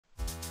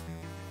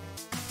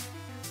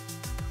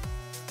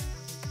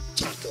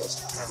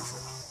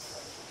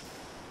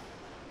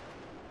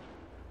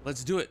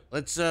Let's do it.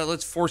 Let's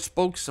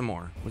Forspoke some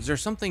more. Was there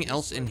something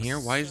else in here?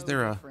 Why is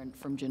there a different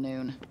from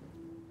Janoon?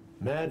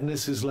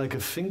 Madness is like a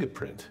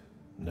fingerprint,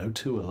 no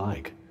two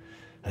alike,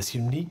 as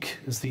unique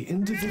as the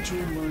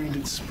individual mind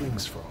it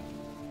springs from.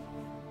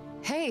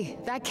 Hey,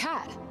 that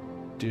cat.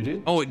 Did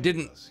it? Oh, it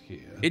didn't.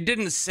 It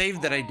didn't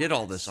save that I did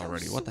all this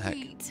already. What the heck?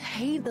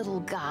 Hey, little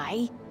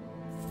guy.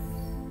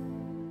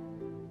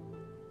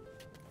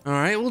 All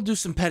right, we'll do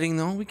some petting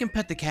though. We can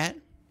pet the cat.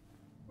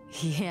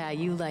 Yeah,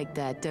 you like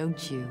that,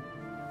 don't you?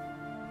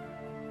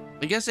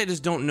 I guess I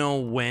just don't know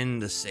when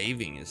the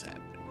saving is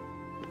happening.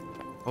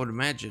 I would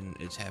imagine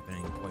it's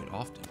happening quite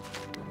often.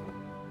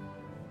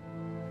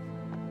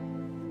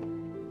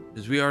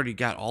 Because we already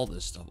got all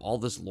this stuff, all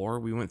this lore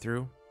we went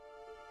through.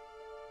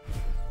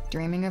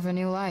 Dreaming of a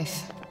new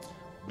life.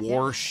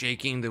 War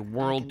shaking the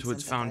world to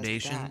its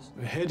foundations.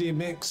 A heady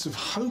mix of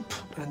hope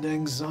and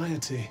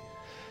anxiety.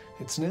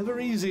 It's never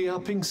easy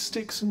upping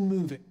sticks and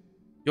moving.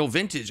 Yo,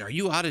 Vintage, are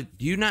you out of...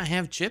 Do you not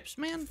have chips,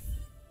 man?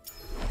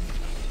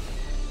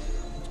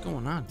 What's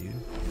going on, dude?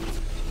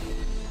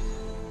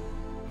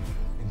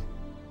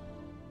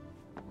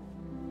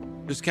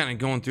 Just kind of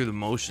going through the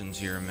motions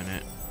here a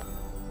minute.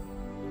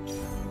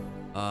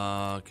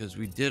 Because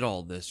we did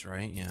all this,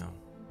 right? Yeah.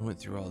 We went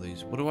through all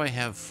these. What do I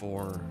have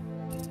for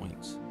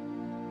points?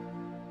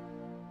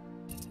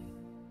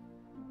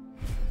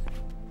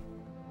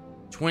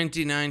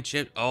 29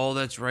 chips. Oh,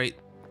 that's right.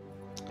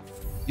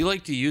 You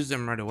like to use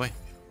them right away.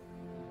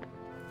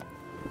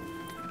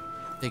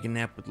 Take a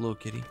nap with little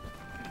kitty.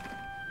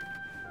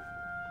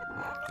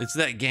 It's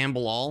that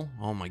gamble all.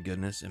 Oh my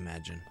goodness,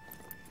 imagine.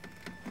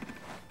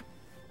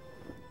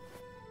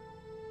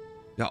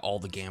 Got all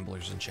the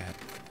gamblers in chat.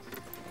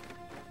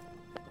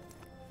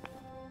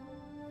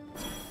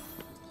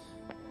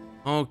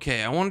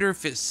 Okay, I wonder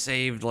if it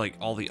saved like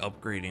all the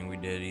upgrading we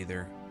did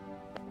either.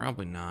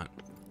 Probably not.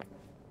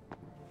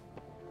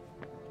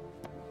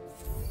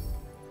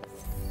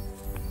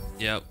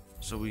 Yep,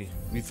 so we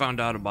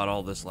found out about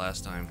all this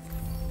last time.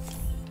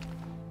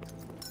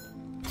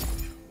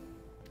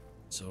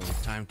 So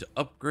time to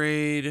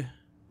upgrade.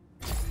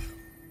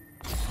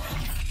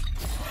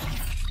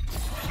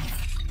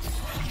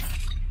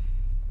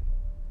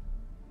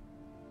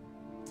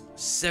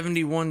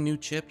 $71 new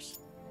chips.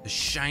 The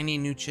shiny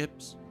new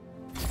chips.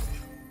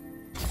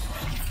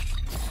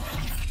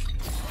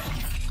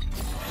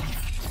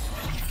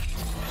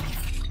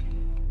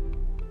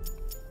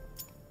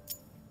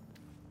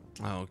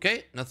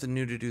 Okay, nothing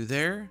new to do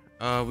there.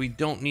 We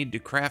don't need to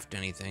craft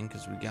anything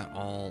because we got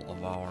all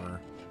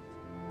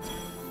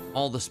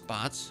the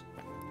spots.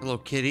 Hello,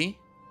 kitty.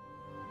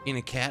 And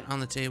a cat on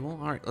the table.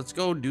 All right, let's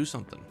go do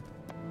something.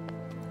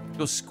 Let's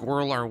go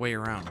squirrel our way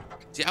around.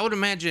 See, I would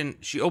imagine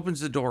she opens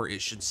the door,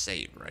 it should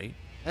save, right?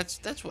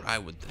 That's what I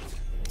would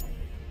think.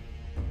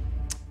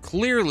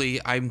 Clearly,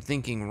 I'm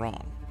thinking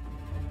wrong.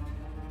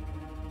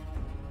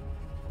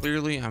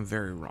 Clearly, I'm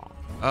very wrong.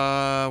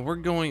 We're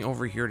going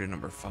over here to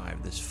number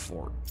 5, this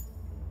fort.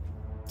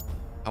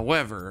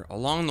 However,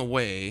 along the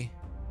way,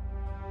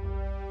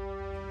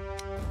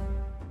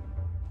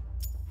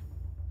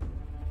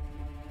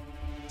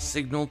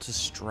 signal to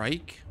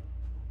strike.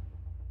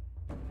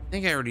 I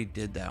think I already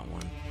did that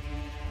one.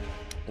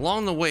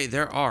 Along the way,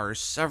 there are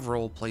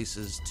several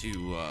places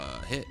to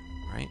hit,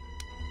 right?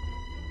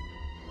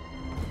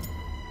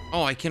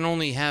 Oh, I can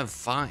only have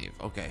 5.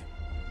 Okay.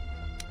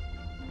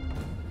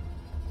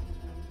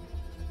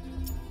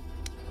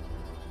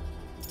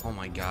 Oh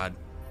my god.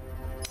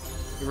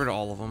 Get rid of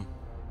all of them.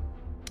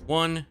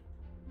 1,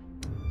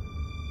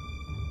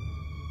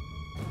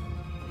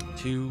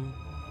 2,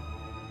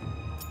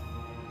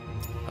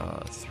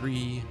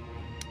 3,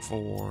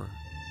 4,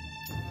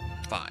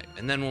 5.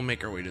 And then we'll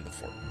make our way to the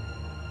fort.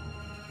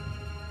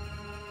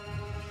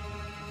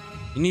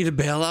 You need a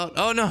bailout?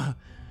 Oh no!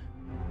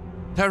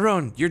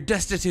 Tyrone, you're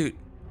destitute.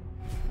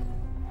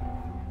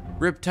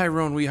 Rip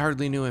Tyrone, we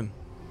hardly knew him.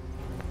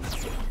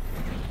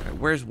 Alright,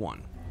 where's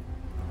 1?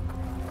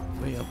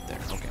 Way up there,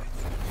 okay.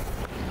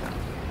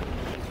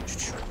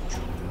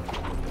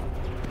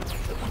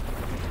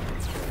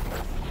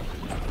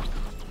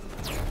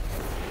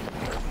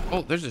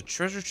 Oh, there's a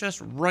treasure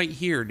chest right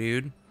here,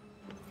 dude.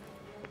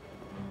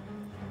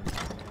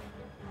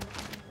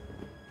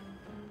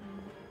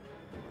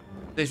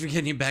 Thanks for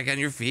getting you back on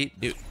your feet,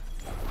 dude.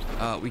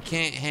 We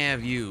can't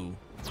have you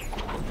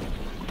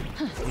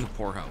in the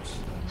poorhouse.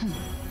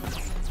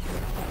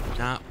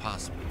 Not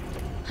possible.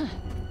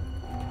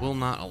 Will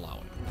not allow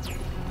it.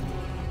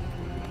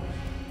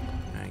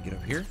 Can I get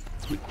up here?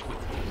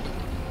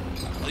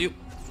 Follow you.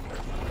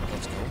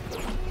 Let's go.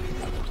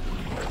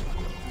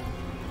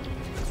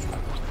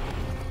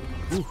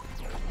 Ooh.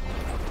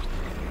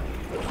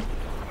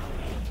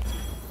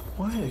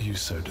 Why are you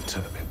so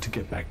determined to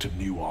get back to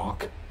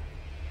Newark?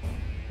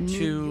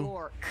 New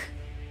York.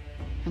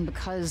 And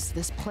because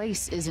this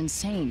place is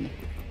insane.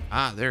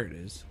 Ah, there it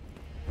is.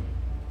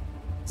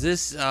 Is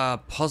this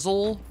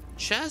puzzle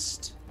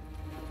chest?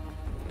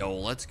 Yo,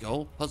 let's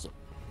go. Puzzle.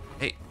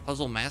 Hey,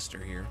 puzzle master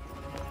here.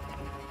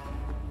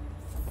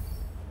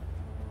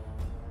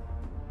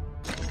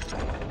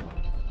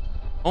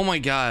 Oh my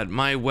god,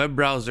 my web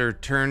browser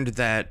turned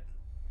that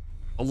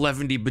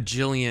 11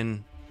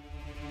 bajillion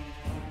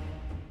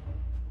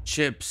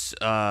chips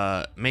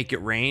make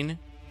it rain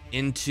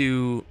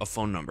into a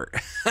phone number.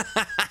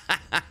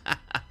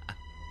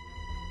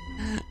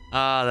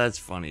 Ah, that's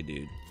funny,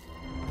 dude.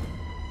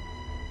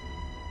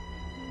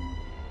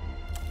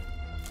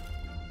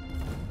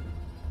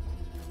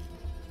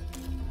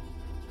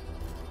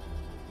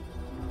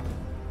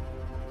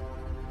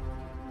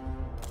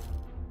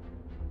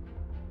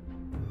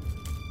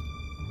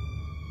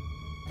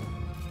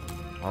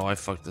 Oh, I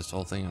fucked this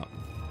whole thing up.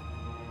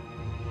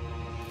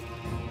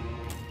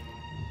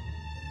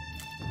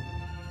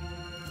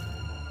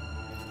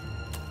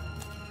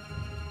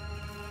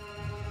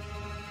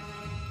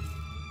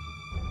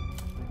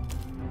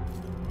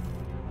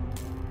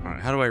 All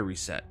right, how do I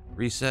reset?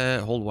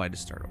 Reset, hold Y to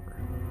start over.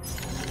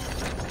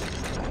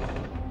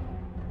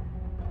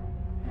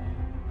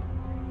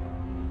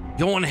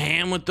 Going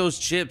ham with those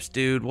chips,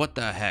 dude. What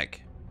the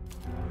heck?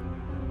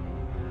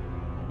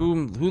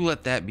 Who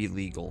let that be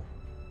legal?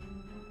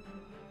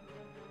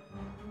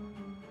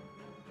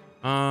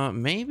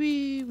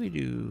 Maybe we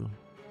do.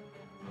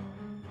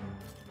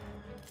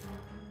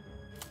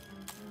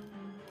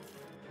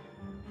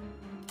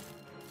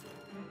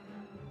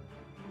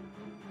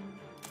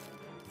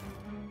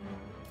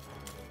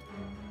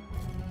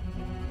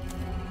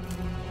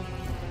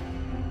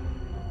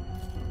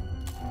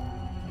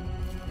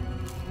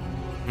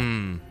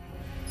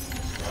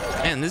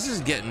 Man, this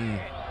is getting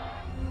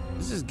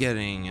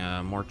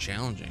more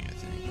challenging, I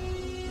think.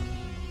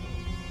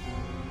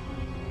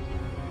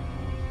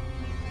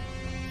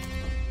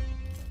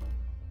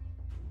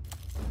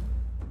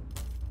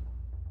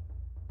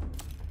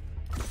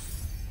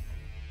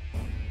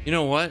 You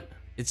know what?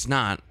 It's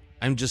not.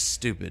 I'm just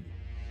stupid.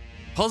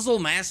 Puzzle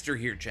master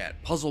here,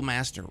 chat. Puzzle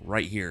master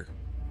right here.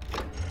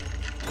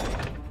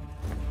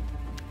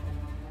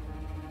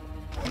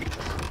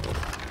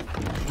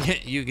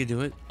 You can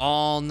do it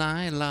all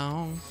night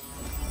long.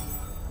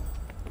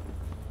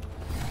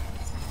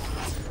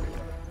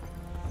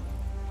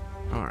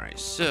 All right,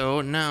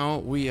 so now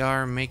we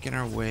are making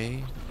our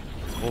way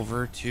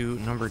over to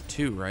number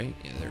 2, right?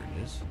 Yeah, there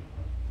it is.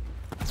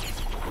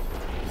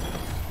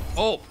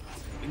 Oh,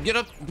 get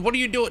up. What are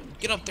you doing?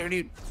 Get up there,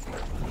 dude.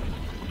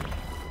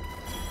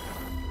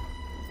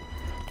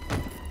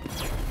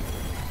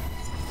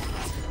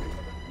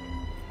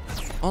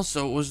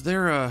 Also, was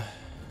there a...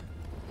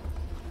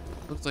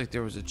 Looks like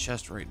there was a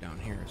chest right down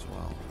here as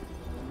well.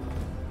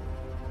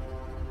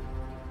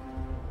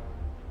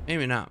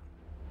 Maybe not.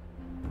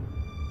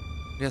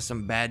 We got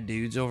some bad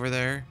dudes over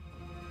there.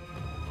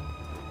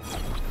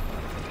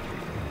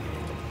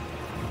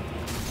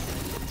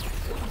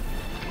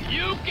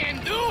 You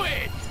can do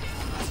it!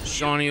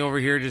 Shawnee over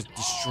here just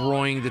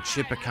destroying the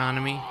chip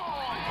economy.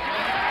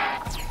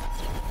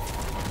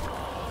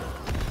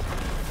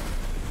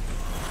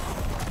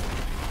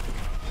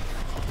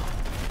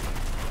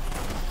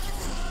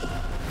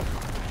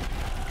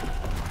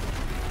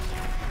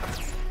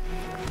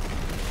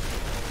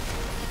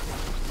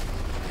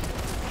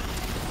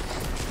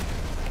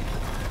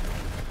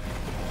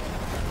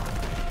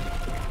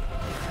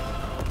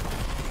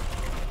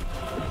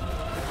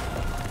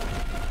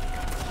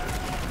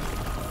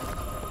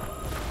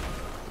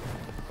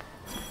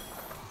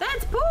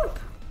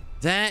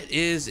 That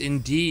is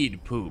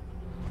indeed poop.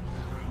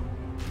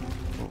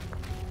 Oh.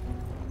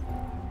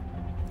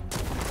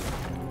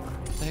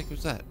 What the heck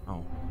was that?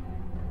 Oh.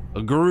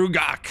 A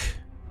Garugok.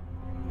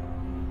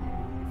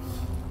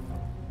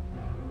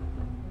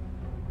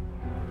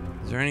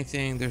 Is there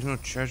anything? There's no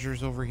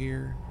treasures over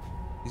here.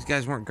 These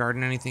guys weren't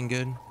guarding anything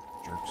good.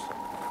 Jerks.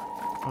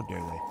 How dare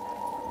they?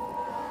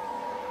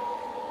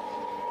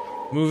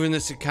 Moving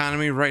this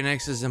economy right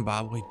next to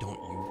Zimbabwe. Don't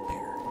you dare.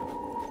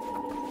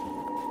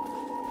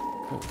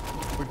 Oh,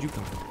 where'd you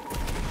come from?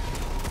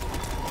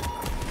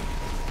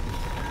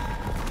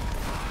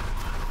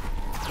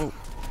 Oh.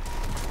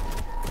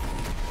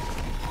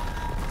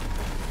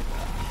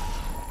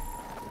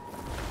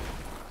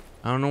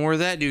 I don't know where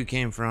that dude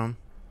came from.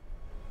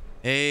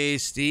 Hey,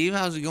 Steve,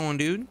 how's it going,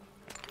 dude?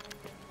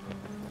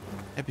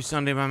 Happy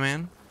Sunday, my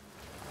man.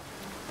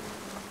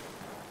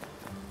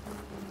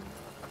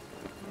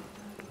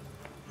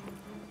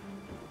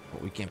 Oh,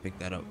 we can't pick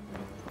that up.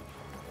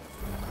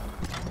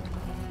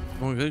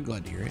 Going good,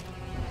 glad to hear it.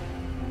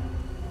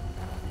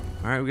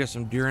 All right, we got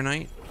some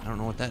Duranite. I don't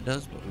know what that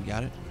does, but we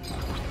got it.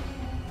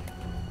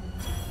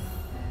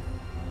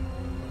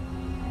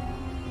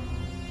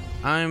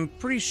 I'm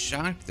pretty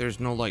shocked there's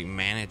no like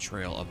mana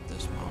trail up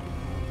this mountain.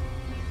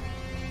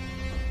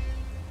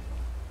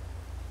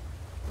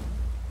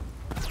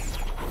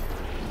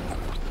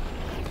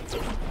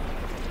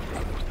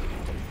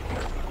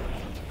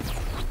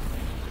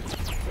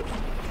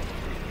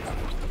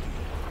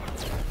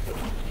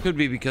 Could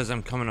be because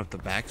I'm coming up the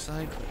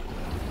backside.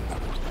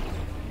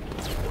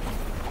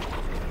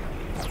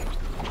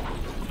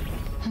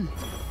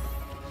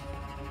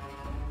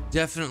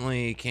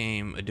 Definitely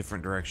came a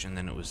different direction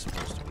than it was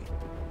supposed to be.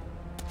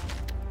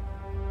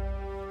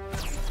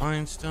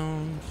 Fine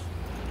stones.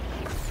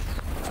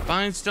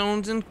 Pine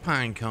stones and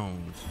pine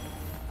cones.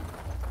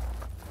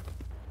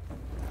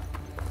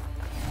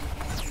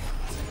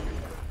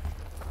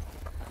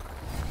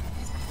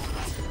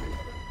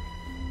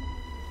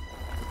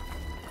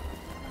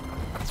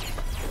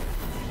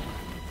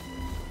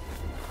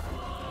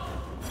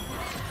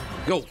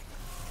 Go.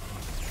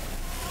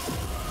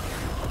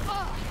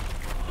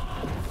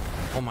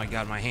 Oh my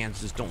god, my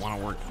hands just don't want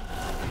to work.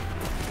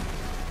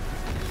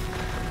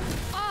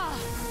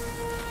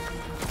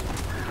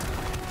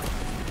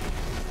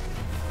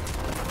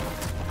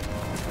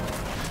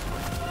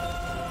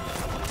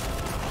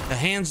 The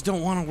hands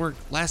don't want to work.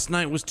 Last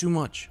night was too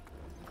much.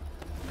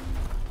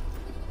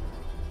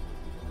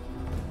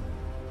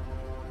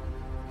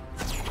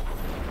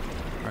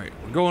 All right,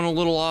 we're going a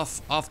little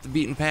off the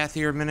beaten path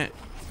here a minute.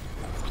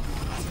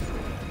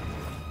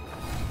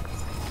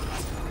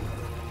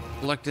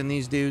 Collecting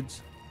these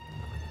dudes.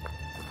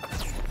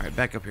 All right,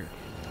 back up here.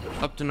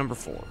 Up to number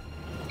 4.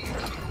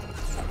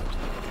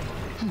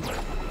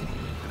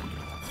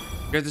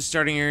 You're at the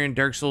starting area in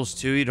Dark Souls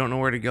 2. You don't know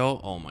where to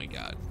go. Oh my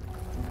god.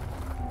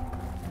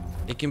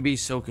 It can be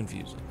so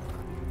confusing.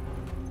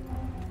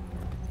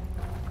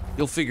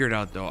 You'll figure it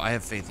out though. I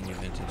have faith in you,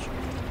 Vintage.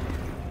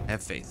 I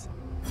have faith.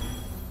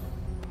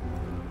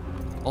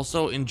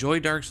 Also, enjoy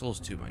Dark Souls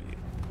 2, my dude.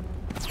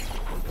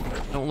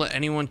 Don't let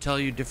anyone tell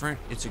you different.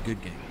 It's a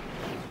good game.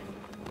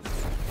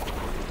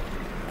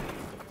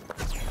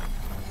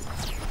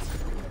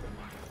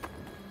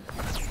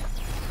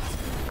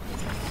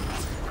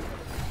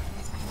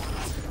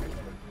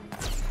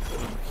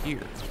 Here.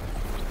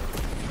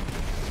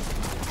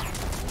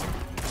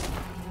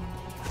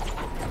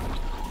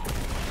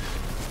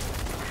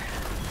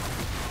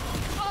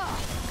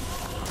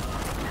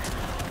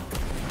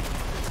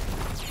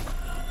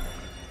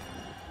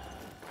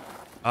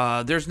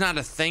 There's not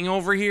a thing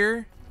over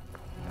here.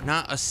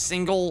 Not a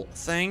single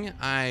thing.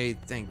 I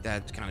think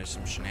that's kind of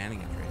some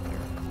shenanigans right there.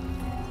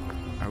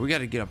 All right, we got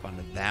to get up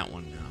onto that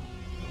one now.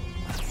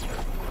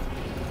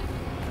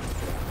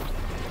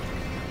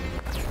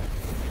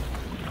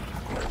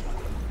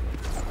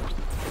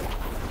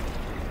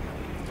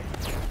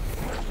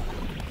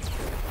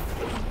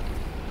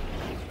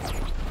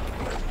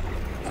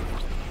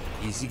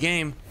 Easy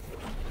game.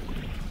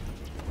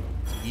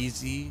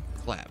 Easy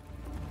clap.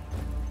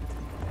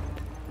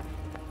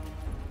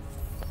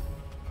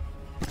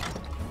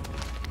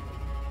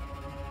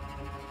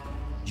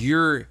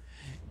 Your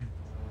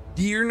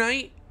Deer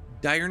Knight?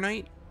 Dire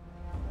Knight?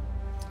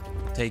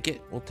 Take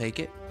it. We'll take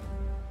it.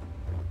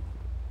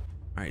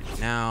 Alright,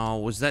 now,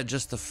 was that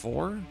just the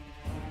 4?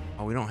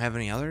 Oh, we don't have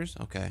any others?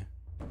 Okay.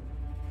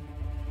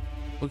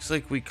 Looks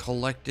like we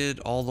collected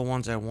all the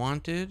ones I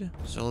wanted.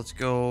 So let's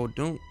go.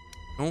 Don't.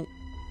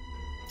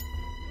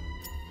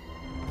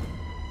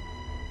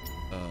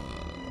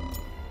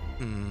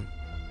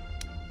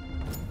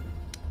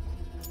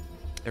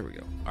 There we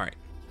go. All right.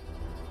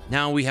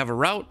 Now we have a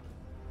route.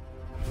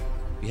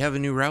 We have a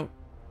new route.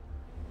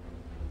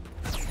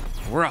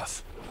 We're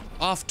off.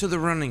 Off to the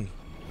running.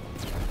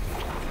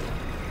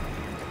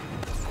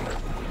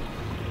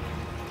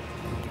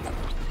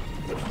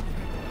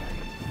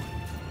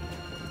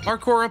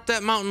 Parkour up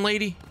that mountain,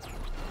 lady.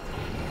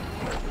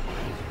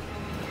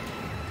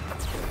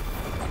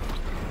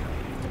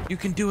 You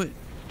can do it.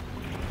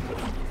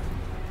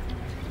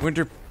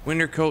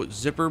 Winter coat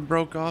zipper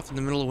broke off in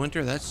the middle of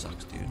winter. That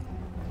sucks, dude.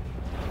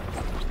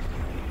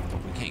 Oh,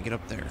 we can't get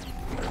up there.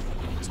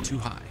 It's too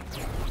high.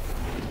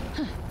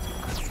 We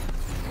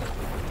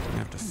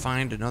have to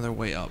find another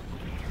way up.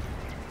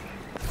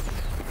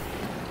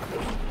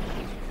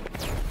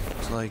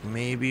 Looks like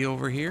maybe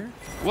over here.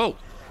 Whoa.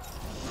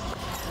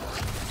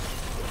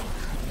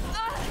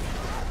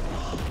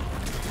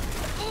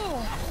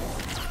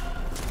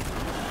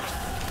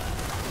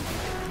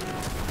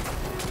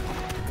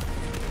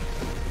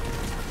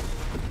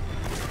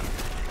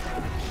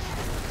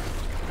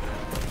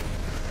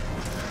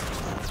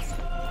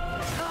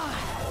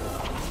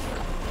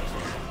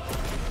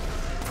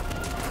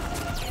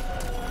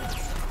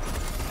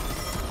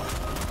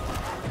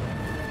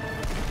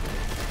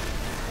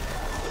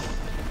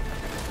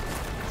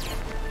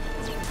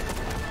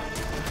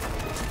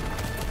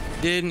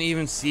 Didn't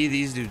even see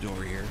these dudes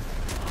over here.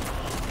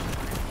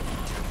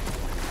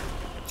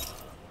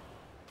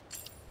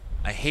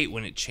 I hate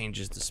when it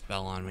changes the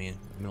spell on me in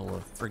the middle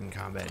of friggin'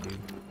 combat, dude.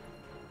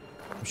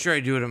 I'm sure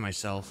I do it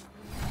myself.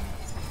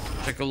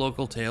 Check a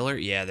local tailor.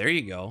 Yeah, there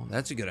you go.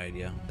 That's a good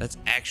idea. That's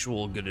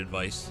actual good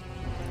advice.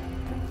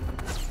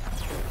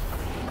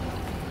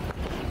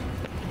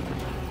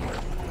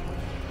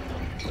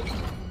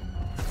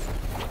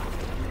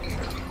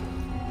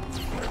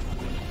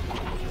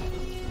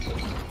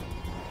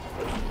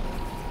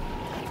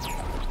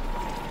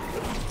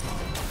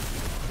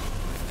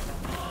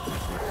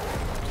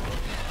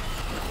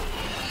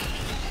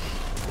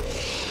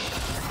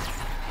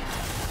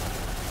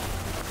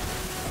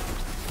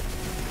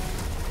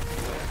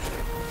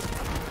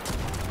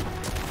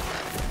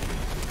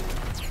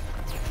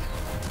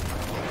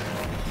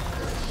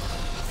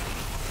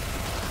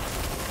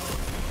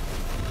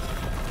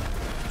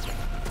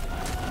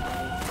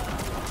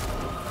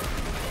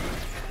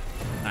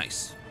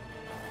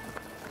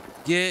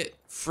 Get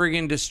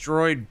friggin'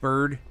 destroyed,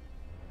 bird.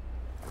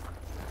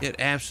 Get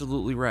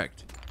absolutely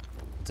wrecked.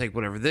 I'll take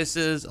whatever this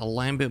is. A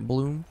lambent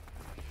bloom.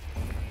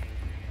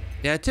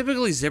 Yeah,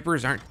 typically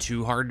zippers aren't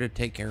too hard to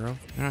take care of.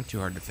 They're not too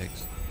hard to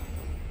fix.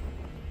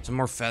 Some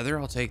more feather,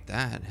 I'll take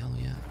that. Hell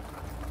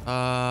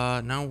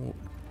yeah. Now,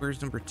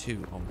 where's number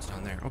 2? Oh, it's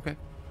down there. Okay.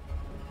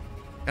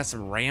 Got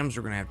some rams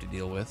we're gonna have to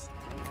deal with.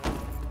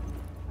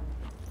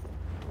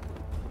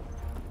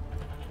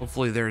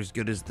 Hopefully they're as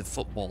good as the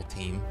football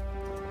team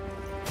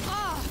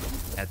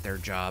at their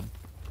job.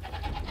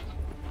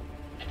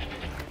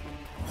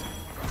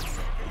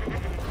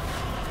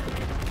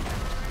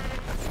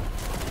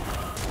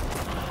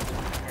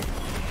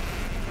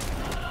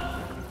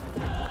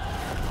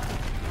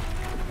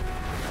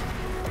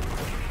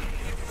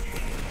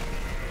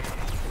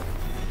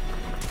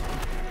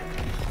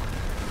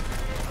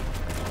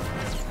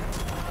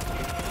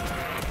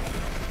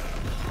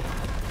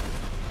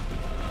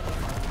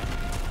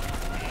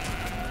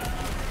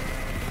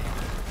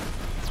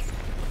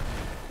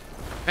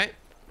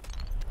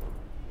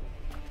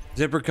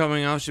 Zipper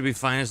coming off should be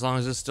fine as long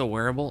as it's still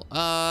wearable.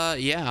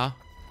 Yeah.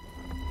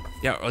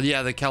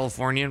 Yeah, the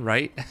Californian,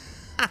 right?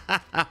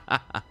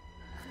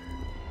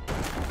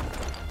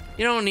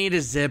 You don't need a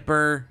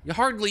zipper. You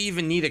hardly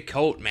even need a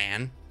coat,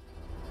 man.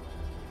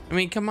 I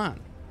mean, come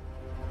on.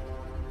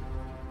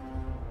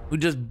 We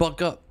just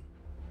buck up.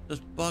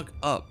 Just buck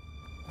up.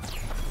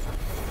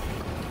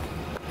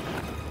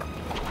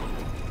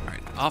 All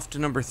right, off to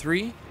number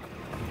 3.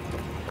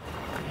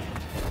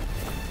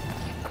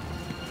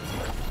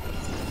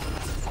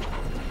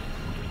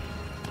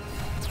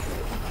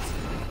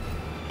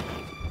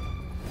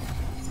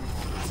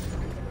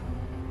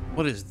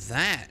 What is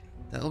that?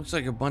 That looks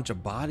like a bunch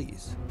of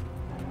bodies.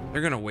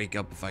 They're gonna wake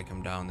up if I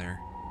come down there.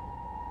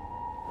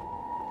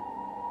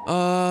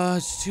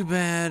 It's too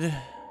bad.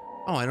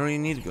 Oh, I don't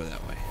even need to go that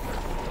way.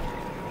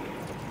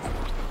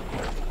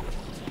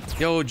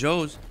 Yo,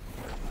 Joe's.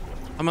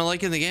 Am I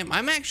liking the game?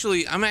 I'm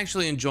actually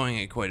enjoying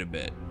it quite a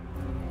bit.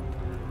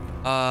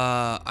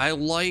 I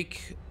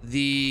like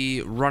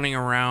the running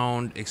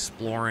around,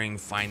 exploring,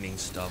 finding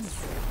stuff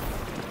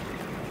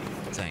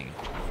thing.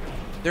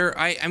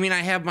 I mean, I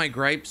have my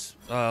gripes,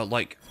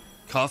 like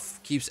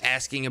Cuff keeps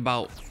asking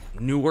about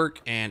Newark,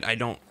 and I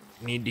don't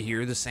need to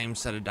hear the same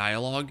set of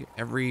dialogue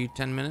every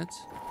 10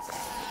 minutes.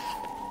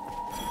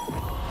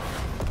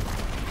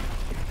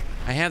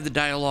 I have the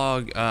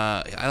dialogue,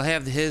 I'll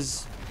have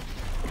his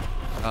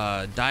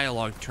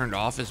dialogue turned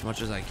off as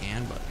much as I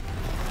can, but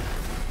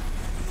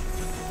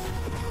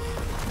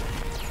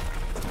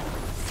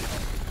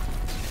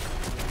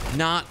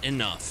not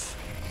enough.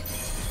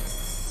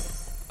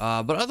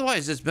 But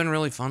otherwise, it's been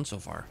really fun so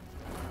far.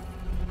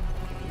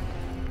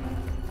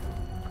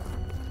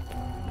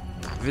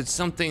 If it's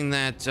something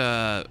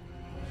that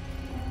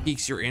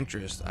piques your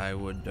interest, I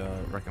would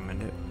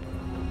recommend it.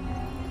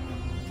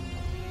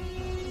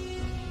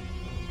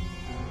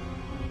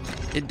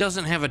 It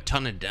doesn't have a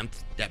ton of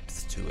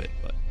depth to it,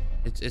 but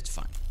it's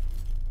fine.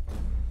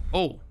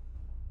 Oh,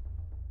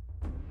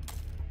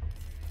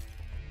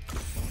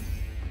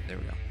 there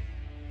we go.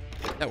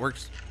 That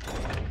works.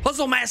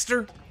 Puzzle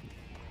master.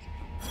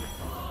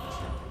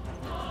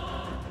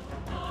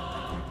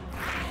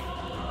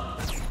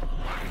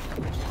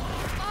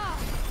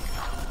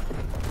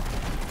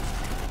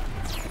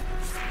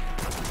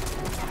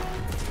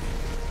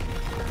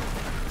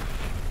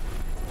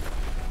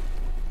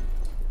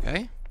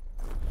 Okay.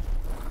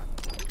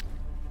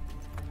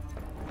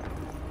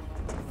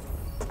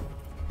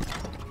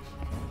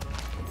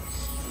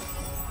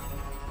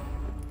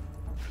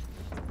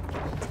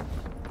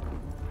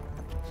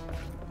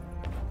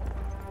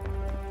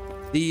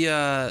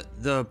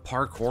 The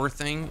parkour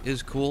thing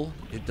is cool.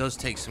 It does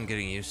take some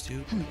getting used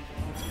to.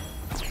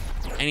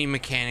 Any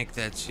mechanic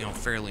that's, you know,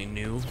 fairly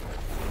new is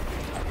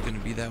gonna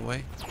be that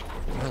way.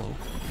 Hello.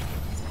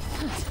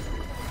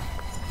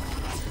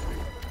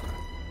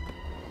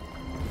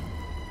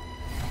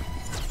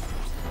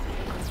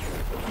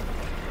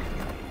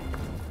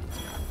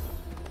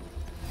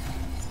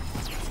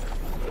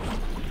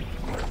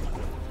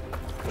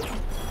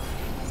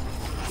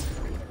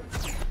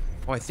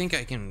 Oh, I think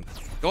I can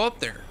go up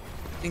there.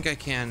 I think I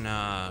can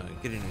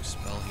get a new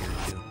spell here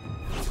too.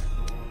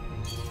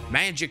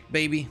 Magic,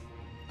 baby.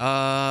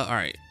 All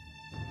right.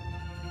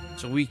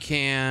 So we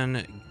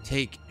can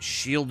take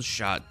shield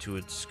shot to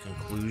its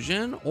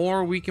conclusion,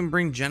 or we can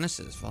bring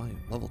Genesis volume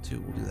level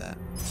 2. We'll do that.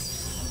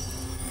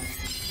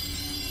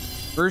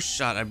 First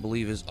shot, I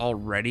believe, is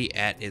already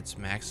at its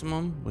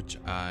maximum, which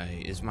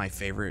is my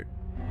favorite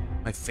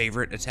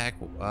attack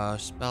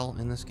spell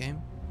in this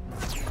game.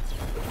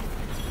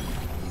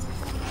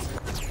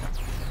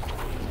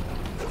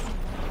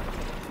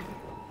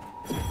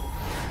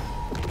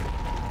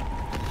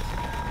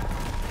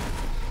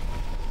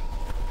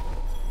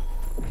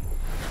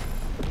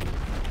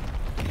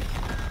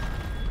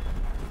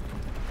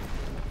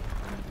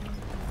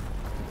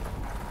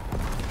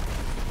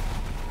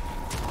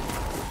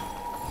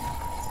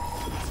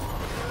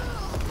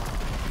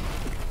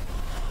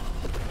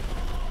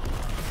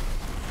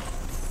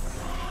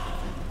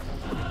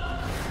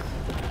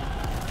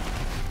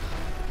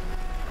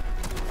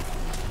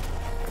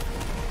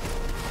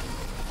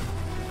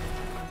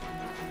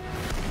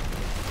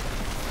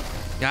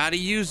 Gotta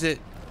use it.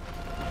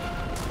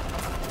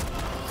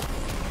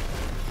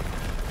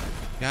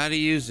 Gotta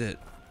use it.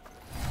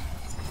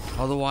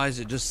 Otherwise,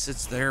 it just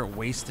sits there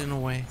wasting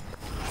away.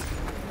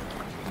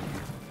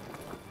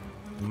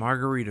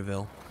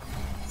 Margaritaville.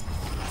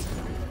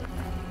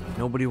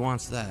 Nobody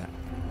wants that.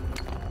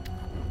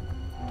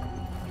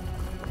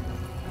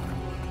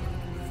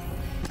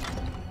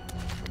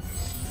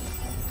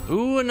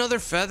 Ooh, another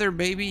feather,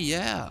 baby.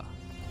 Yeah.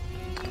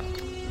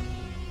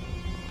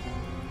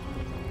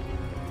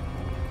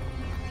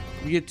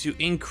 You get to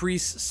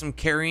increase some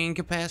carrying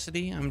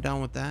capacity. I'm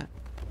down with that.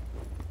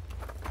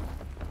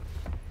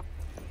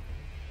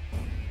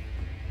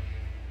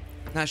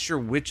 Not sure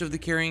which of the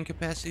carrying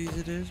capacities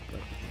it is, but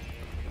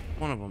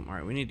one of them. All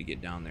right, we need to get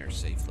down there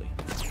safely.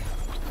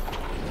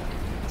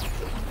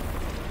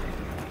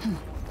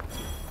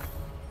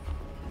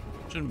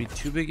 Shouldn't be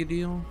too big a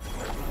deal.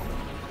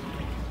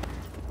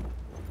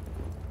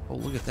 Oh,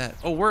 look at that.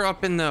 Oh, we're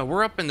up in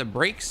the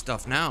brake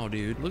stuff now,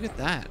 dude. Look at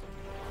that.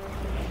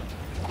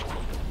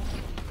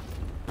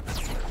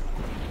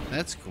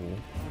 That's cool.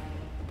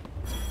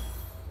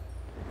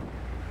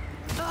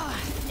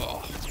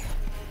 Oh.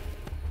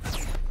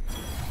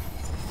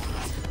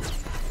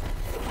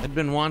 I'd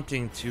been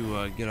wanting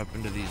to get up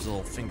into these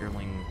little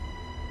fingerling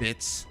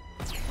bits.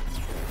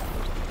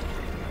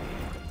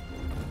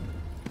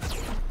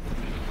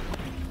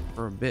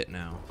 For a bit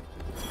now.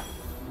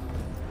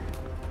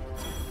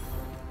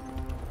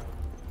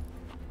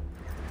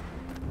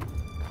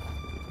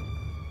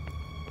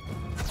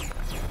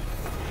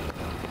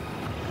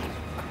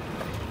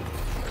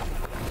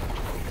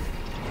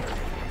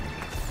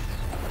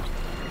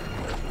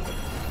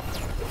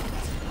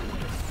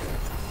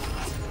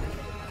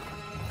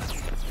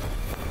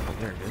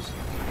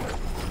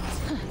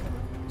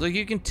 Like,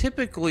 you can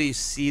typically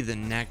see the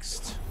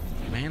next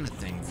mana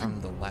thing from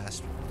the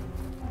last one.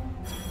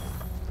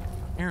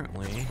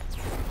 Apparently,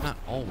 not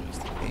always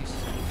the case.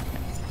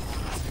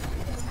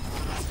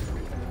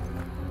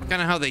 Kind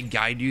of how they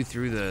guide you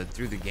through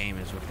the game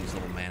is with these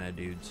little mana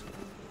dudes.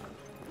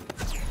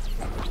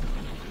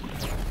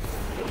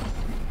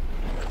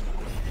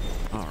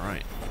 All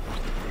right.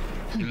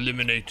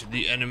 Eliminate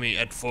the enemy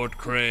at Fort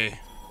Cray.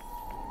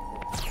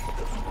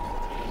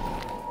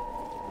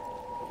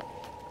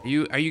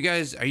 Are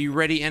you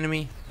ready,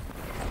 enemy?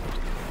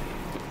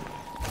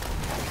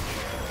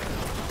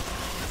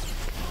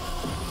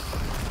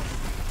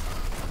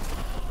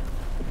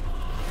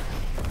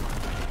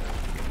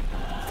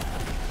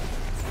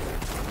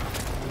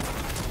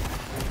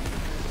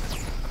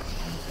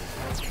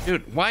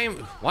 Dude, why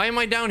am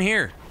I down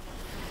here?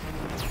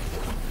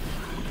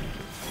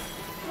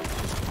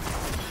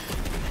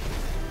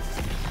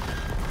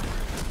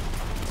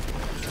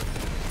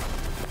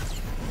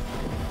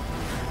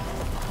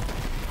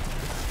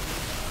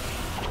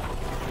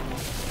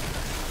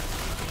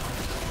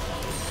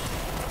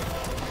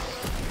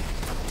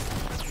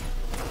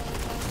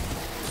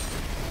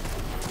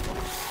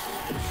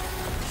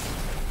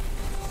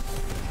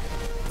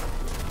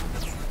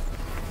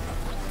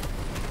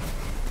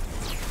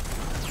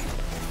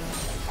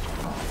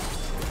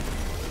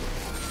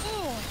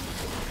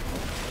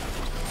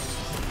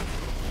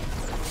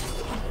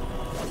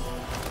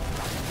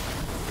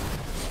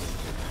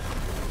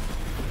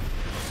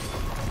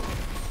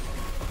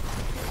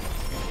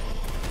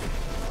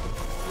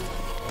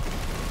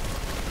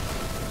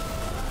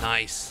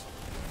 Nice.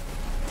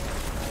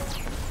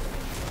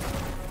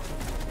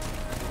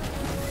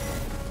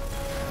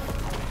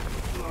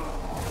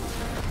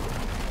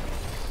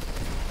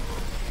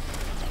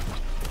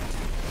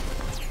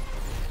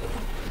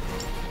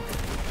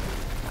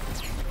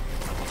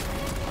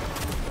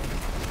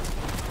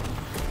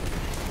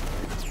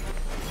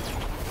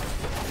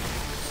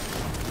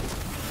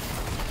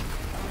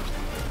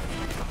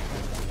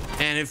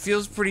 And it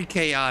feels pretty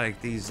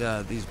chaotic, these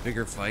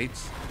bigger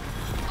fights.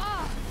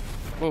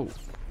 Whoa.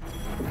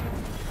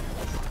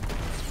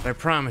 But I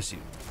promise you,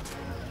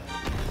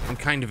 I'm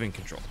kind of in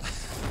control.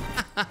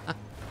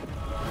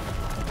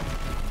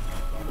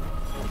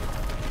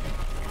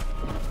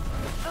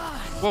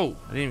 Whoa,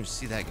 I didn't even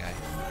see that guy.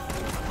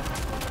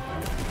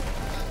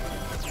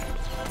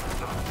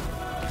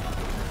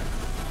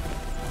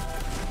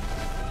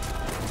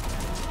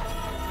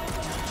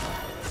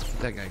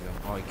 Where'd that guy go?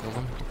 Oh, he killed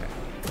him? Okay.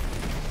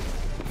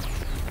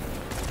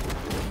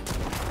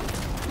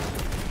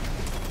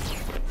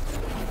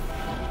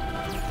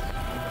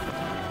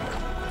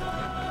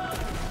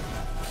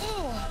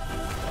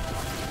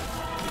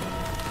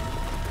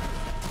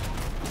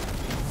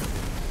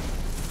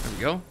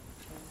 Go.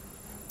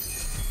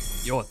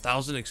 Yo,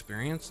 1,000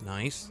 experience.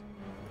 Nice.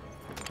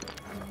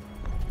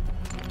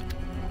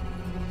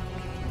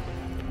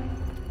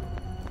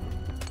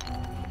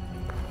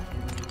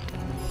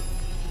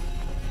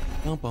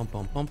 Bum, bum,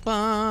 bum, bum,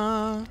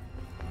 bum.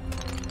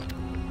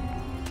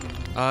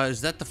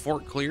 Is that the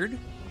fort cleared?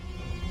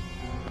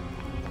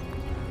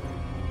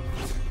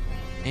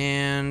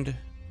 And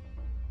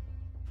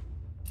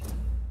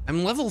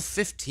I'm level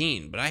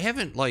 15, but I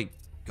haven't like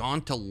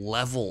gone to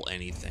level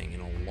anything in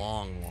a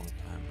long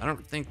time. I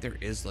don't think there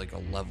is like a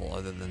level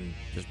other than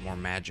just more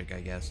magic,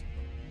 I guess.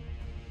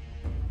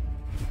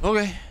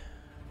 Okay.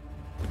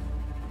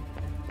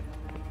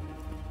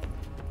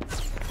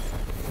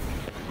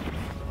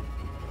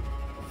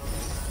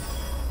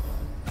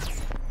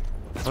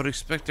 I would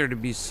expect there to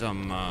be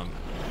some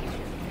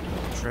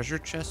treasure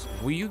chests.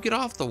 Will you get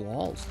off the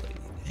walls, lady?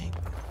 Dang.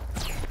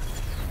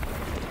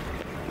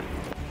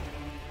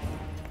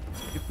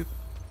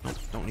 Nope,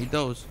 don't need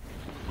those.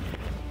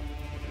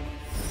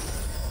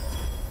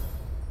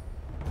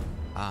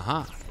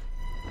 Uh-huh.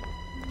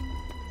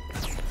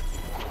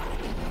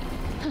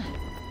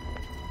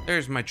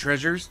 There's my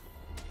treasures.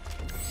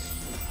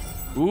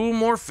 Ooh,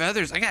 more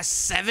feathers. I got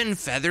 7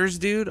 feathers,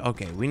 dude.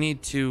 Okay, we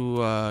need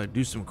to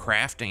do some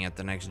crafting at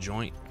the next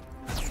joint.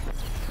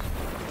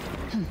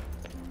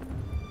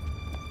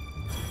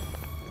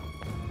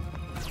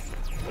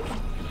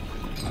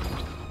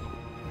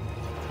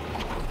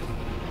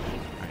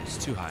 Alright,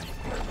 it's too high.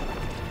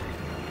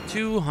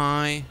 Too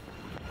high.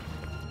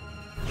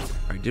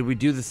 Alright, did we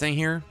do the thing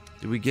here?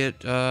 Did we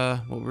get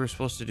what we were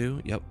supposed to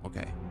do? Yep,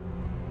 okay.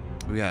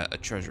 We got a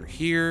treasure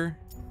here.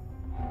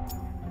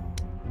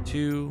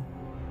 2,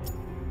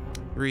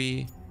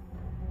 3.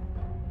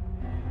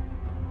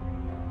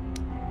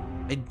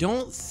 I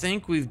don't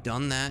think we've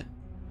done that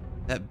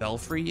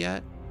belfry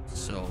yet,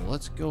 so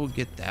let's go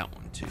get that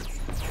one too.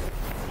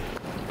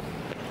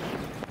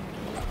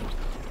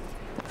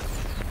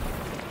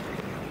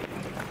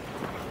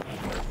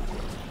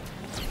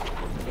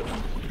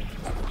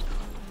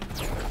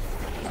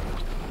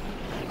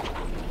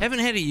 Haven't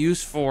had a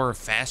use for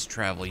fast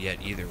travel yet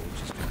either,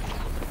 which is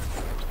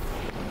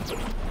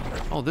good.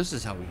 Oh, this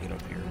is how we get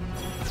up here.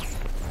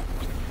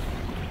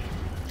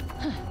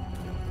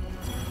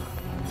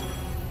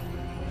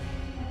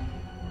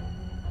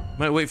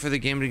 Might wait for the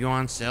game to go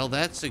on sale.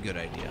 That's a good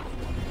idea.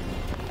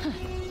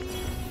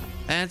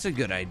 That's a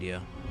good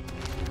idea.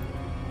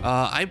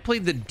 I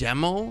played the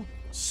demo,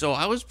 so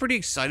I was pretty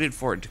excited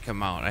for it to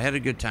come out. I had a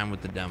good time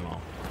with the demo.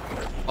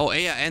 Oh,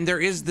 yeah, and there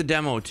is the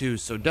demo too,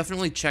 so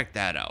definitely check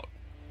that out.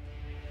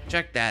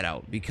 Check that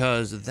out,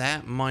 because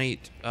that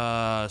might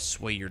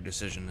sway your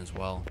decision as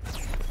well.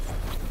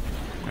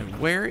 All right,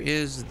 where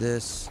is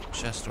this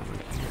chest over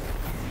here?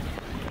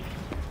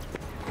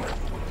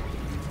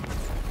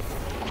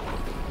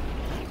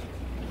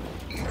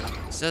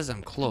 It says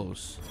I'm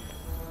close.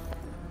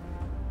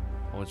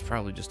 Oh, it's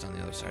probably just on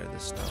the other side of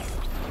this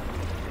stuff.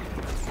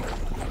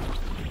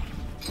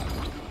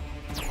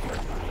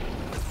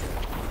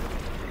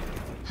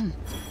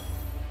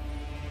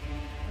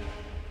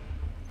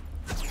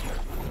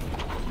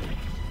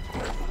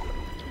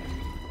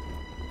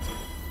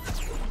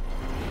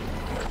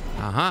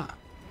 Uh-huh.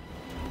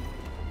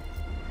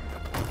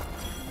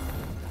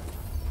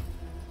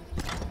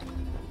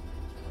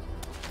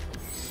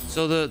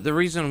 So the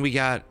reason we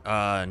got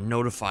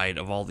notified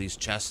of all these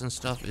chests and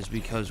stuff is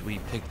because we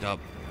picked up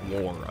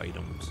lore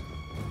items,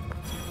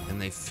 and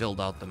they filled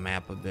out the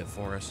map a bit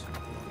for us.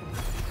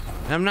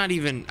 And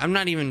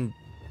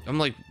I'm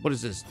like, what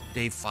is this,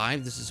 day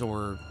 5? This is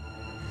over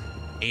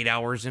 8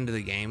 hours into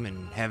the game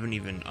and haven't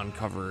even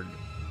uncovered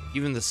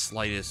even the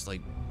slightest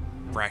like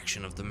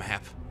fraction of the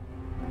map.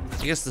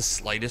 I guess the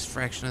slightest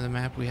fraction of the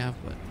map we have,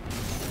 but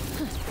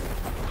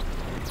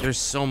there's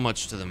so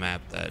much to the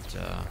map that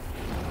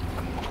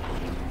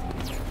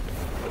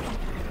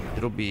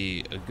it'll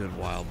be a good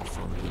while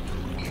before we get to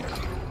the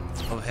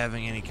point of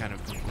having any kind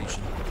of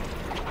completion.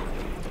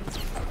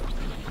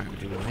 Alright,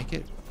 did we make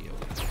it? Yo.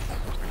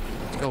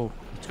 Let's go.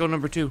 Let's go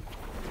number 2.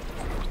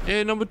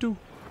 Yeah, number 2.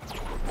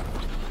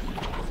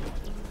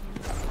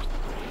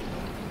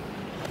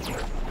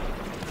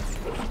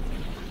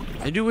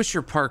 I do wish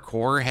your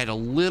parkour had a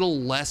little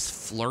less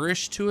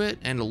flourish to it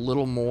and a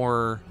little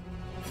more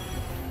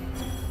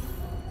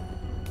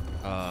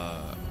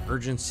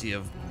urgency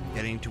of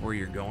getting to where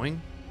you're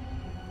going.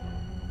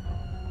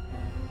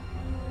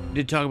 We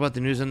did talk about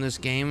the news on this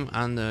game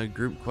on the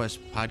Group Quest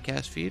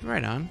podcast feed.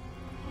 Right on.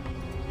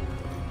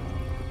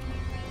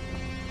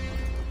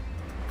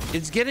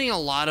 It's getting a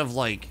lot of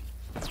like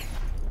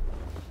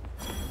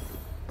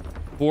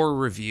poor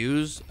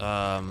reviews,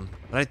 but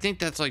I think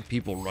that's like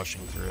people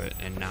rushing through it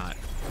and not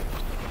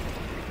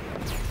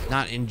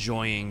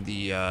enjoying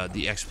the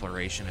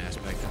exploration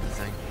aspect of the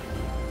thing.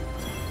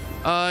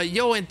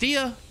 Yo,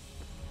 Anthea,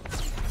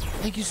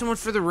 thank you so much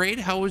for the raid.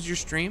 How was your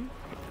stream?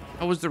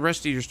 How was the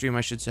rest of your stream,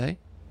 I should say?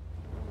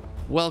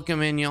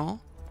 Welcome in, y'all.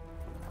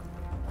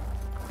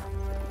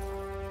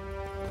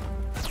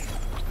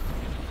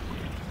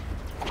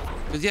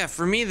 Because yeah,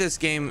 for me, this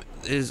game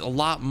is a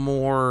lot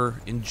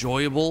more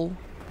enjoyable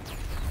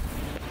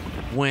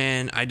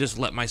when I just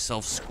let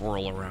myself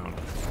squirrel around.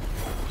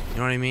 You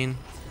know what I mean?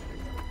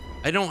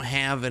 I don't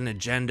have an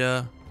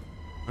agenda.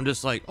 I'm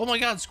just like, oh my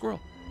god, squirrel.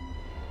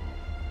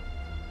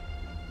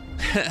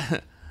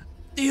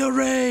 Thea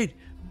Raid!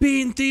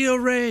 Bean Thea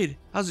Raid!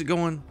 How's it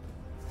going?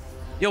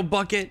 Yo,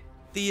 Bucket,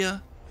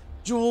 Thea,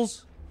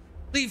 Jules,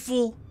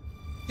 Lethal,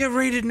 get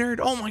raided, nerd.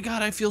 Oh my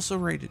god, I feel so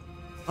raided.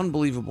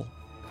 Unbelievable.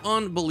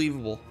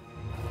 Unbelievable.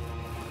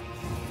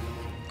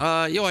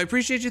 Yo, I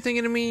appreciate you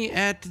thinking of me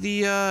at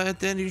the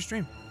end of your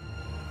stream.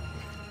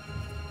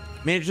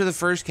 Made it to the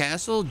first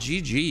castle.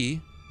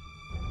 GG.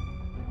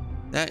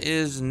 That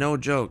is no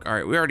joke. All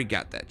right, we already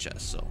got that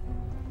chest, so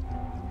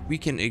we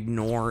can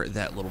ignore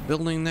that little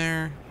building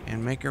there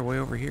and make our way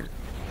over here.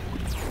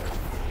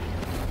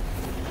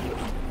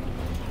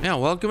 Yeah,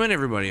 welcome in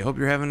everybody. Hope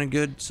you're having a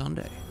good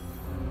Sunday.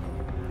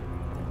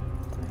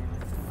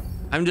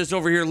 I'm just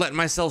over here letting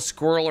myself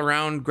squirrel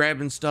around,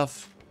 grabbing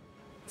stuff.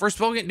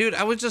 Forspoken, dude,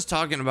 I was just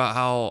talking about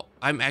how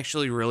I'm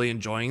actually really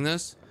enjoying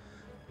this.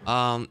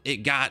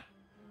 It got,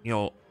 you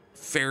know,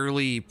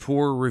 fairly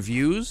poor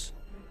reviews,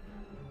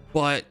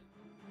 but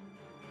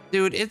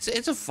dude, it's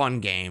a fun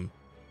game.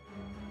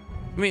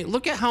 I mean,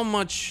 look at how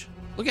much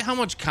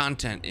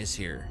content is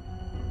here.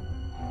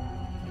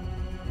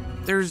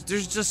 There's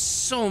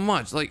just so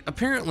much. Like,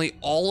 apparently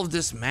all of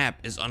this map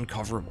is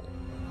uncoverable.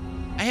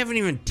 I haven't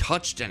even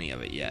touched any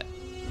of it yet.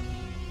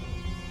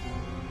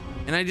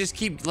 And I just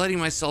keep letting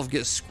myself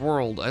get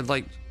squirreled. I'd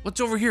like, what's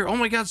over here? Oh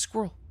my god,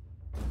 squirrel.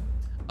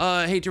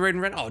 Hate to raid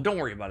and red. Oh, don't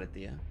worry about it,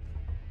 Thea.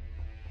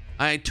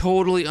 I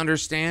totally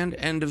understand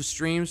end of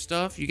stream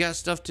stuff. You got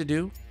stuff to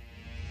do.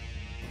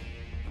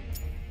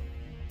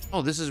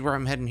 Oh, this is where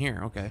I'm heading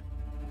here. Okay.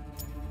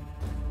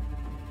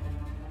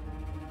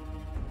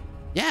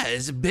 Yeah,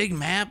 it's a big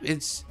map.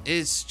 It's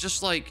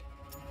just like,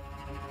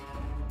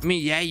 I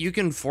mean, yeah, you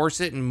can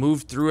force it and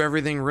move through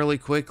everything really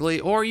quickly,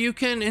 or you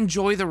can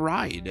enjoy the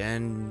ride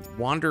and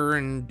wander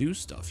and do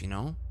stuff, you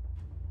know?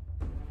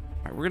 All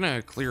right, we're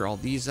gonna clear all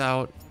these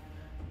out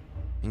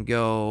and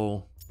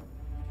go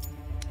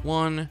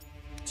 1,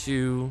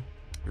 2,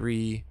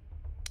 3,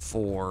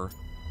 4.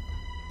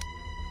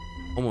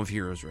 Home of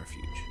Heroes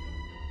Refuge.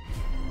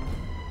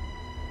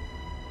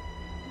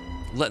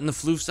 Letting the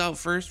floofs out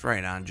first.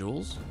 Right on,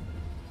 Jules.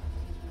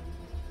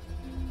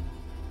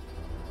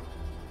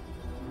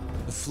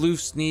 The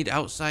floofs need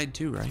outside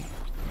too, right?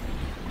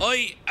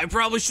 Oi! I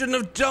probably shouldn't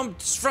have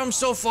jumped from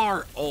so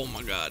far. Oh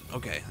my god.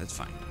 Okay, that's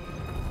fine.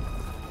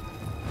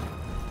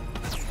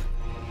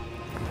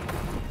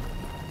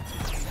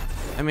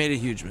 I made a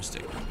huge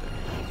mistake right there.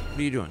 What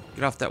are you doing?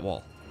 Get off that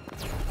wall.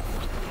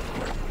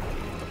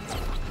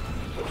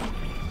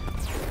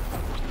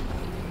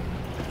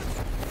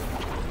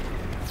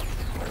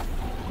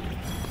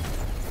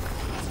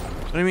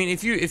 But I mean,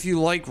 if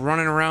you like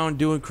running around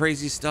doing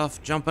crazy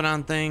stuff, jumping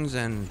on things,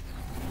 and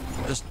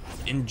just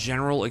in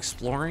general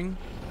exploring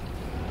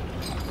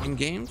in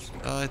games,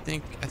 I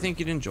think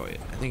you'd enjoy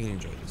it. I think you'd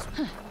enjoy this.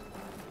 Huh.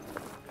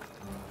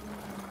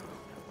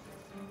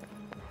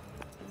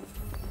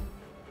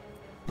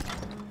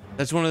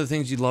 That's one of the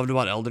things you loved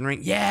about Elden Ring.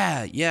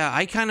 Yeah,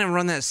 I kind of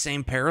run that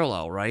same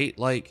parallel, right?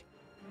 Like,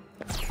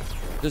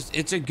 just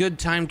it's a good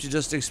time to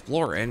just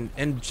explore,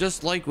 and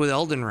just like with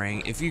Elden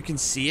Ring, if you can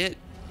see it,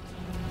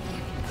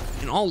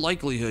 in all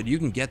likelihood, you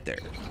can get there.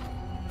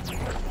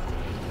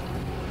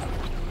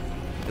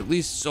 At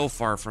least so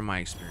far from my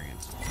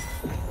experience.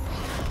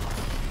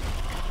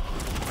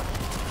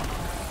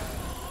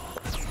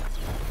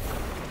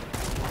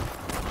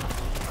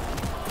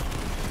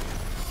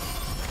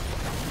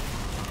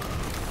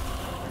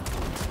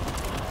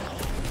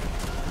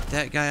 Get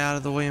that guy out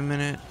of the way a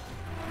minute.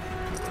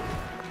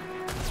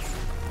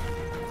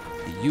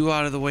 Get you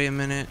out of the way a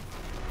minute.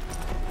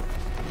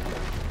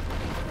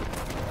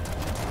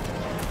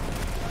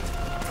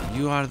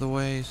 You out of the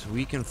way so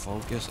we can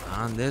focus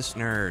on this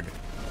nerd.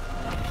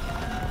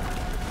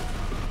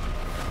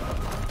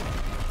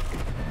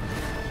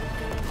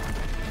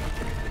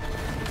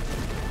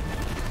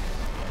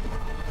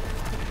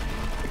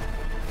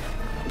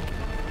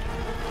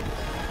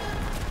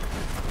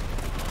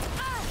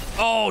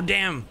 Oh,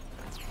 damn.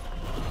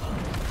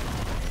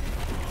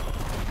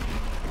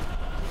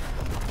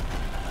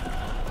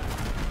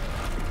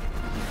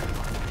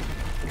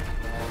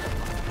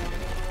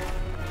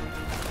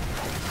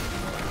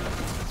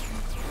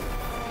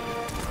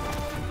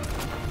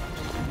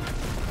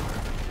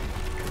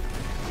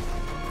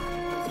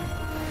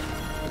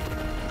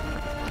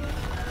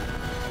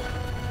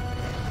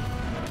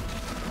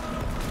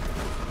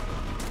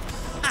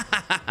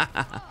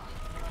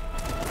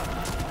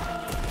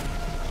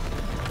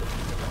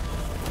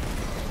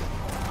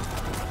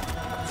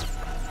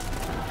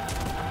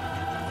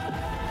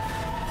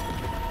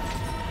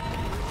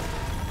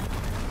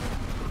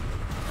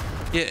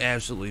 Get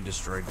absolutely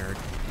destroyed, nerd.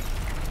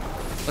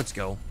 Let's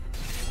go.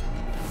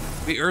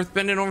 We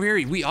earthbending over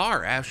here? We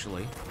are,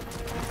 actually.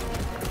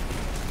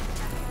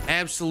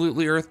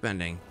 Absolutely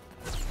earthbending.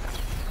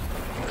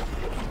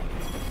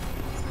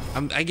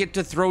 I get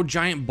to throw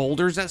giant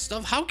boulders at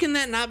stuff. How can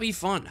that not be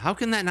fun? How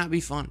can that not be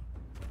fun?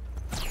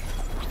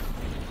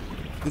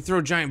 We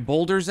throw giant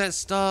boulders at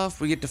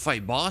stuff. We get to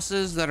fight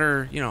bosses that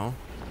are, you know,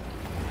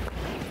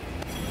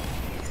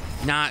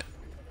 not...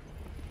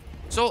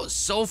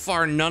 So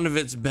far, none of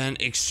it's been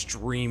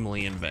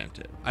extremely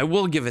inventive. I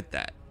will give it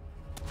that.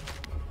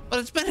 But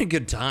it's been a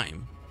good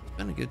time. It's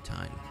been a good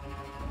time.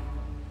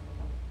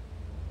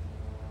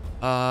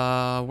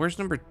 Where's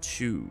number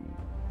 2?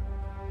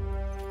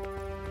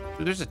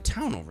 Ooh, there's a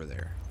town over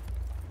there.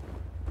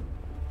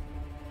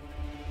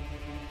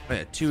 Oh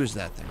yeah, 2 is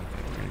that thing.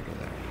 Okay, we're gonna go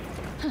there.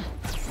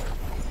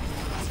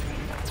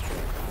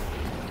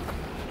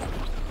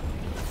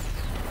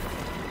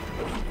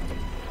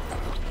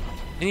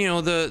 And you know,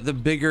 the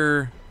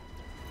bigger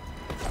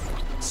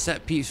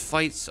set piece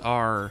fights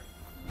are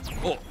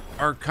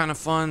kind of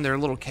fun. They're a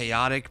little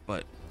chaotic,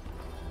 but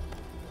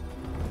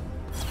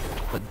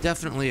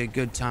definitely a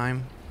good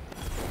time.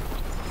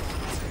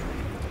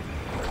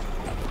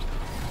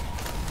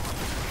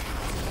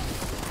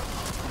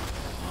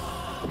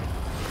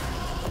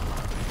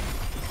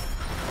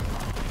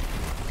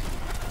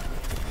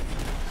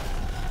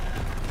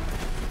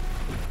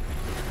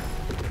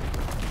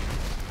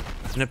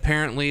 And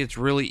apparently it's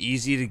really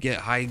easy to get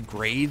high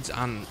grades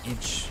on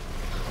each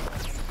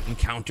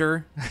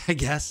encounter, I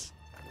guess.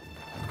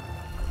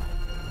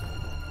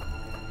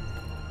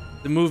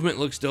 The movement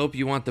looks dope.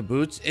 You want the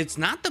boots? It's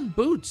not the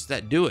boots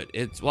that do it.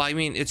 It's, well, I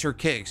mean, it's her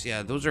kicks.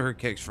 Yeah, those are her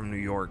kicks from New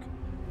York.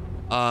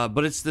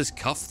 But it's this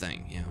cuff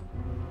thing, yeah.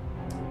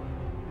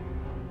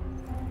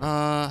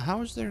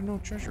 How is there no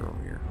treasure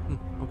over here?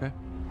 Okay.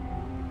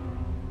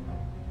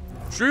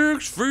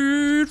 6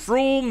 feet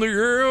from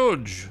the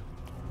edge.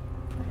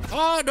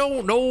 I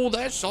don't know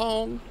that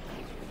song.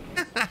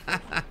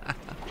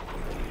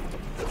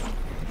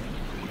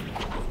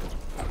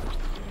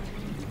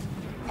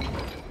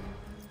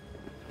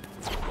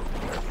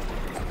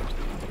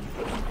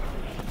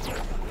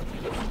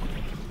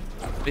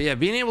 But yeah,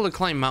 being able to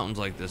climb mountains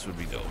like this would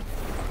be dope.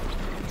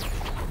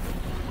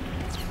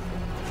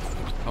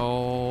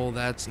 Oh,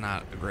 that's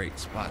not a great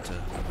spot to...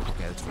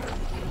 Okay, that's fine.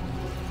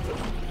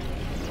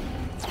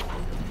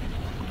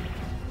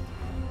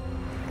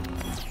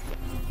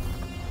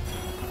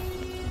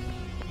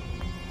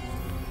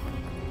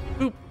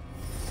 Boop.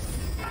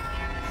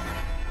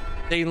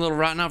 Taking a little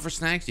rotten out for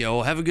snacks.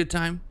 Yo, have a good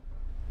time.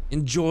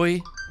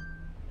 Enjoy.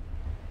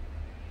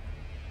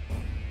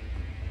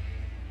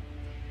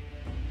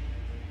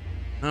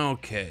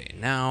 Okay,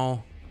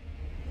 now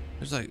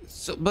there's like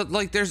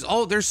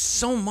there's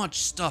so much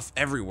stuff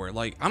everywhere.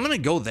 Like, I'm gonna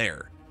go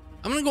there.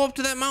 I'm gonna go up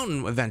to that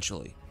mountain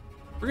eventually.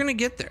 We're gonna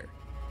get there.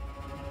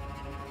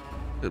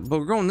 But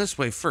we're going this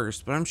way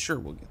first, but I'm sure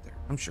we'll get there.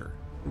 I'm sure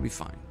we'll be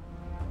fine.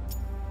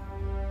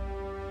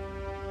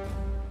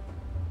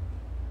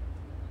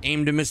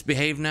 Aim to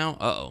misbehave now?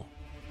 Uh-oh.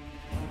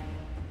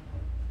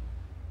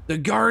 The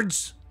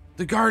guards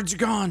are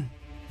gone.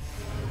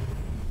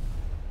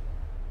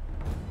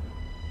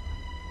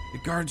 The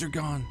guards are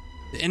gone.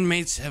 The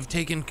inmates have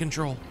taken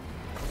control.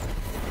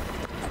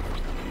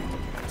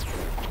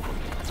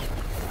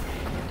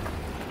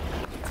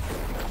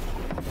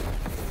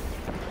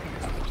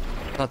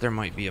 Thought there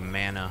might be a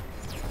mana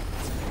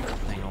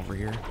thing over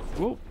here.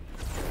 Whoa.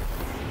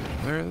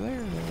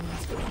 There.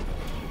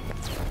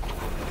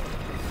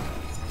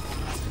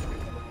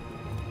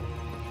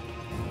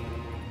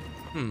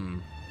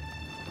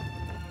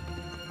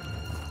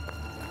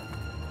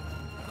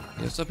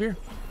 Yes, up here.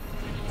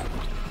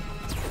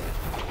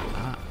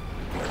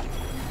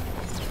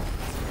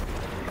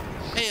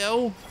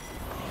 Heyo.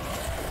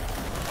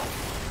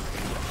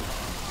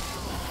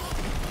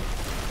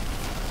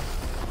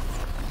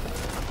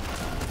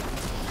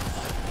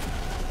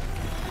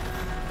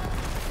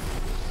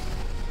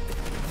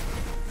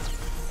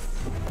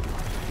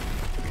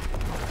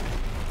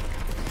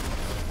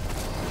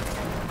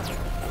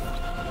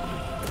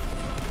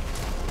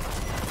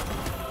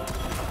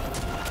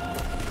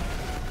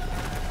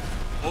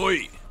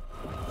 Oi.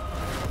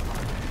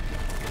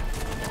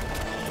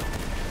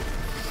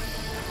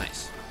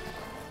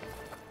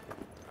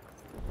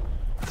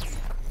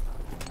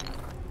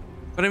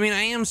 But I mean,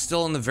 I am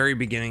still in the very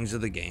beginnings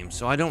of the game,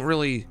 so I don't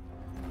really,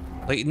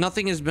 like,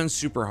 nothing has been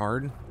super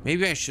hard.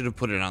 Maybe I should have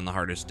put it on the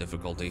hardest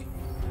difficulty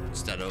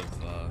instead of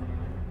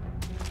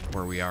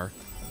where we are.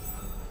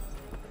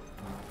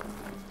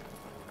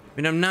 I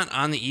mean, I'm not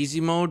on the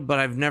easy mode, but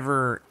I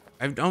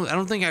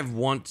don't think I've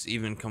once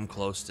even come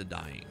close to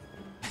dying,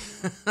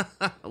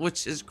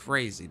 which is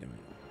crazy to me.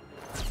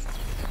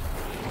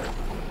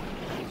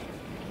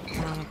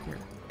 Come on up here.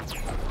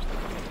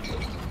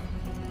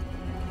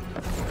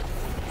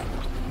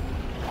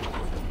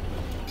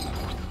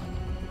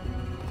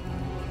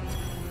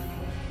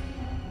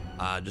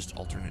 Just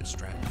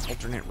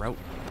alternate route.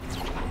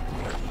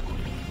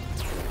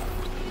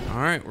 All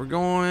right, we're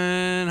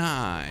going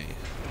high.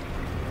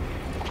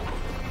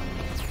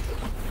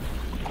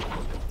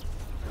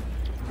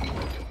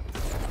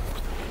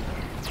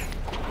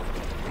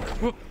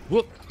 Whoop,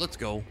 whoop, let's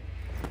go.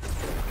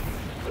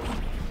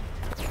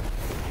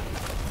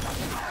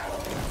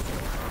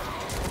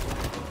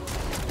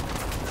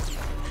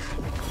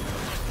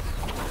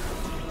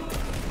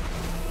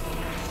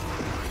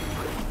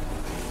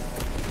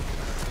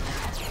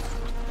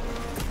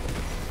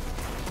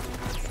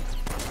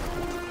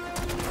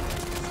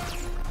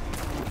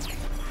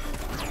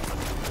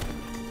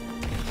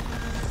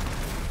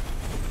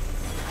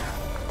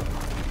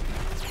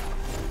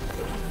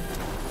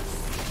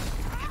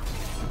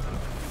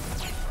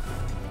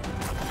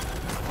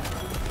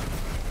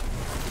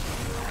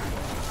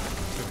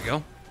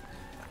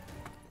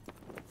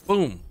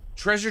 Boom.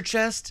 treasure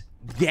chest,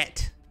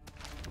 get.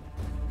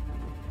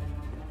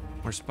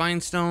 More spine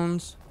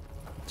stones.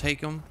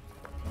 Take them.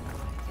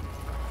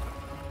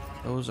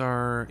 Those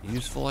are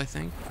useful, I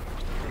think.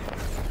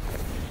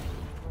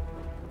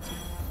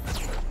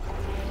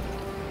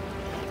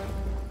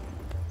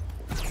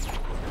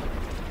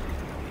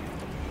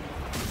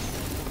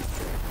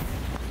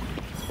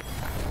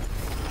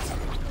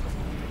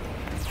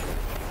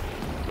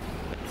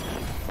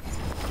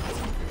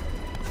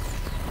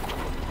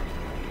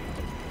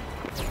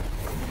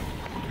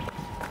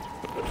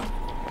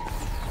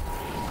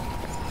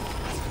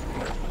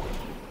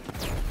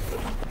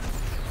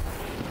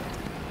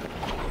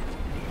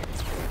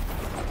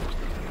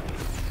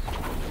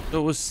 So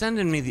it was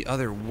sending me the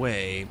other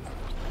way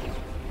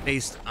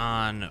based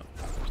on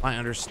my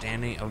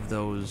understanding of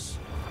those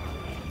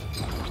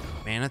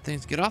mana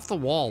things. Get off the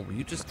wall. Will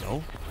you just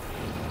go?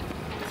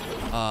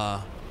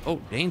 Oh,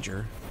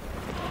 danger.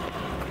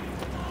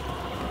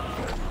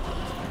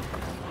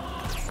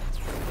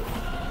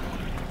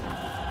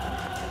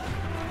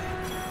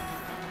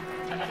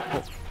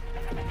 Oh.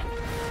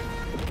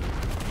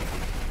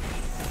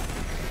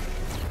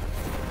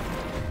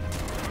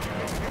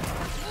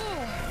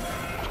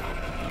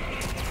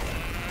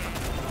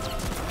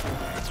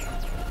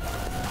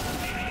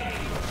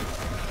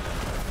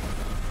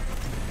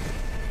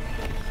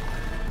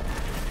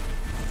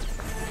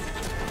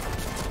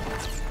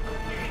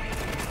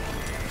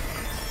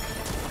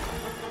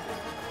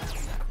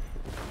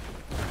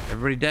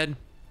 Everybody dead?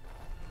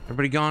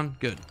 Everybody gone?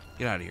 Good.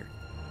 Get out of here.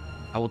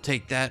 I will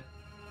take that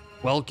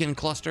Welkin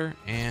cluster,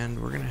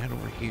 and we're gonna head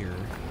over here.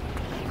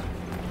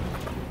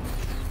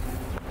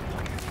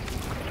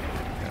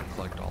 Gotta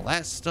collect all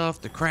that stuff.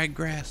 The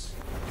craggrass.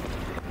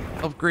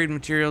 Upgrade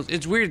materials.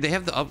 It's weird. They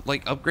have the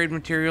upgrade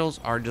materials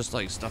are just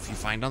like stuff you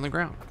find on the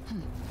ground,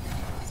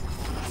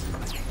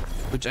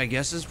 which I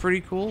guess is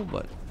pretty cool.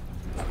 But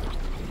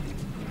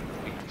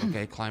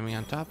okay, climbing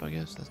on top. I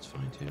guess that's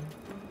fine too.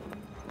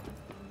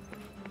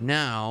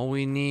 Now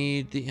we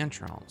need the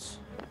entrance.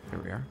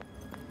 Here we are.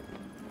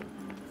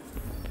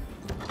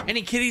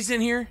 Any kitties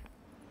in here?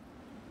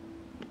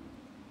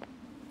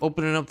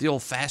 Opening up the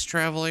old fast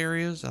travel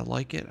areas. I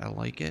like it. I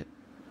like it.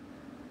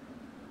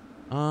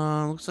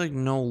 Looks like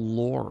no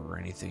lore or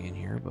anything in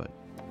here, but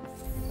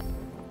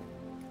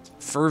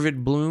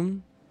fervid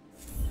bloom.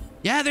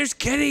 Yeah, there's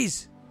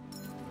kitties.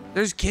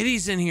 There's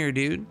kitties in here,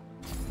 dude.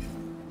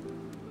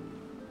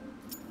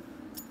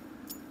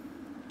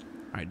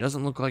 All right,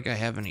 doesn't look like I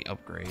have any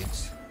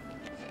upgrades.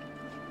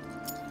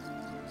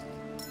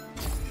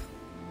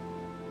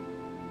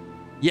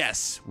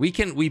 Yes, we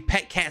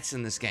pet cats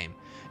in this game.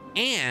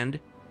 And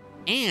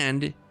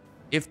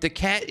if the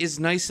cat is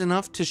nice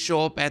enough to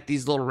show up at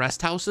these little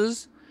rest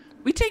houses,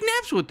 we take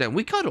naps with them.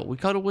 We cuddle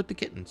with the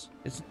kittens.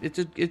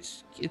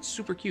 It's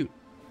super cute.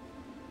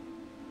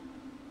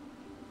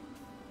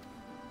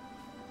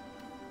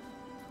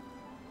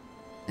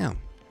 Yeah.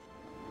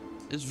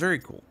 It's very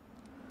cool.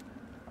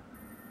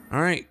 All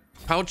right,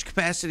 pouch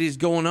capacity is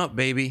going up,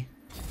 baby.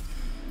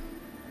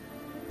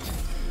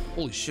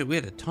 Holy shit, we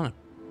had a ton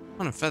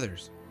of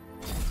feathers.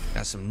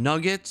 Got some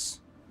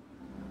nuggets.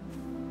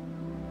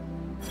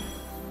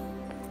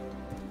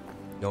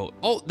 Yo,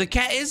 oh, the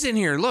cat is in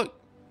here. Look,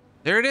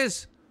 there it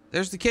is.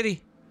 There's the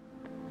kitty.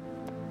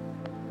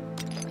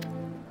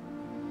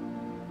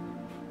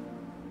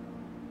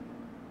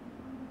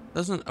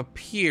 Doesn't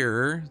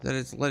appear that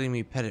it's letting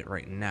me pet it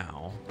right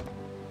now.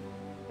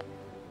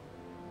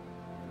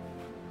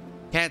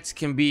 Cats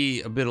can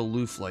be a bit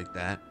aloof like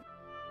that.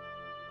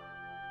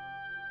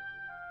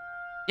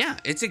 Yeah,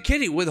 it's a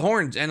kitty with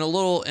horns and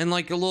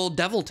like a little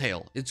devil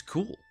tail. It's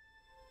cool.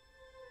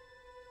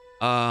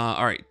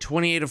 All right,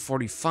 28 of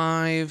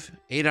 45,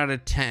 8 out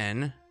of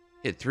 10.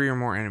 Hit 3 or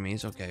more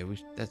enemies. Okay,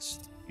 that's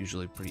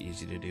usually pretty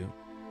easy to do.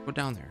 Go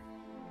down there.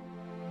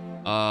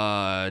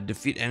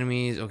 Defeat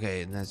enemies.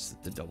 Okay, and that's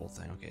the double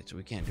thing. Okay, so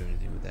we can't do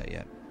anything with that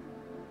yet.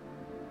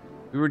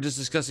 We were just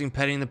discussing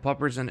petting the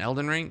puppers in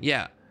Elden Ring.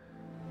 Yeah.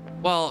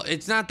 Well,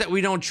 it's not that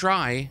we don't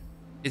try.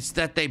 It's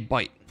that they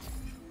bite.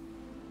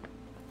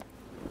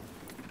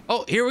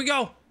 Oh, here we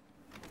go.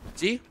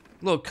 See?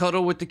 A little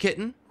cuddle with the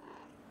kitten.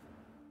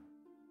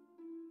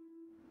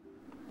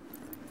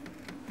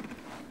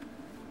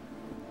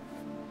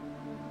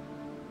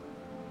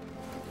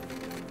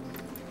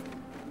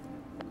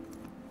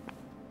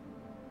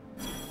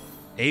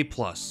 A+.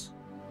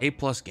 A+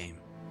 game.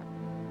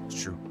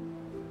 It's true.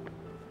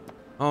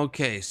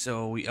 Okay,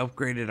 so we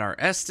upgraded our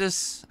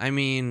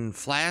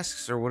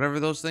flasks or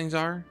whatever those things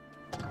are.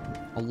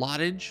 A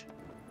lottage.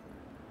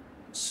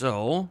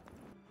 So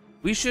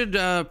we should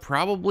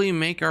probably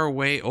make our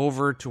way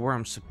over to where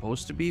I'm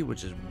supposed to be,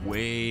 which is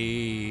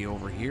way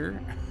over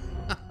here.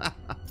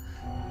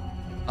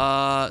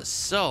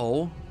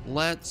 So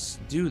let's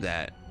do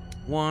that.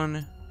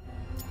 1,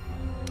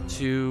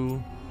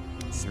 2,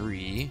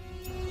 3,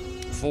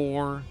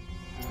 4,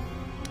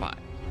 5.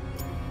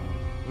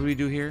 What do we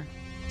do here?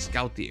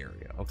 Scout the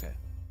area. Okay.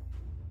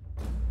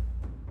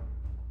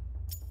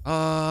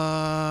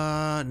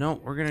 No,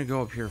 we're gonna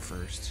go up here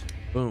first.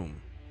 Boom.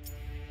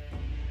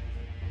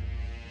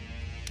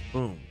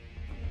 Boom.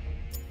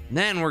 And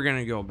then we're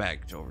gonna go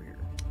back to over here.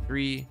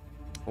 3,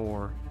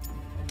 4,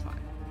 5.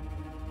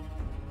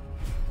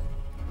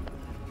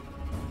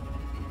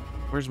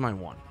 Where's my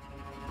 1?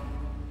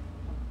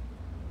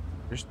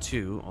 There's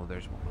 2. Oh,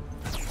 there's 1.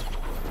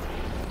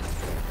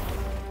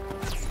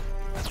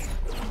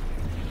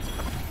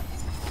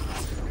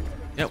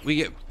 Yep, we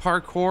get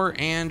parkour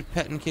and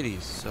petting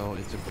kitties, so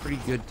it's a pretty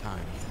good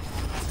time.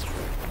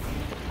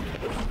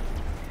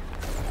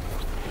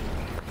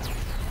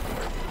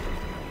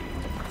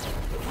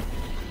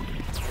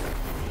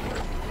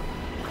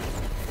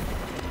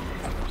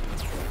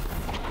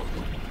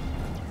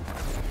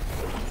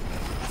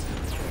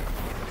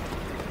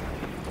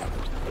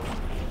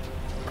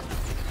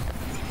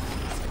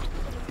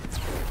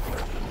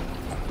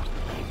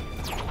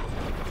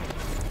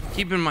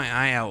 Keeping my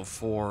eye out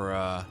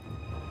for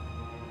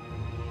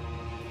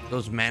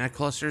those mana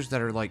clusters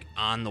that are like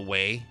on the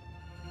way.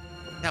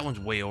 That one's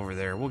way over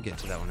there. We'll get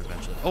to that one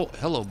eventually. Oh,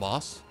 hello,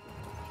 boss.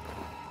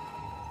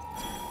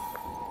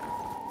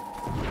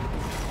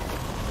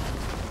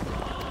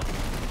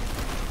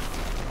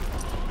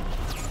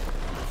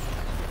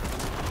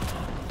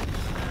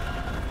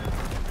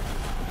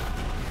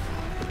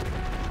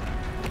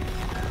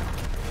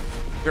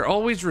 They're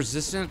always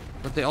resistant,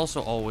 but they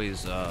also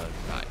always die.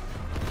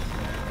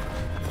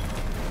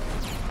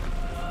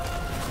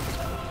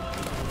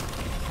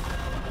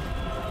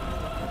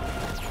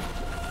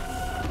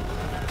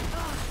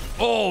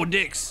 Oh,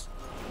 dicks.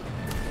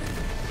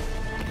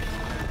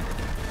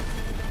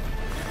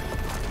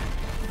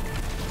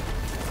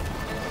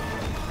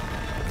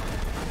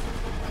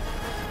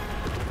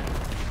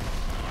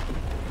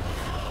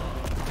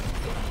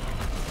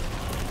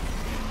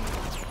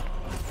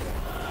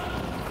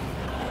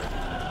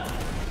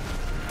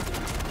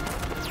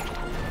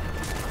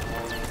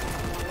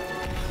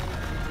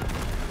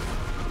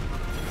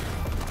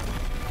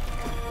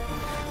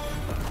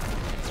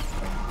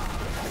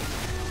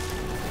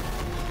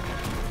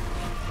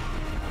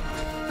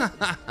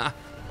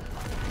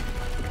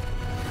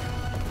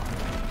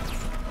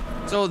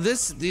 So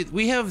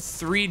we have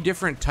 3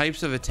 different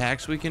types of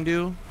attacks we can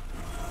do.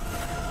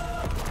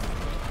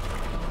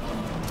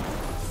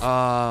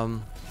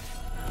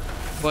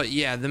 But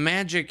yeah, the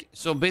magic.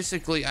 So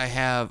basically, I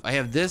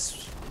have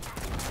this,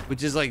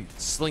 which is like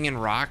slinging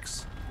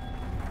rocks,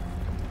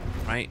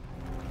 right?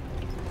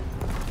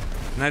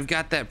 And I've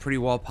got that pretty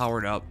well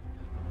powered up.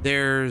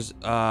 There's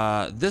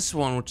this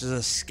one, which is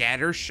a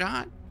scatter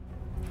shot.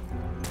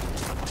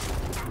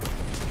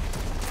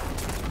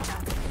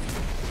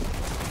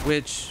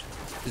 Which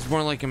is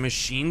more like a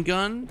machine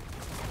gun,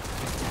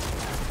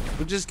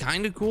 which is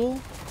kind of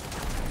cool.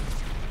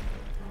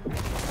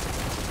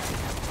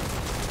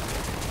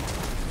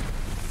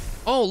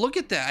 Oh, look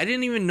at that. I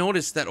didn't even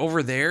notice that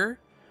over there.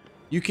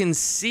 You can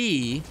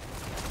see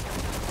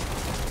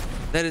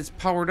that it's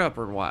powered up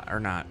or what, or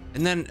not.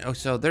 And then, oh,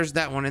 so there's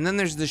that one. And then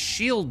there's the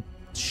shield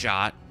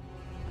shot,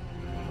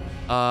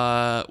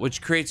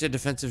 which creates a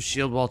defensive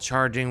shield while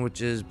charging, which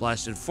is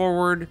blasted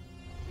forward.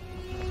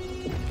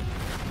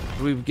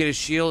 We get a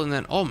shield and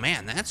then, oh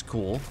man, that's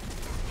cool.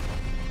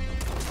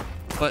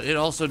 But it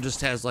also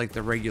just has like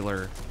the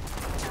regular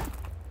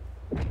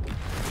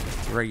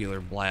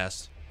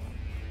blast.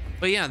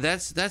 But yeah,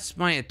 that's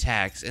my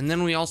attacks. And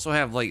then we also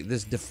have like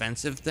this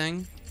defensive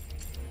thing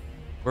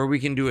where we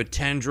can do a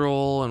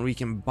tendril and we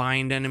can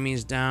bind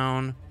enemies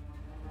down,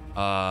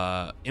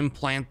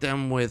 implant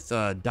them with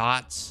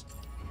dots.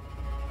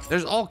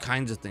 There's all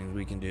kinds of things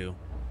we can do.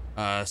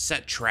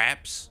 Set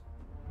traps.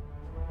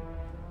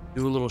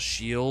 Do a little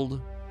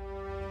shield.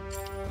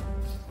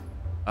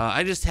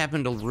 I just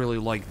happen to really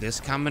like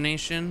this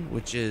combination,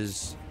 which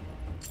is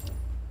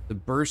the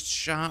burst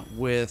shot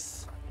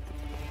with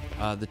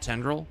the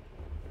tendril.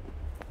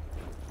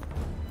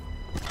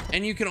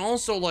 And you can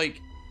also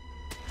like,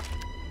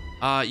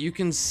 you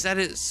can set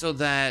it so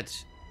that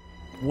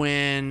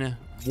when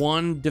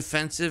one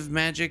defensive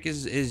magic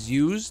is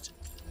used,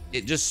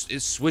 it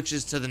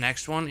switches to the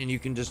next one and you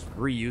can just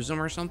reuse them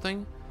or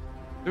something.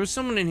 There was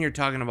someone in here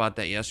talking about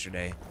that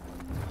yesterday.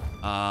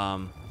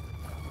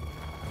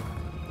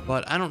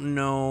 But I don't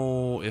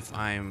know if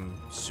I'm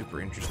super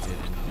interested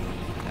in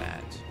doing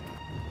that.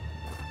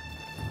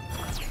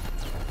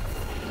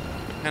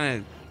 Kind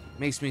of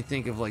makes me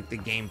think of like the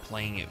game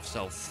playing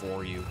itself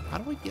for you. How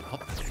do I get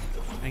up there?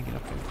 Can I get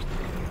up there?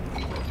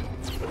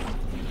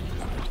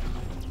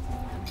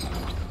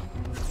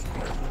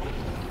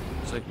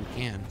 Looks like we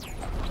can.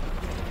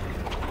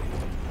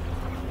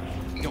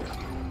 Go.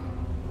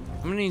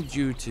 I'm gonna need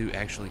you to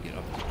actually get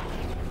up there.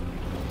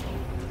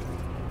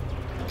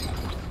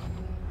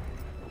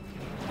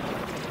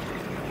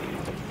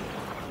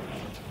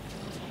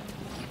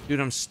 Dude,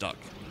 I'm stuck.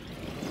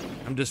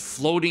 I'm just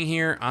floating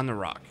here on the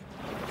rock.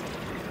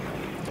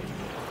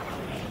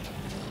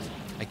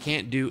 I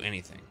can't do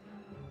anything.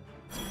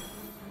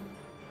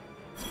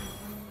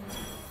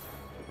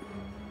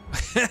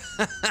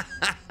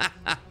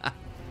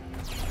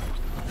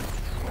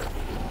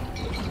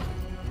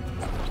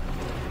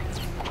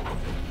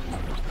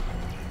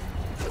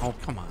 Oh,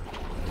 come on.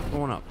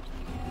 Going up.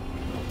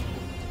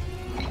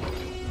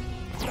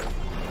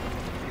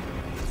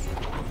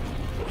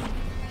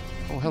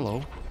 Oh,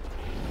 hello.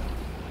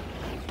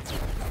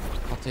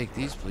 I'll take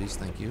these, please.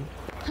 Thank you.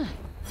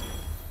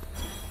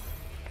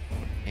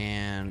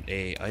 And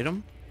a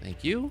item.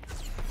 Thank you.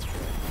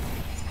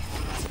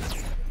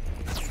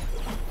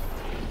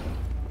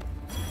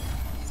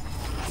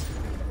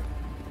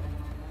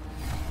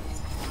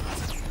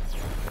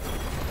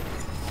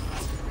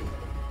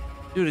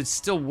 Dude, it's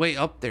still way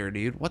up there,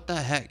 dude. What the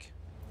heck?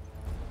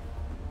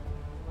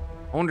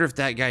 I wonder if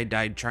that guy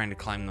died trying to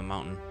climb the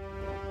mountain.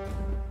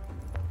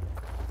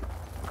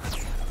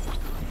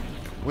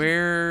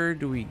 Where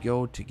do we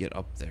go to get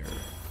up there?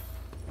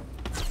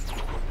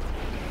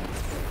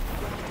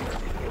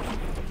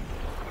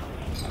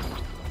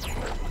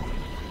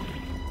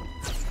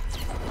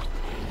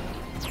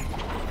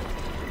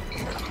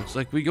 Looks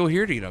like we go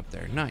here to get up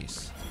there.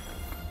 Nice.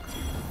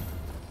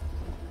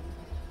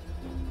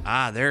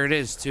 Ah, there it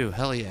is too.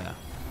 Hell yeah.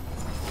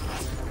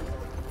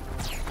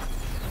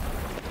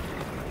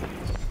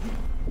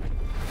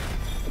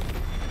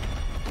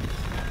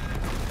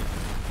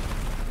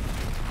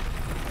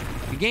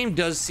 The game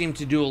does seem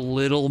to do a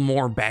little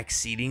more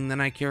backseating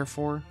than I care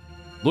for.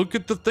 Look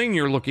at the thing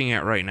you're looking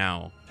at right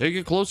now. Take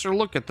a closer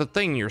look at the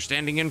thing you're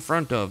standing in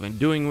front of and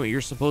doing what you're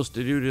supposed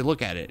to do to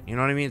look at it. You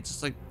know what I mean? It's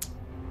just like,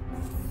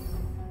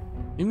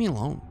 leave me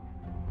alone.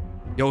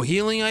 Yo,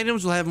 healing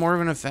items will have more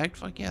of an effect?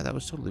 Fuck yeah, that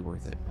was totally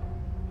worth it.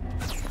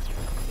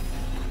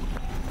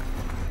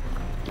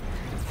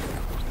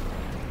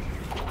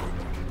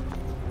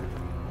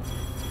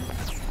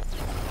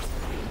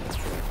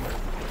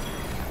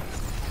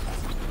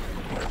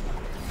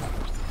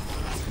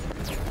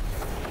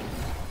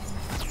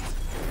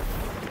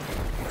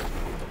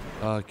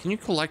 Can you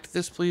collect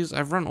this, please?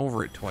 I've run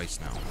over it twice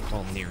now.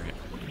 Well, near it.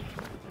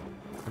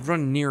 I've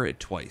run near it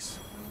twice.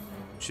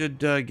 Should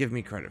give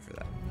me credit for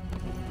that.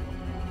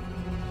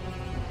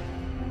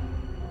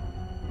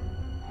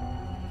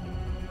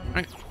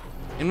 Alright,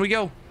 in we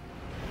go.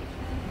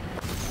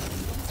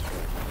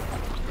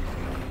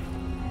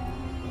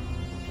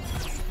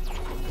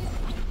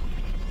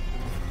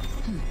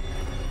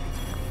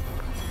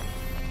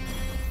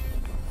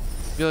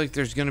 I feel like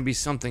there's gonna be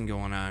something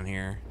going on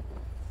here.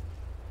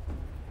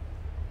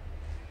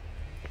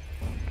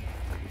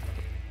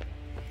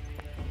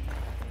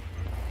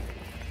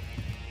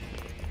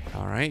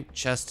 Alright,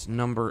 chest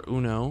number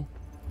uno.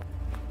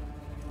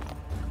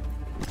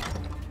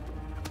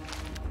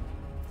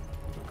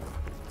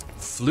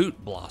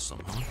 Flute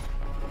blossom, huh?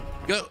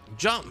 Go,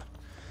 jump!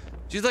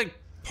 She's like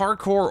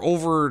parkour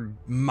over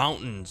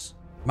mountains,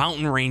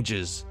 mountain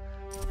ranges.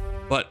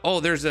 But oh,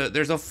 there's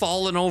a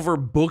fallen over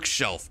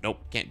bookshelf. Nope,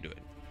 can't do it.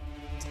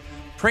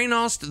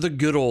 Praenost, the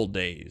good old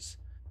days.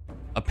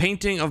 A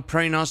painting of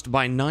Praenost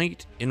by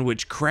night, in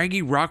which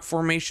craggy rock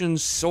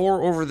formations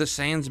soar over the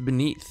sands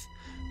beneath.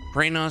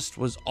 Praenost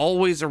was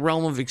always a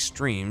realm of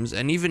extremes,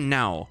 and even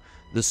now,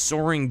 the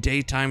soaring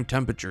daytime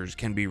temperatures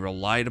can be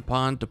relied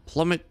upon to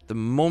plummet the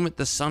moment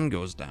the sun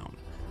goes down.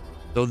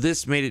 Though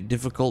this made it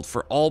difficult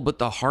for all but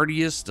the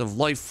hardiest of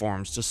life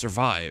forms to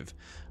survive,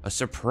 a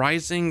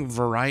surprising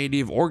variety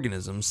of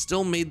organisms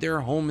still made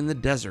their home in the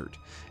desert,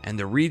 and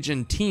the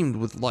region teemed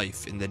with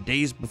life in the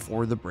days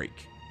before the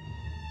break.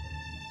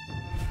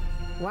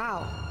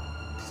 Wow.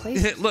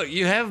 Look,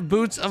 you have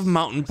boots of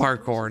mountain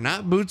parkour,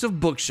 not boots of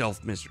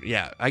bookshelf mystery.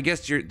 Yeah, I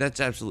guess that's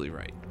absolutely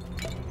right.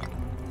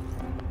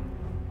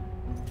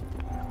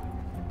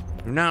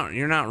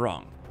 You're not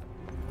wrong.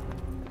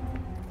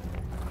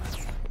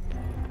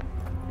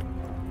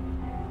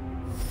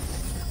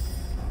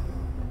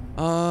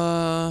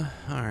 All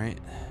right.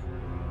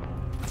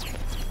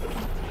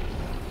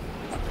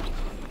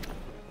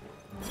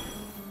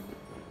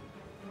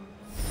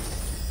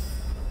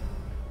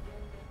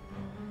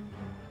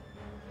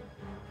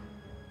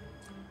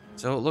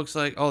 So it looks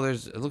like, oh,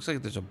 it looks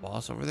like there's a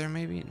boss over there,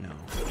 maybe? No.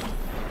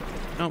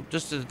 Nope,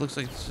 it looks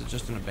like it's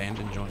just an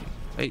abandoned joint.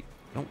 Hey,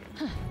 nope.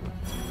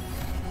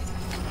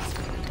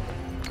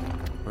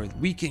 Where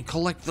we can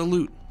collect the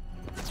loot.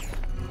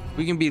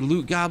 We can be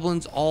loot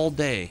goblins all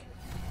day.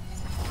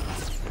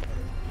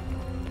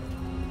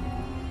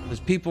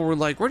 Because people were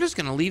like, we're just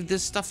gonna leave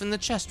this stuff in the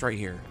chest right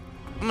here.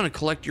 I'm gonna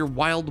collect your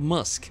wild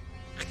musk.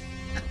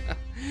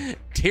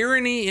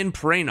 Tyranny in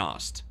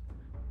Praenost.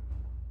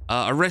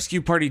 A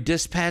rescue party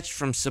dispatched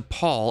from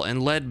Sepal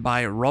and led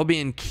by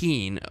Robian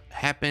Keen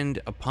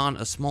happened upon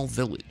a small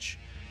village.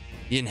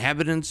 The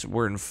inhabitants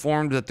were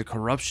informed that the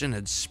corruption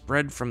had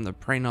spread from the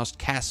Praenost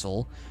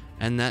castle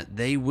and that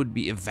they would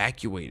be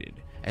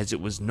evacuated, as it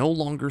was no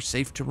longer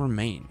safe to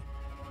remain.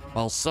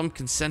 While some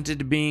consented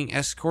to being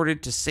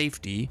escorted to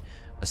safety,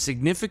 a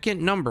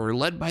significant number,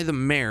 led by the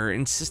mayor,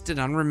 insisted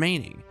on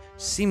remaining,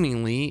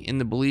 seemingly in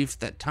the belief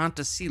that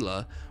Tanta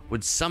Sila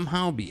would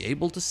somehow be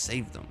able to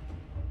save them.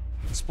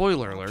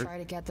 Spoiler alert, Try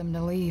to get them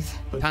to leave.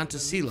 Tanta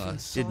Sila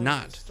did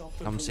not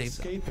come save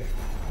them.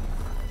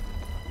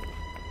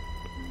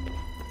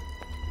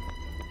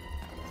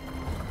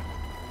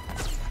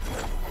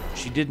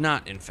 She did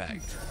not, in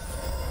fact,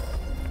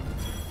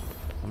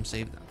 come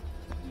save them.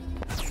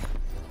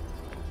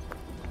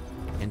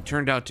 And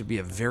turned out to be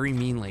a very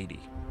mean lady.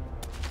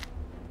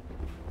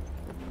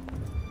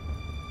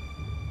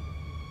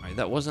 Alright,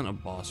 that wasn't a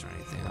boss or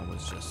anything. That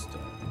was just a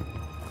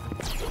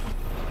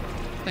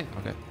thing.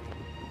 Okay.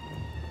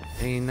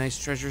 Any nice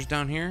treasures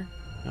down here?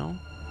 No?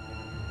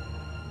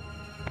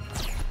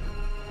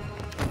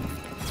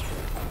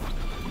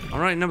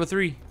 Alright, number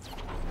 3.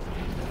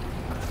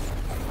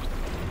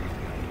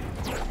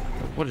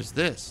 What is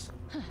this?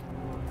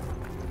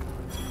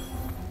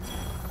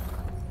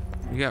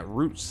 We got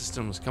root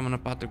systems coming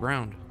up out the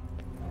ground.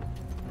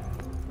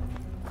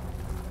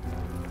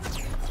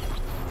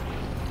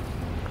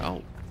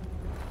 Oh.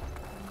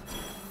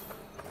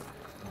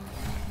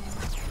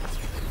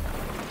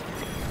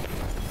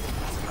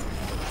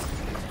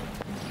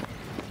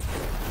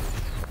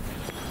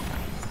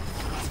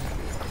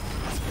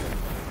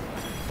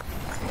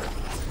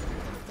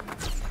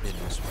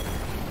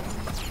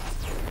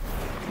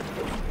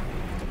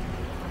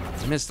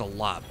 I missed a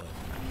lot, but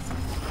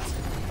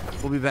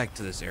we'll be back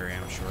to this area,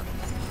 I'm sure.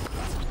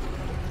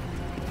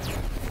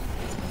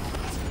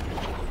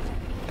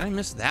 Did I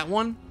miss that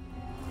one?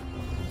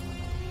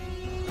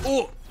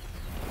 Oh!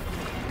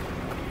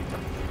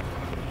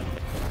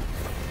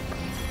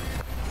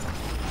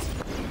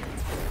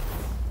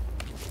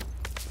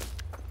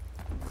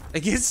 I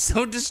get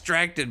so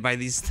distracted by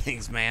these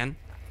things, man.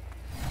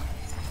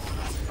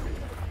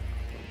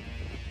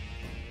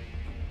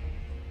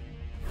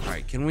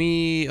 Alright, can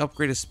we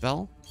upgrade a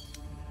spell?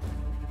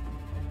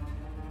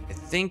 I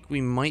think we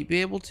might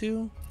be able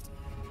to.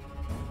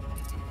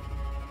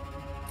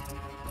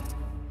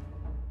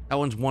 That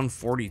one's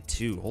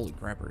 142. Holy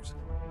crappers.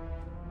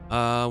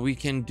 We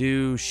can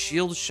do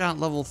shield shot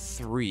level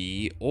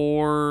 3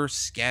 or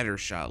scatter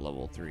shot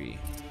level 3.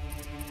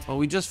 Well,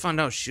 we just found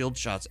out shield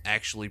shot's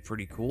actually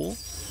pretty cool.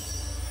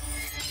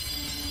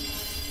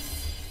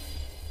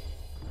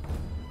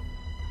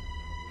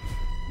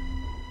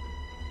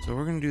 So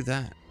we're gonna do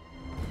that.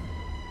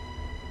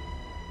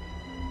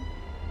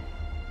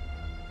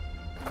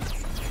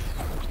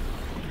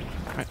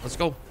 All right, let's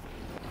go.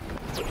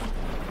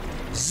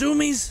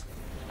 Zoomies.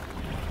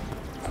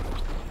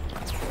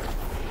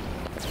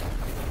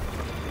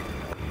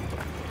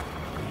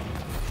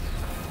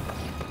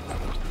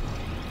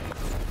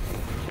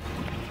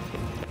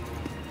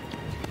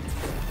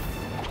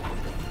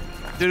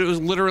 Dude, it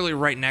was literally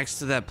right next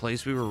to that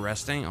place we were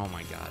resting. Oh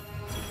my god.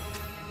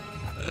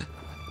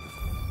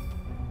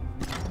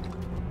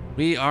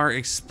 We are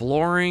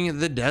exploring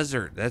the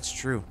desert. That's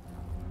true.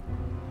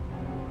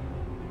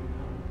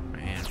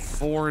 And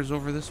 4 is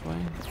over this way.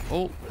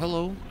 Oh,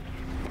 hello.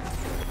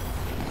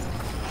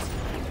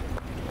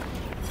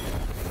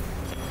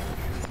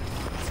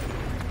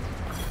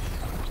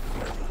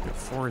 And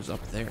 4 is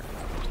up there.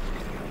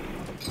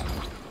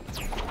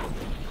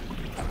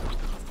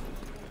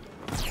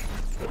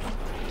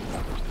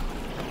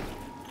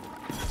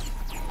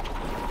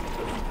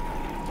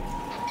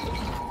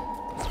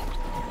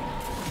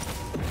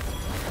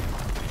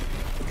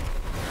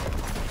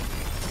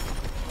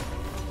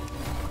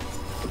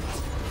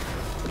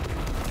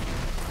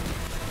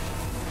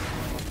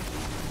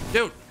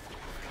 Dude.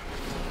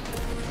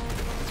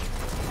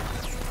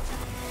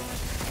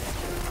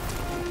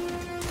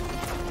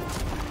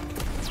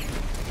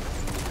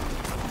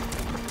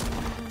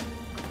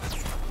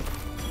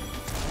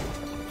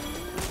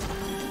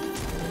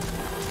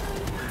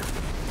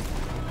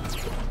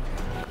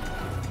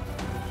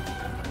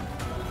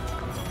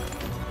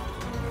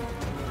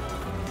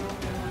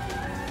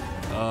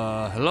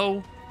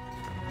 Hello?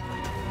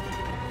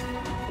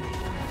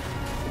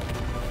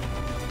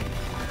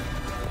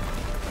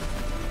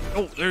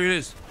 Oh, there it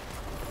is.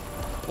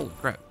 Holy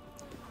crap.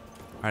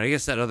 Alright, I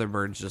guess that other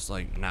bird's just,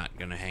 like, not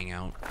gonna hang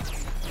out.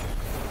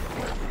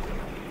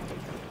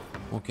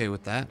 Okay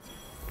with that.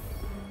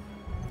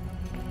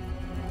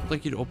 I'd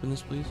like you to open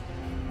this, please.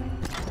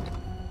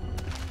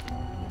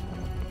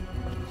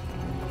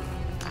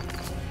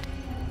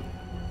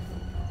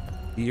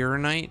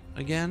 Uranite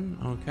again?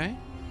 Okay.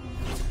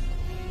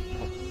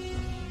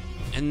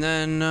 And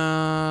then,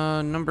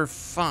 number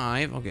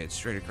 5. Okay, it's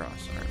straight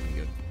across. Alright, we're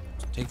good.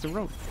 Take the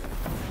road.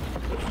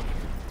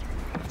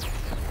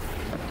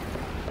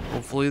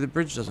 Hopefully the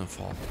bridge doesn't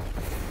fall.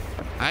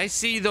 I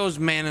see those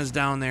manas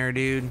down there,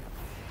 dude.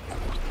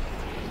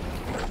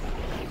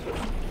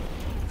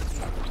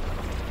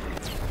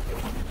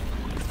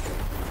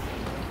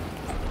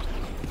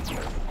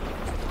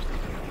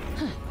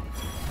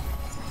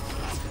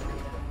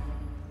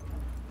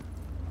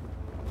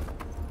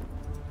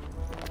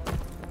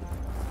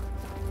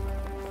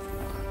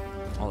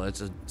 Oh,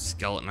 that's a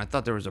skeleton. I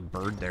thought there was a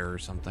bird there or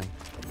something.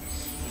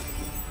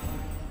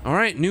 All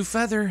right, new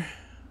feather.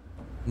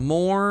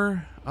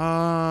 More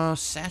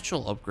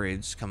satchel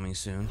upgrades coming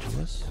soon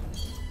to us.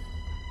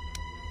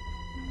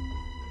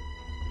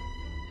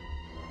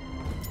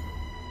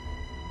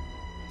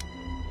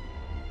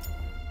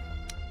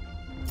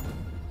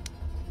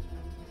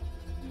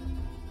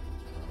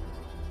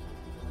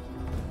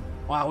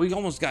 Wow, we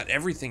almost got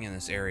everything in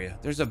this area.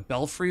 There's a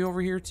belfry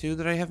over here too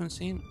that I haven't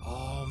seen.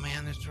 Oh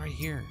man, that's right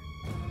here.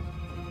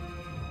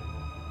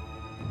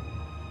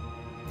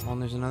 Oh,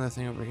 and there's another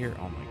thing over here.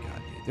 Oh my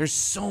god, dude. There's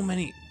so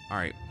many. All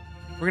right,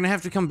 we're gonna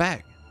have to come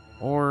back.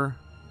 Or,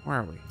 where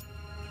are we?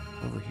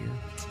 Over here.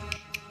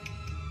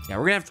 Yeah,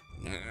 we're gonna have to...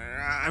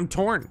 I'm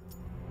torn.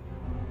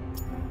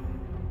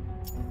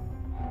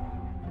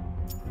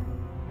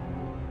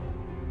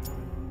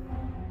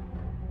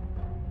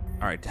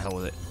 Alright, to hell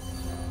with it.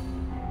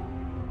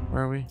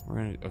 Where are we? We're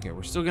gonna... Okay,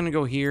 we're still gonna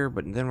go here,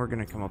 but then we're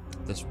gonna come up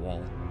this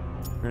wall.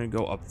 We're gonna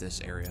go up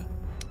this area.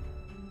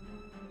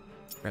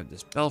 Grab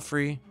this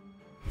belfry.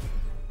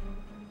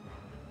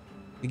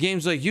 The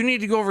game's like, you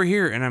need to go over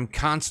here, and I'm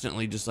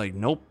constantly just like,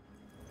 nope.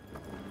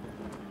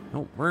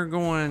 Nope, we're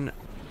going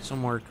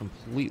somewhere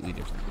completely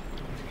different.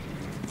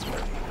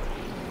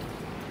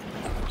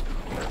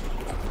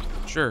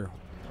 Sure.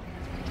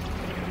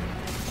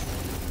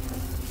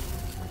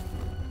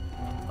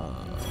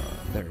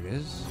 There it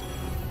is.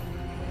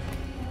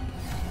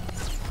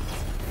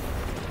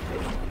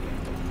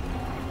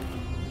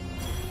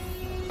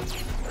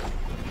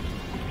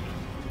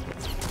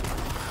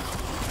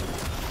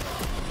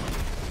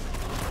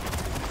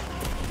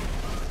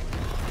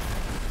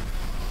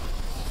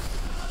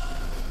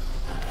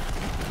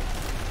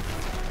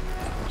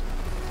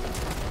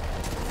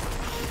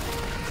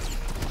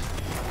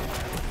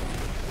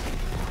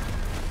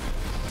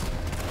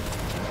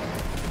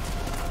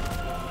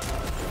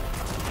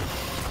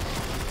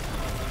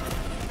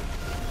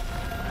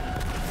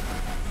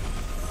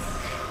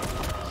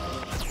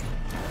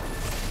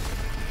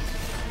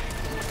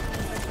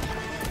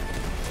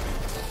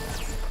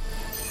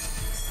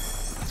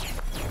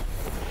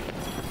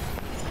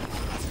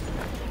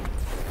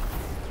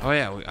 Oh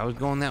yeah, I was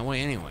going that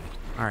way anyway.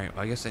 Alright,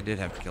 well, I guess I did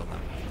have to kill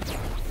them.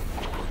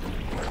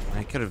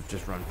 I could have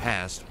just run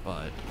past,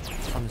 but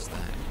what is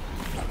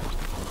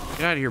that?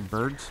 Get out of here,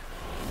 birds.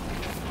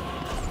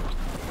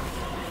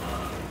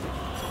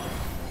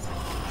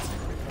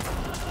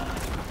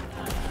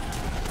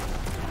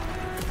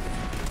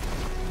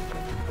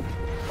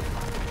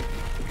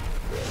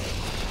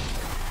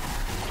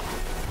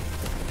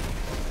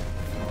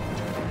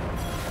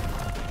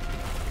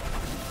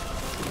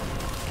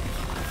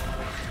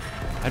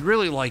 I'd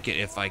really like it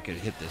if I could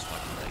hit this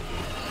fucking thing.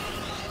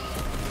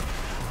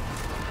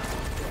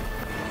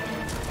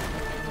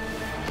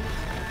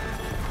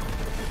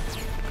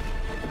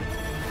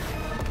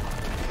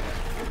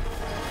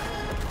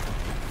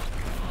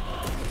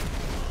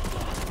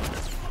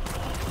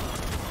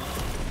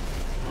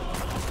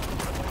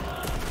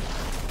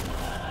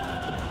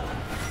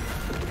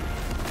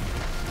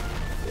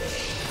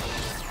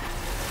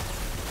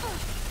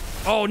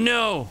 Oh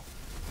no!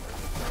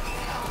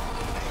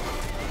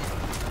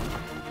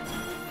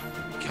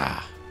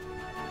 God.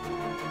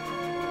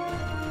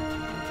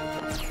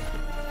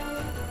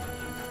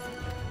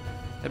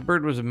 That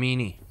bird was a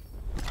meanie.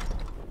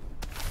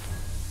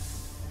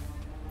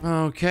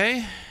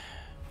 Okay.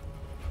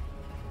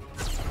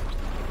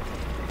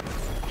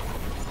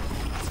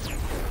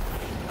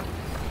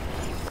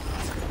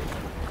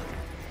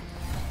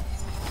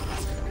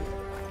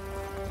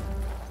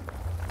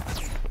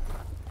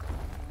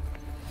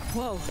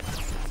 Whoa.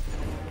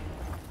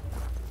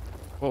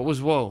 What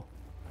was whoa?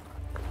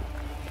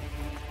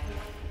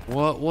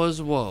 What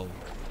was whoa?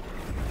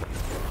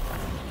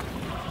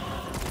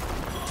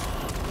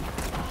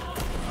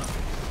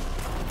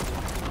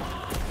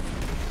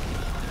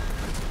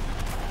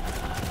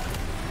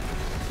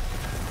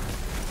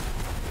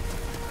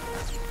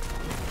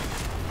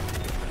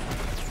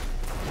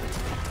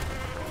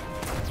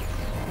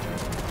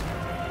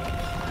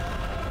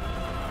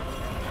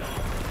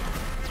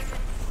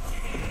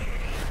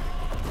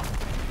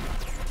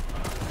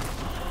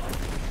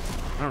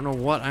 I don't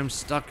know what I'm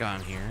stuck on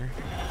here.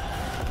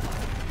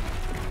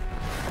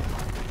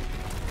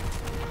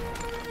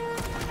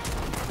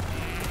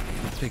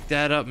 Pick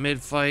that up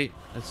mid-fight.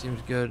 That seems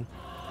good.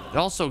 It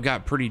also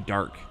got pretty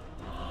dark.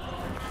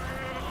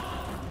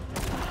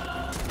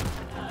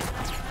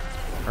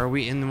 Are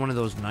we in one of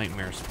those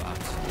nightmare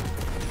spots?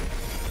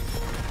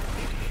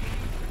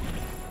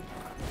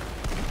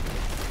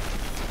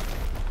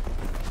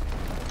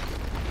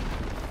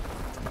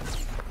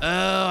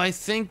 I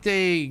think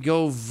they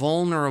go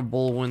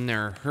vulnerable when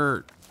they're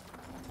hurt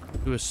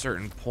to a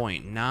certain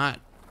point. Not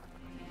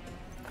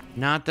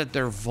that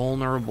they're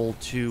vulnerable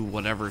to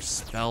whatever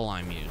spell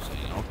I'm using.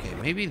 Okay,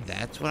 maybe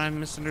that's what I'm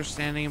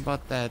misunderstanding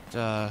about that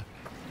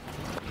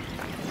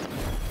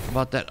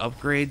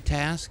upgrade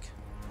task.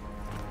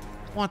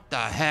 What the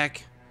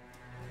heck?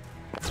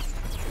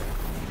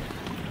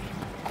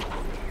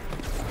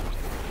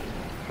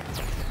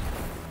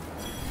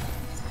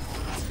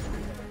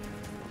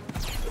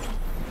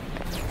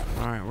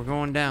 All right, we're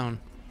going down.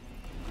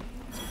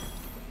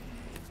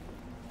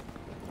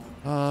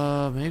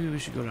 Maybe we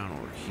should go down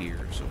over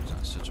here so it's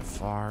not such a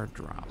far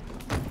drop.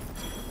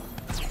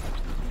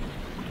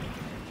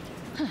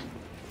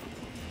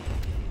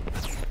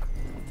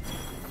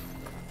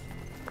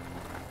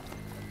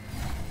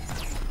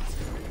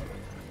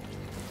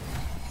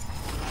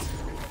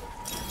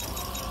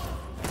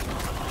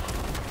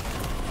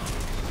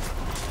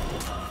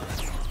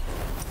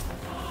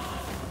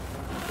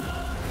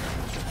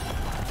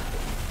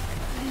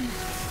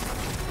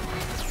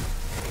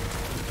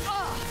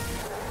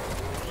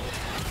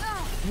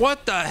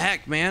 What the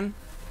heck, man?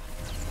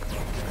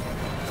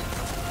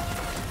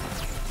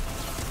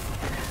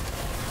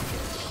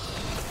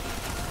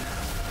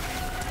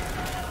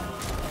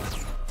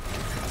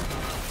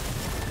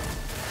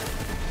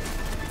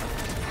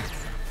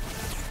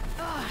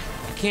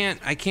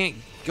 I can't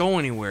go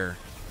anywhere.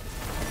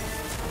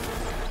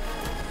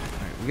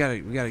 All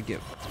right, we gotta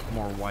get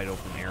more wide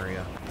open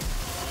area.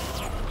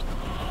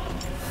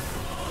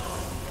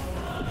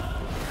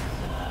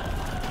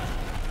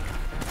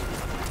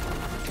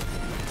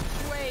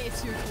 Way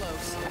too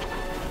close.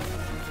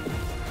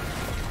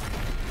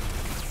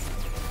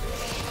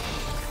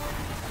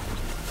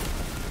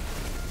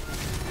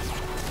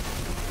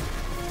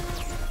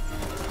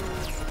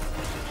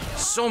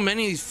 So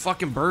many of these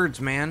fucking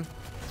birds, man.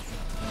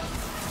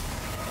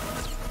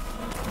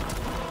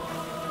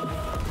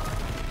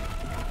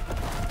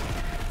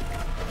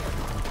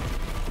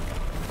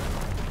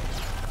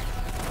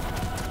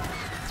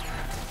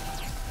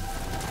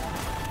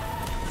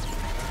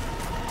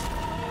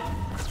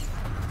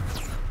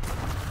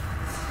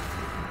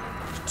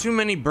 Too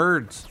many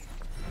birds.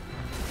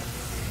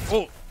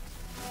 Oh.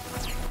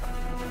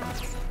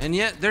 And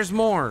yet there's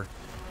more.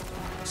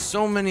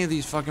 So many of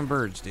these fucking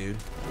birds, dude.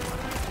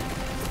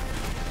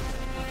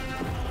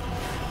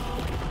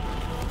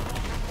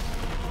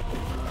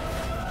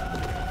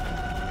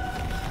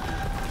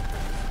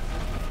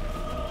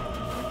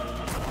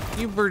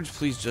 You birds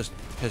please just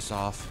piss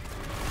off.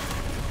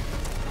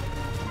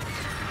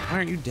 Why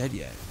aren't you dead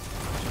yet?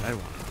 I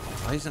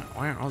want to know.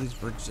 Why aren't all these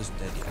birds just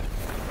dead yet?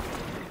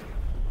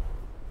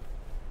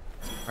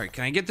 Alright,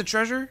 can I get the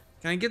treasure?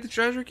 Can I get the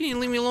treasure? Can you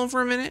leave me alone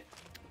for a minute?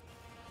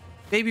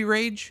 Baby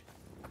rage?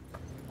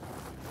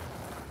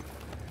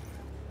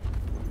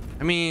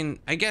 I mean,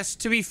 I guess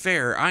to be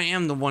fair, I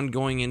am the one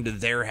going into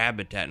their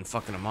habitat and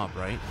fucking them up,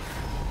 right?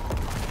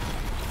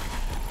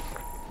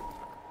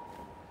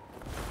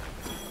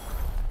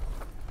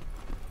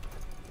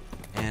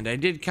 And I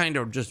did kind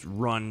of just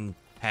run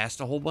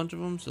past a whole bunch of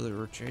them, so they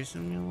were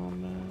chasing me a little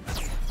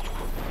bit.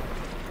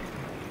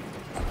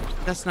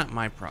 That's not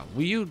my problem.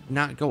 Will you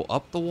not go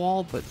up the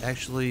wall, but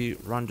actually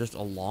run just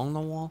along the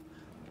wall?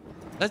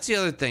 That's the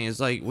other thing, is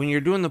like when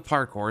you're doing the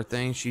parkour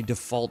thing, she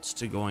defaults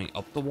to going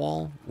up the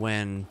wall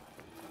when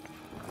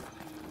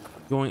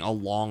going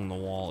along the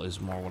wall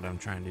is more what I'm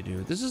trying to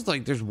do. This is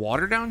like, there's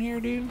water down here,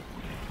 dude.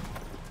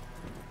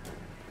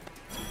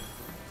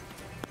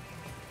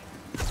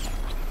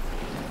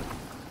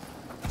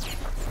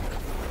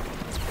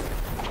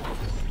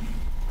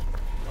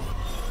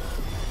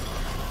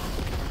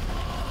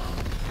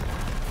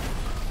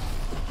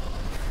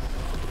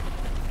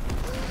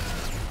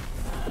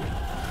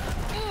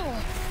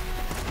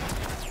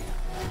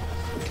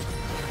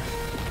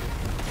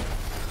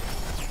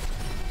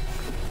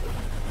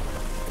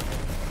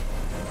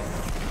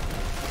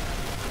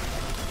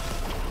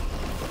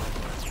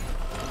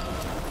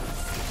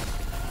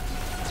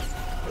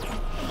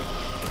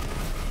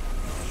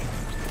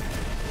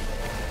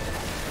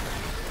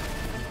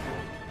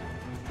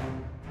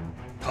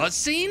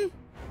 Cutscene?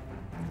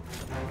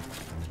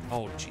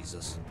 Oh,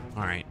 Jesus.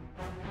 All right.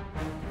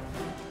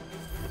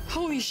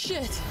 Holy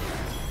shit.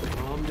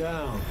 Calm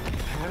down.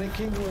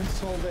 Panicking won't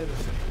solve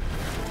anything.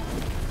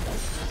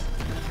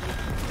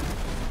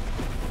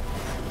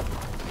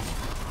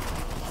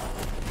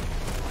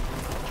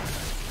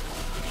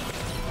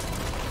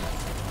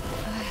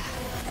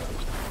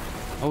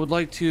 I would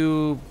like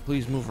to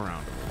please move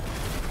around.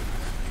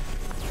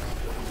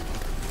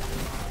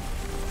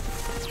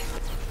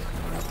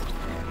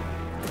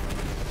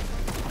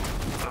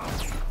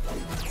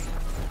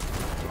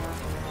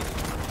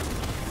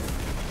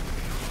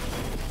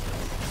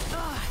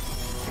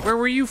 Where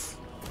were you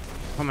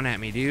coming at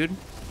me, dude?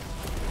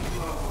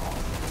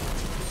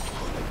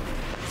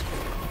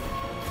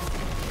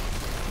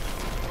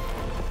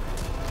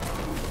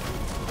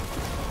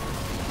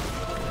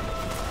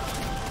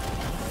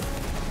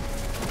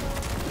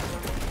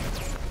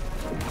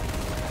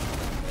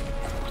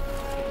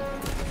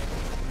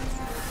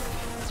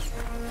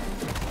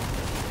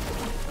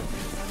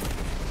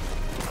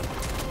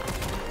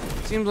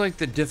 Seems like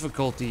the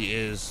difficulty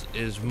is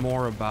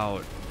more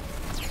about,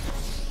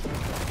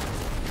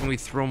 can we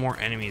throw more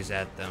enemies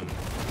at them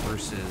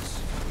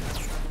versus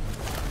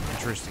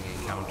interesting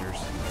encounters.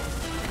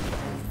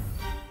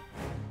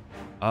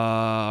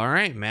 All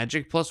right,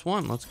 magic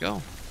 +1, let's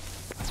go.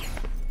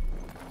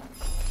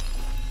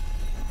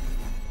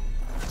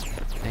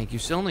 Thank you,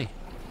 Silney.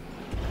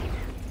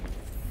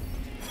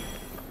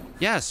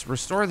 Yes,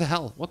 restore the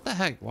health. What the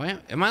heck? Why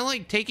am I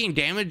like taking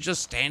damage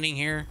just standing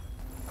here?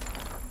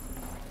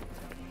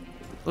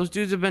 Those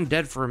dudes have been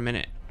dead for a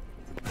minute.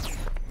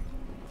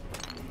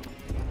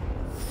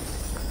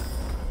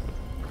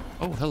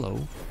 Oh,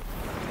 hello.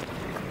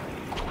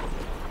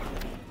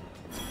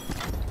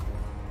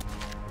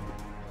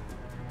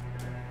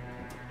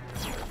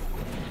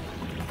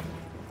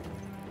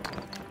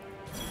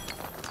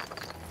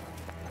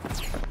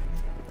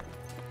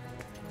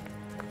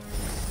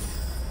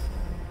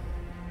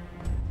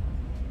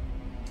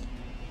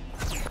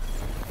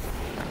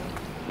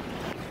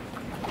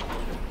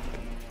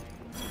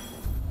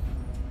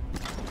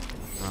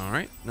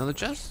 another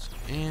chest,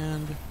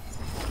 and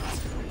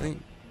I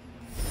think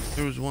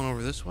there was one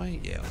over this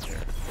way. Yeah, it was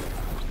there.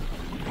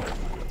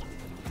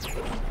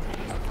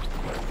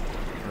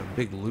 A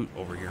big loot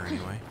over here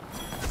anyway.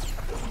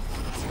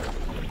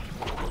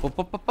 Up,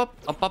 up, up, up,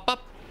 up, up,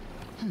 up.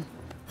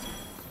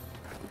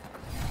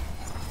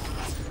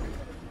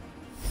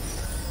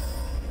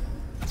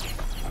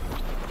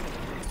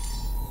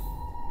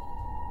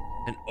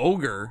 An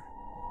ogre.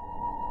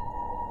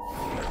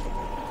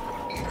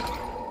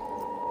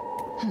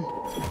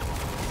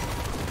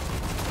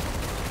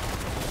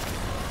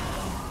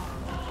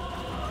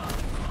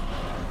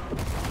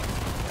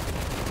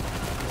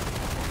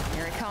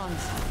 Here it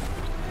comes.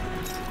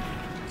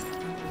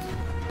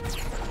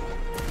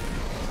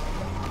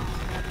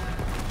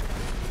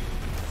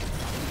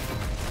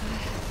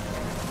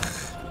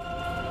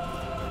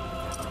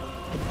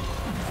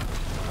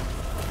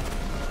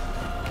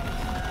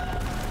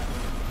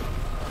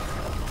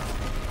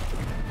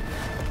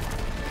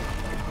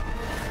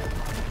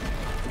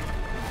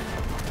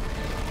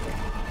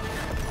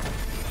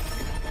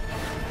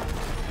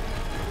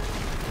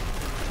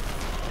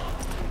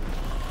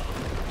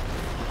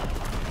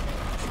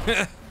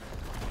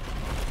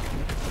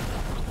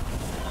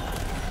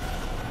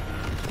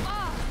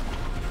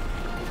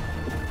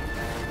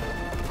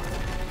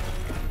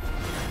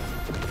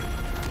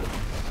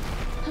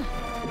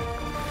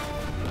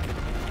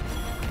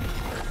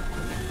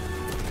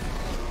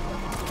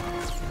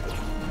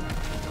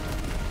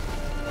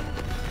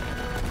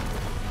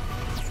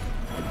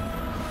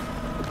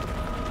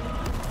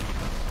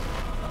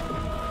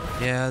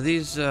 Yeah,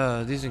 these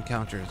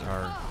encounters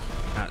are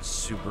not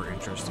super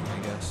interesting, I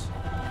guess.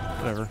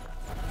 Whatever.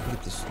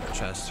 Get this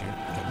chest here.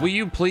 Will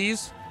you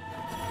please?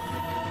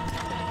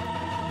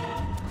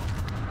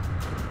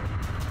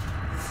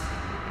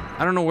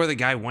 I don't know where the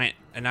guy went.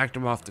 I knocked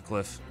him off the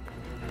cliff.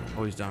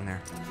 Oh, he's down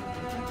there.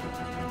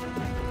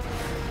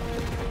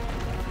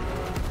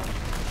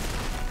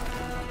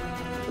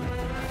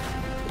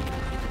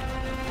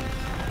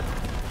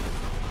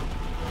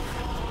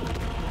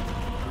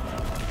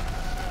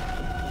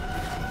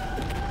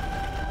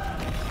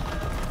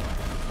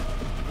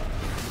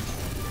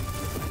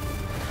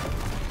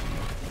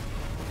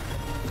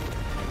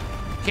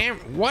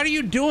 What are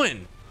you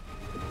doing?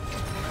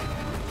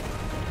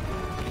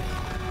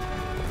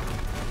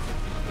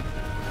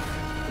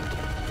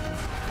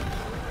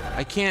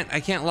 I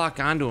can't lock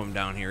onto him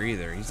down here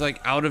either. He's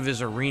like out of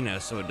his arena,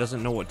 so it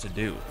doesn't know what to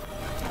do.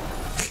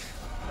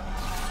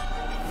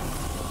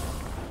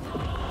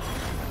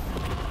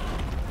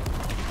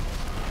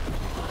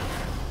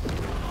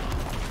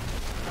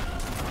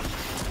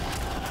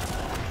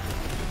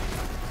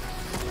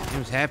 He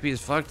was happy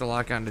as fuck to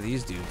lock onto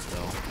these dudes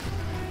though.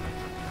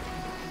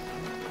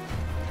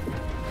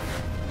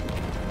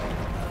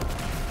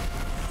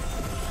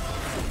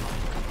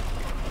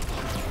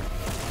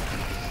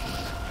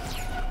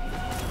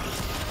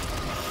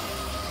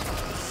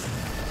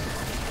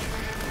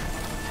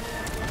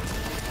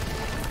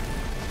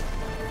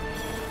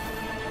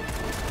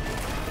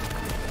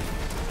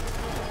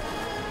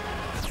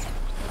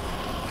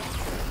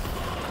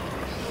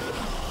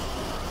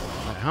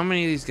 How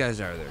many of these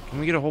guys are there? Can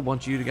we get a whole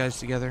bunch of you guys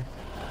together?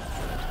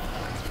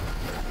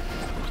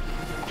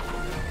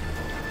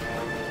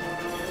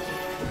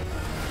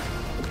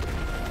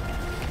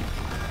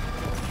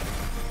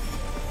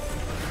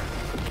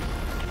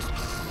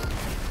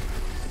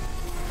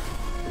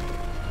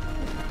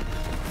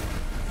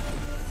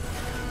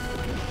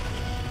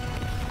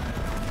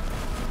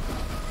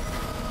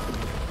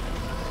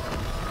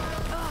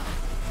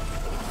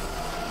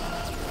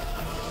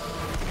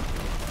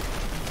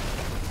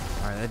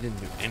 That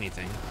didn't do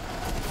anything.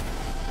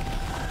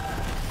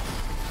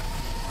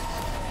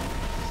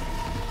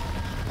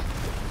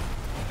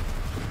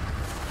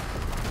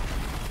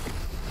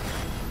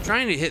 I'm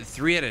trying to hit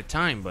 3 at a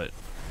time, but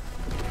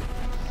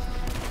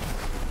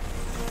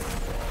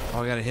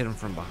oh, I gotta hit him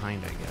from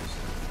behind, I guess.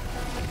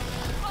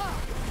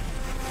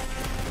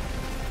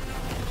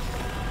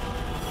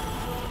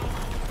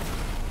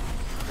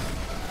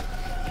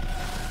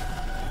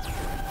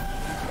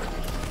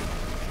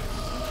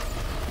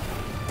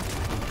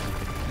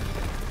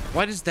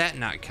 Why does that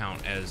not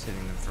count as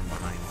hitting them from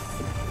behind?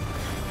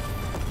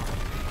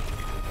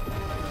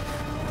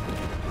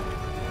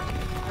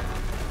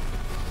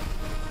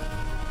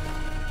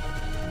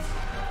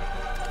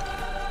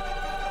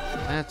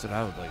 That's what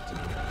I would like to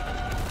know.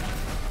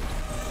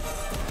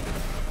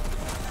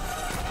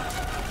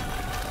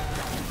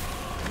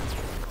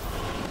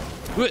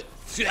 What?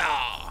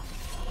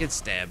 Get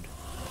stabbed.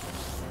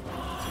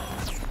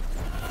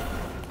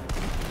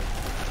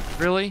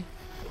 Really?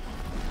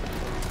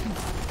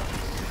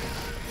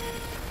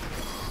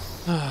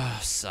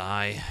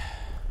 Sigh.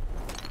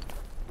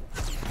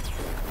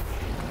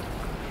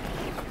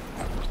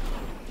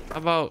 How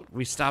about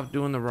we stop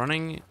doing the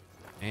running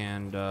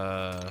and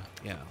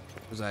yeah,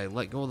 because I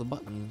let go of the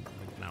button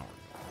like an hour.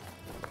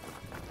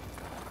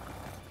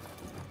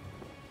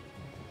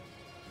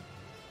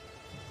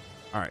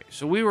 All right,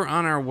 so we were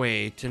on our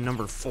way to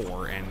number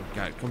 4 and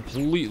got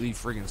completely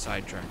friggin'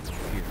 sidetracked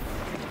over here.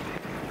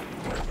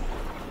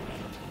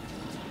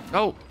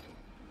 Go!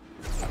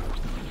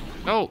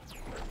 Go!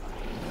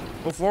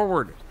 Go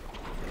forward.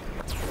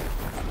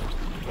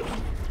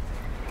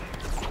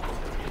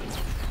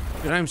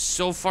 Dude, I'm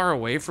so far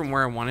away from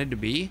where I wanted to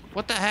be.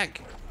 What the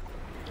heck?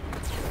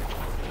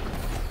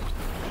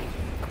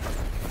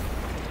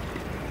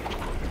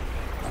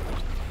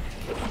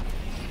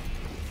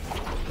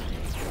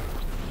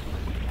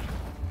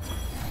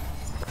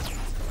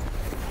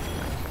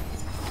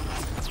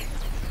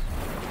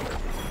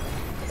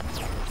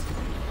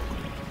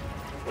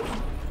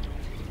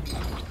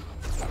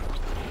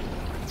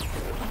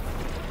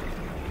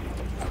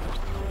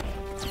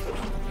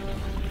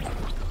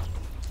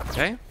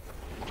 Okay.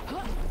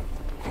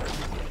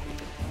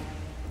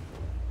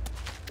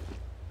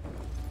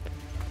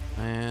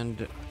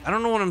 And I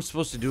don't know what I'm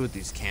supposed to do with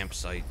these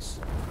campsites.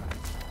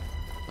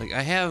 Like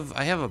I have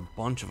a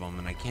bunch of them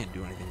and I can't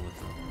do anything with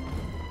them.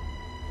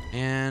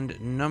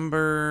 And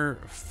number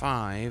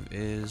 5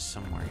 is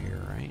somewhere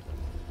here, right?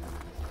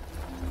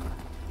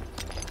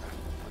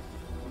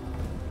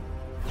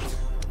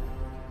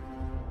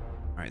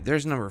 All right,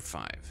 there's number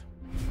 5.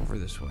 Over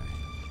this way.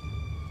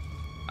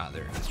 Ah,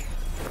 there it is.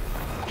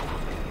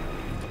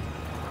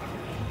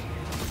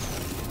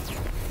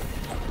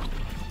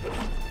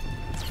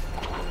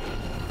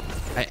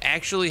 I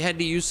actually had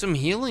to use some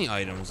healing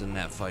items in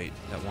that fight,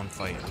 that one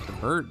fight with the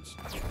birds.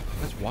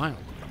 That's wild.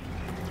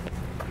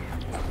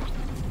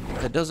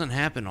 That doesn't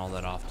happen all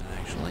that often,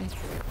 actually.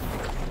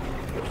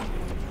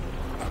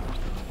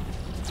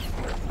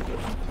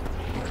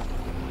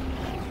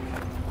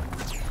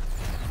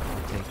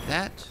 Take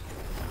that.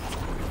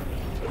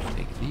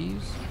 Take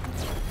these.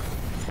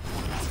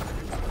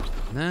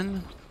 And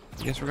then,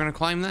 I guess we're gonna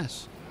climb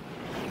this.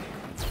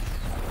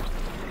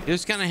 You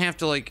just kind of have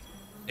to, like,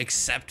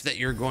 accept that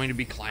you're going to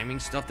be climbing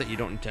stuff that you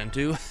don't intend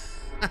to.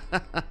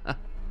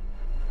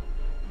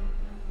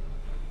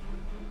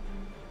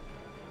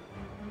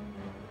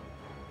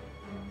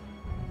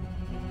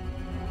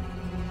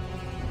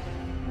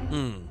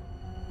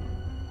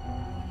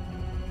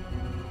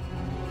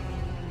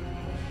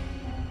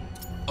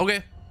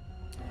 Okay.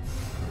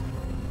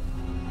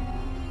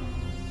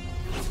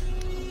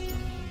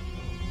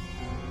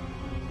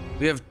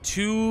 We have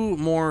 2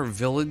 more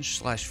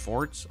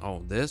village/forts.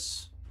 Oh,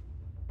 this.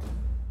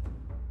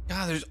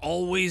 God, there's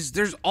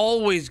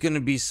always gonna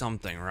be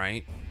something,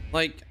 right?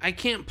 Like, I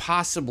can't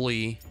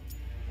possibly,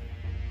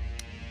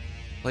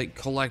 like,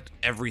 collect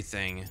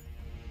everything.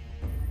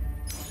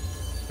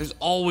 There's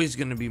always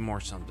gonna be more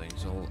something.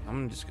 So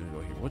I'm just gonna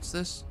go here. What's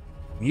this?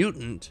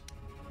 Mutant.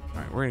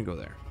 All right, we're gonna go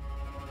there.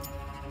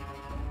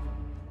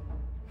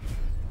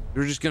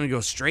 We're just gonna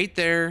go straight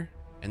there,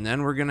 and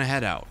then we're gonna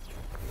head out.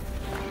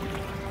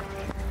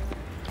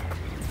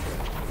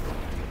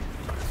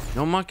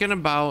 No mucking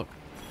about.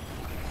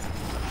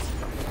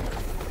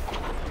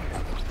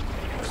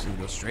 Just gonna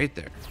go straight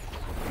there.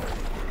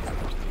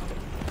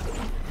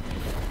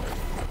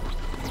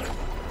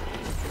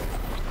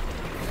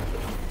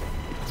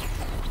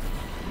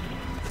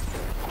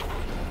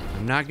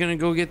 I'm not gonna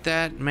go get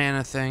that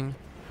mana thing.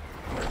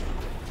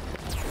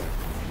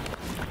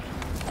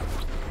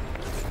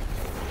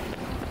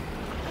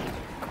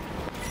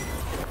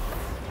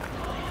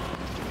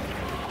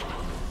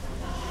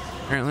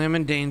 Apparently I'm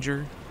in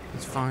danger.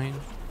 It's fine.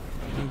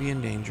 I can be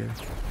in danger.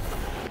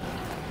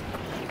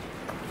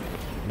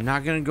 I'm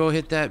not gonna go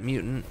hit that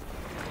mutant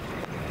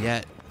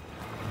yet.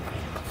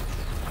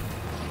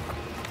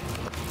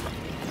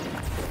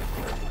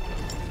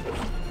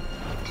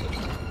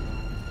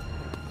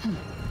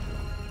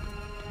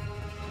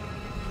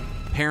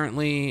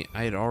 Apparently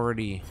I had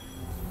already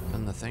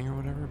done the thing or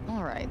whatever.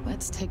 All right,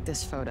 let's take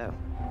this photo.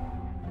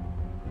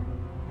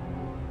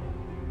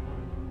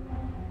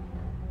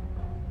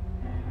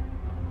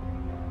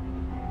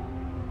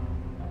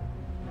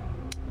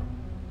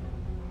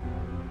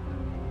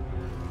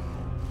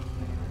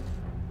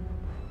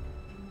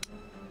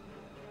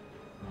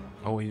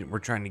 Oh, we're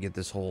trying to get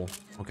this whole...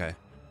 Okay.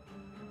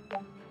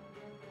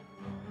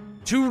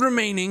 2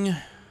 remaining.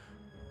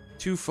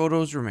 2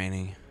 photos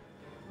remaining.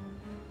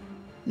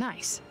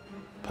 Nice.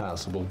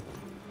 Passable.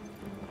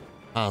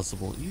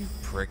 Possible, you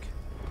prick.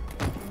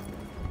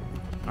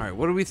 All right,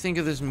 what do we think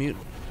of this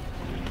mutant?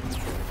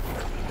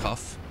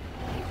 Cuff.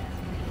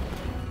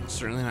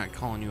 Certainly not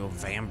calling you a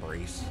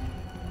vambrace.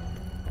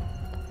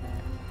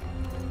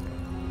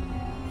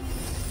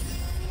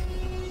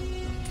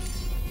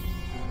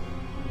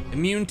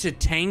 Immune to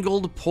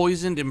tangled,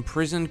 poisoned,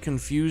 imprisoned,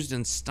 confused,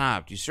 and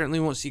stopped. You certainly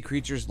won't see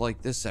creatures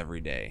like this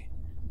every day.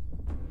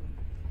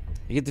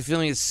 I get the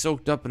feeling it's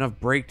soaked up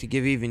enough break to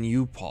give even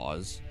you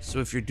pause. So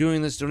if you're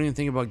doing this, don't even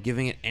think about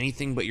giving it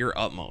anything but your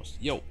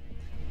utmost. Yo.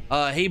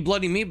 Hey,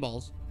 bloody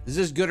meatballs. Is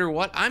this good or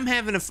what? I'm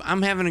having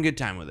a good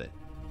time with it.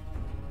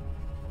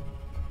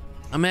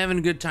 I'm having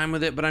a good time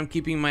with it, but I'm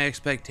keeping my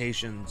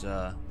expectations.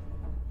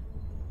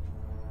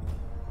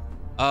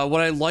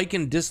 What I like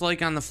and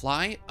dislike on the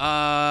fly.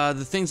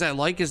 The things I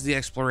like is the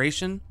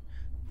exploration.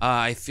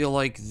 I feel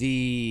like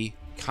the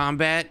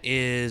combat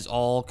is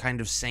all kind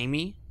of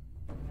samey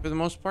for the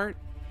most part.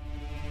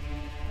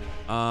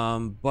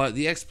 But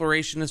the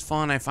exploration is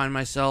fun. I find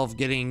myself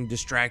getting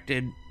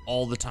distracted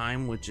all the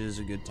time, which is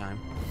a good time.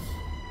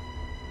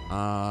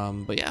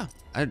 But yeah,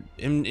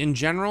 in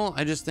general,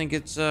 I just think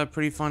it's a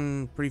pretty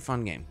fun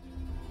game.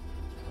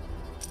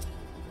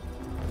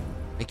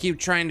 I keep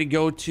trying to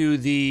go to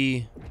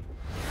the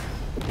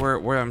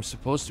where I'm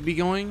supposed to be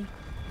going.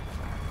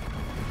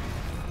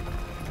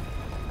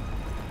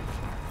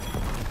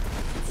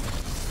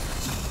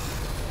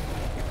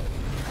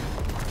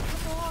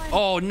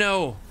 Oh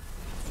no!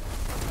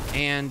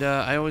 And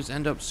I always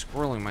end up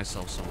squirreling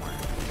myself somewhere.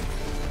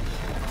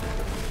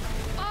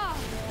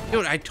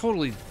 Dude, I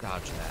totally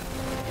dodged that.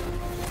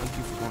 Thank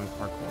you for going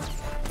parkour.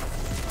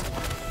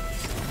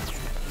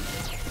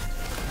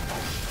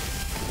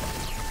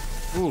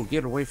 Ooh,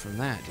 get away from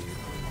that, dude.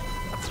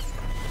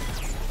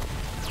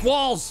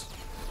 Walls!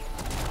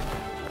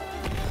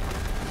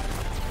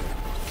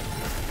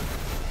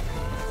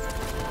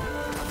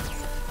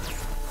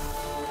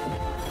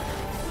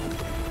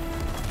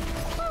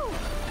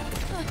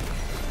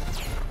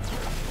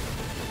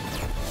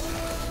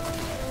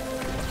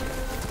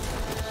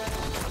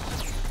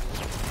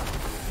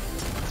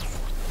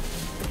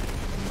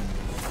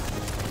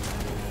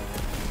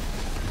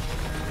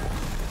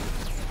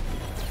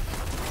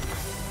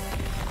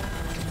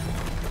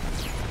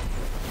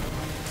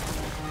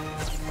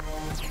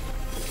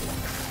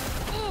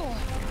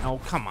 Oh,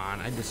 come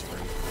on, I disagree.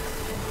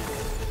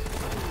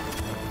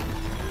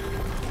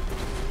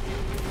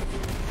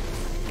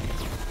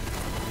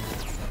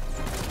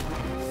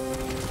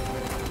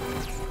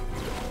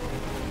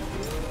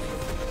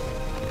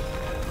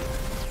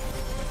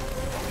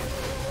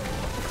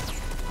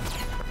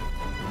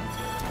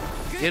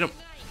 Get him.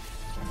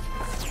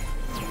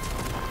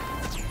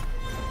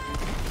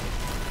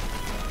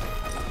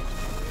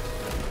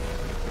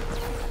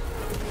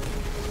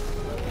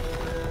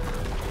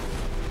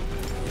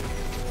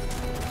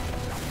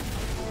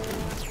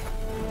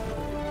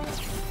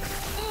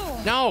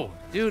 No,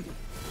 dude.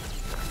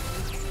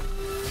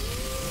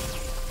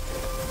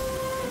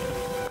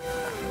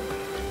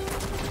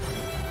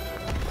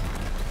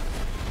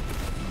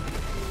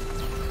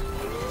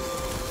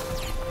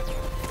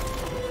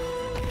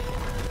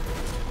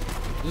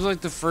 This is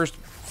like the first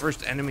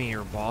enemy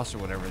or boss or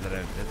whatever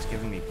that's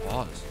giving me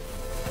pause.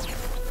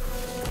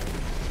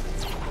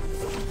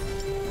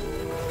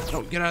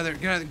 No, get out of there!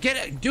 Get out of there!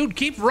 Get it, dude!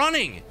 Keep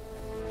running!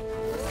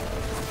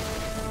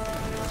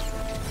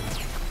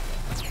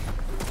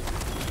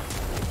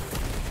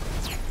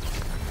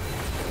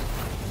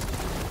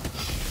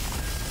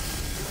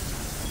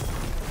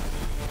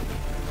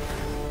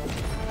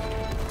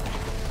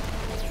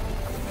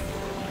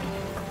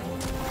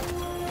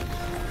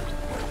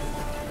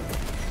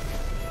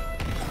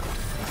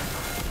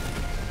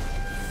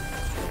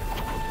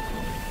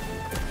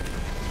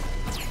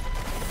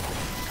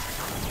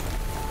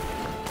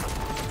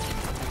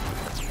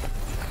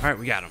 All right,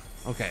 we got him.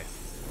 Okay.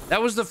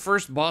 That was the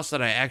first boss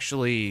that I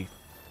actually...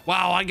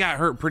 Wow, I got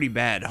hurt pretty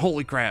bad.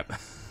 Holy crap.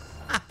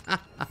 I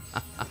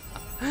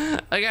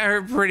got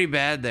hurt pretty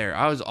bad there.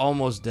 I was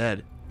almost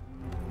dead.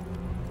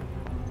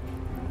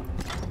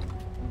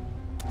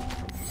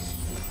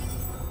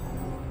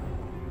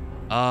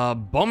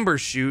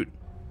 Bumbershoot.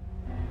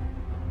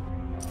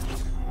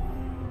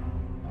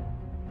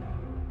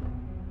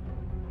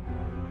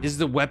 Is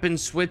the weapon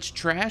switch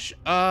trash?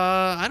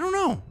 I don't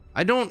know.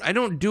 I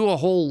don't do a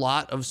whole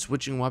lot of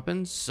switching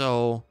weapons,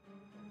 so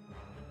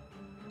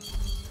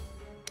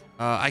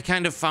I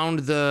kind of found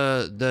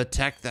the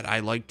tech that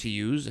I like to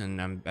use,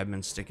 and I've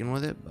been sticking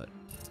with it, but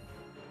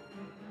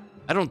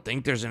I don't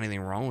think there's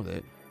anything wrong with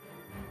it.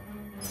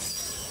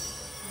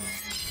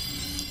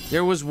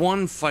 There was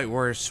one fight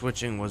where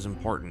switching was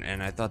important,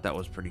 and I thought that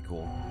was pretty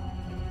cool.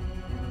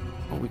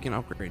 Oh, we can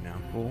upgrade now.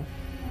 Cool.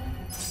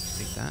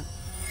 Take that.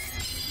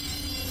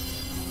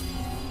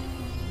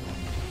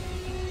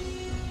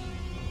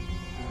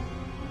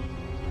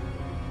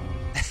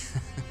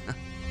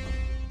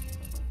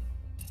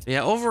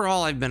 Yeah,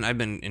 overall, I've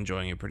been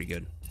enjoying it pretty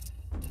good.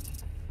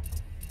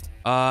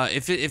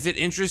 If it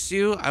interests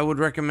you, I would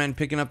recommend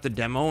picking up the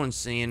demo and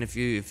seeing if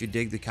you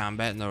dig the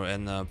combat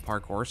and the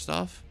parkour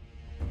stuff.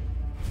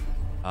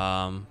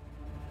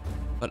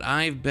 But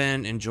I've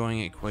been enjoying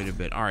it quite a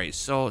bit. All right,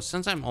 so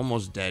since I'm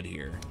almost dead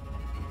here,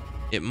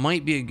 it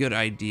might be a good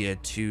idea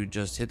to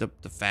just hit up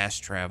the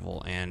fast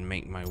travel and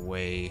make my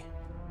way.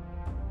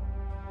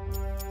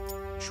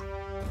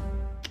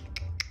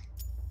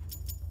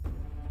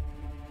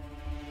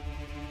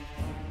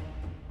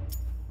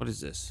 What is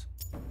this?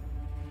 All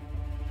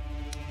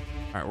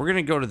right, we're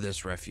gonna go to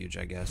this refuge,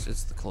 I guess.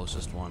 It's the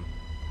closest one.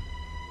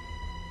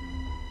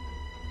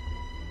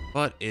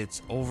 But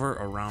it's over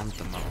around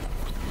the mountain.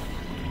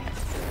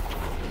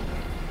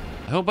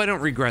 I hope I don't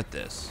regret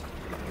this.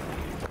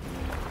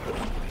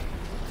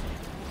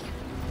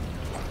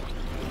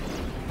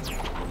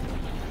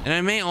 And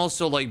I may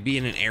also like be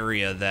in an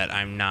area that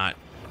I'm not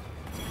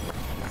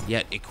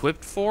yet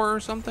equipped for or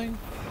something.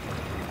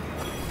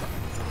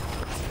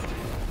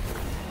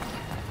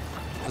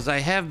 Because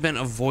I have been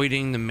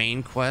avoiding the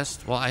main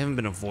quest. Well, I haven't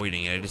been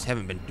avoiding it. I just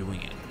haven't been doing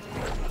it.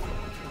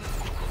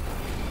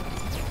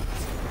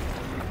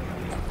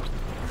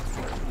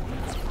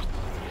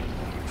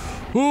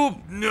 Oop!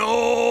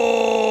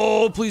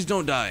 No! Please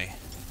don't die.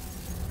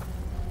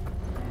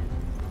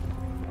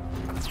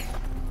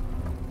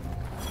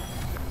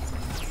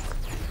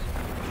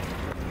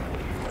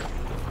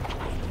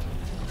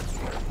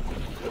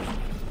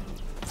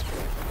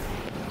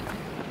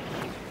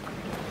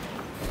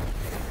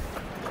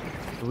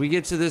 We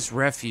get to this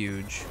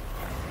refuge.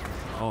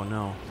 Oh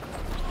no.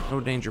 No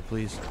danger,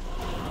 please.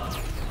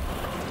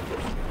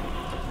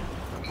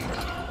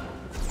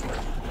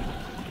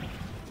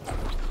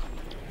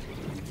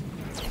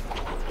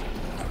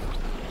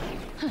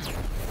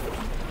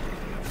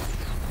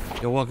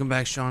 Yo, welcome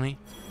back, Shawnee.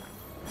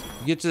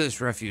 We get to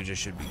this refuge, it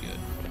should be good.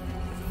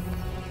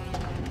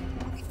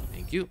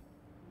 Thank you.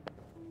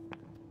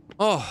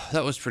 Oh,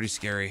 that was pretty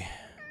scary.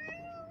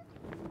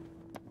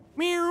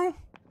 Meow.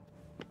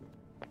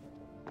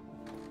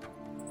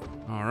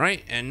 All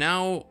right, and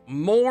now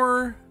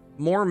more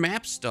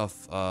map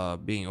stuff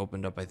being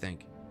opened up, I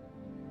think.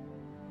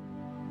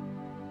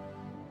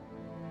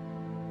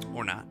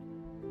 Or not.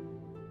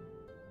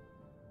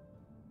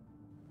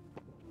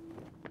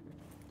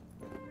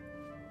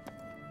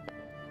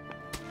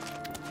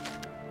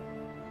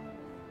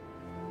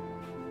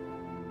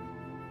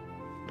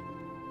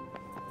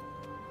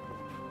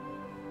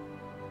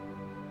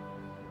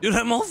 Dude,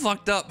 I'm all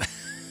fucked up.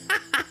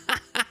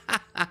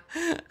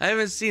 I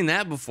haven't seen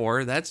that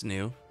before. That's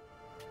new.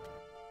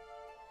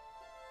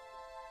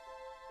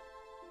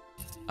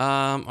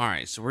 All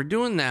right, so we're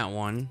doing that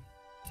one.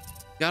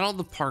 Got all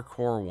the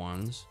parkour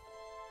ones.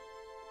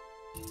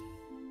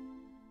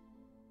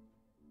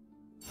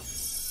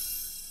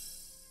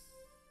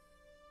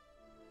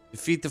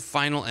 Defeat the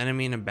final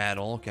enemy in a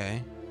battle.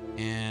 Okay.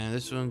 And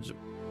this one's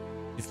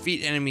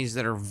defeat enemies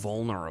that are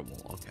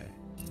vulnerable. Okay.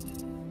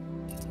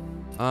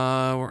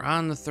 We're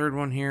on the third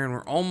one here, and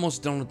we're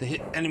almost done with the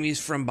hit enemies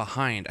from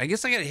behind. I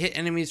guess I gotta hit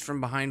enemies from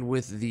behind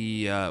with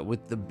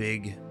the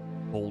big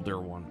boulder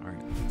one. All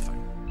right, fine.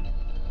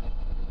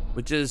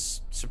 Which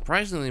is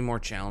surprisingly more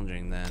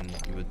challenging than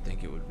you would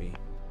think it would be.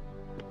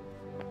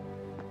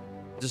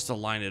 Just to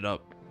line it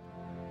up.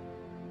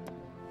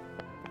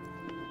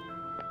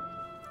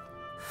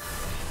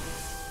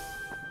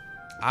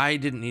 I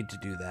didn't need to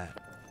do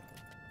that.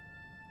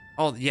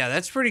 Oh, yeah,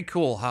 that's pretty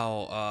cool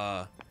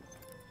how,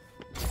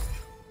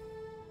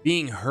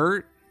 being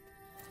hurt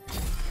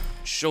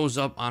shows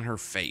up on her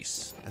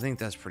face. I think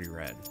that's pretty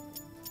rad.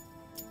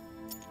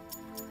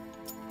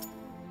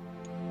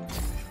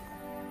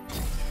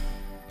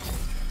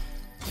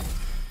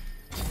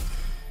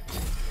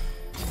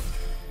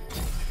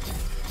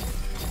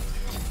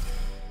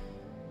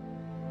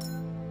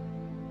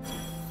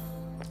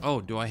 Oh,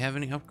 do I have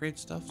any upgrade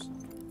stuffs?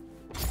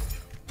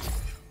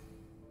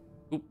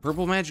 Ooh,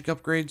 purple magic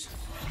upgrades.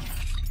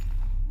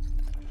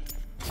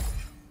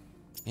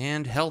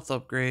 And health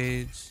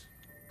upgrades.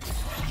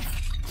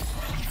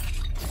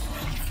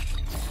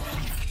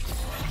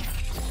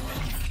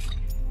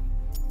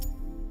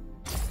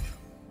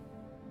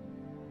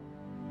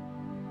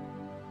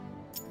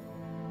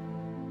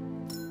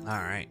 All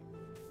right.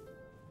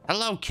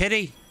 Hello,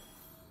 kitty.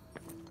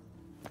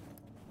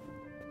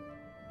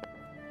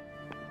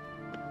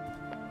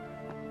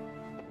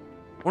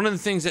 One of the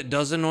things that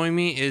does annoy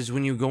me is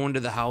when you go into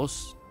the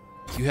house,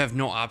 you have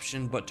no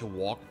option but to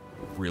walk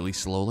really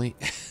slowly.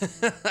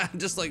 I'm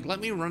just like, let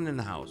me run in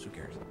the house. Who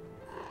cares?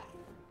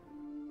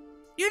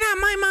 You're not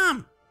my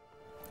mom.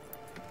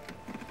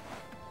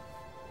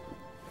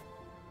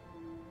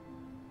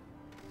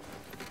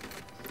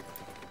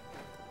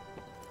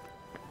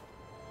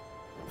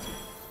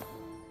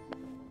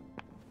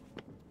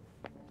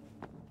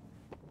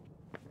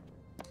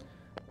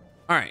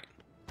 All right,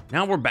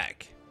 now we're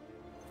back.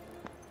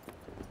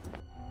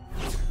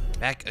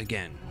 Back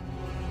again.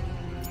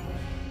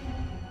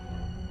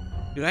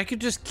 Dude, I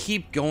could just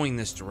keep going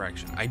this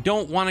direction. I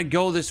don't want to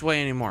go this way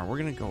anymore. We're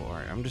gonna go. All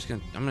right, I'm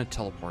gonna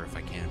teleport if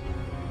I can.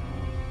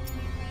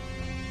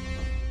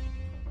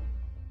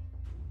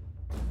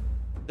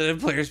 Did I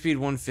player speed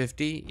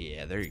 150?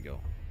 Yeah, there you go.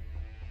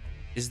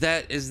 Is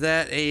that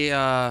a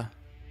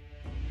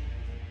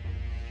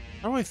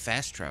how do I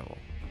fast travel?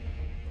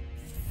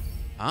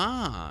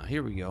 Ah,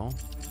 here we go.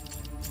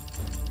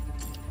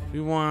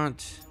 We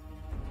want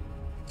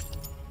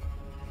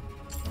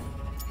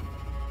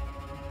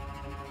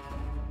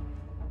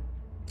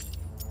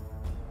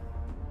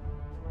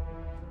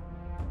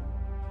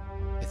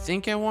I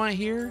think I want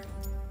here.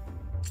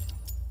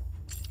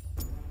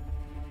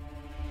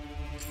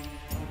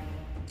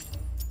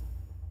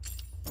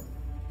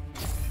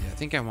 Yeah, I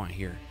think I want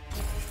here.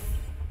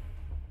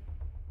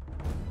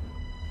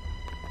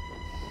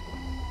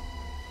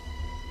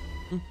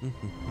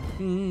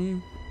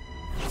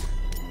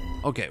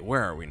 Okay,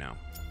 where are we now?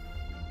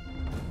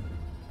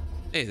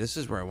 Hey, this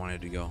is where I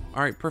wanted to go.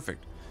 All right,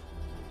 perfect.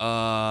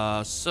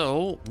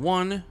 So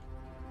 1,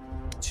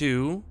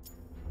 2,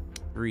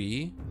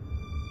 3,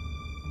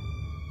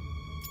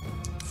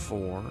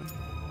 4,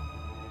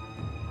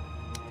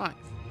 5.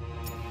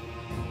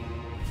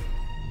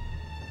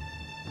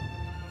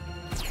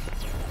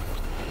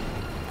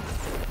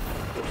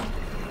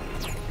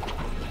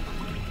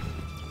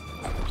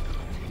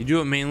 You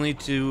do it mainly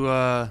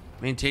to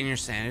maintain your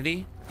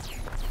sanity?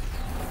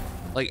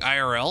 Like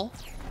IRL?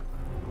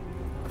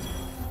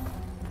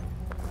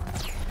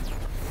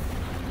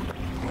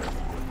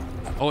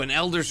 Oh, and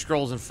Elder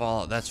Scrolls and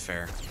Fallout. That's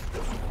fair.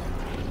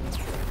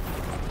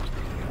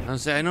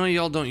 I know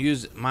y'all don't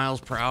use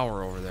miles per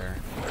hour over there.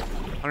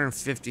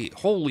 150.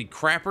 Holy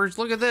crappers.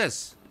 Look at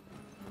this.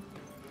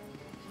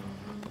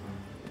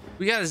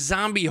 We got a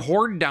zombie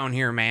horde down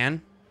here,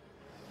 man.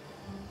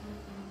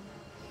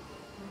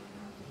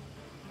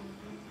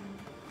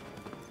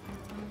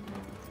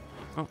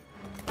 Oh.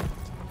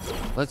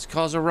 Let's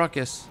cause a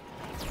ruckus.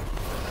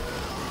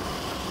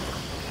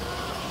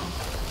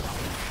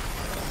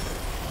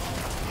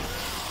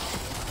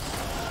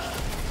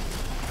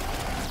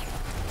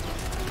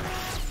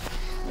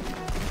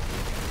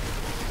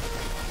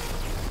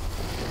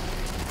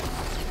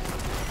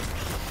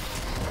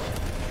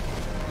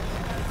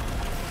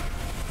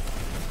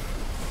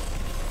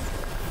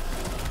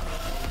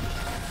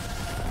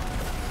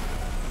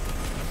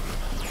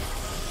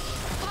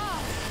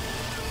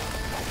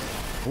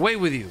 Away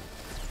with you.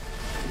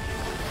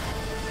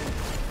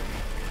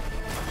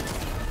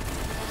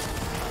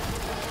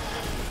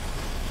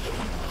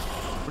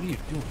 What are you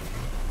doing?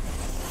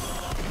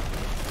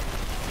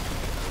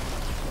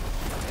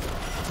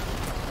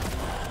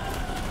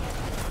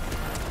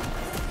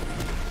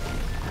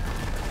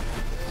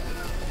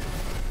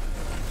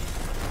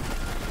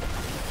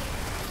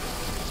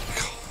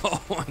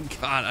 Oh my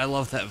god, I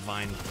love that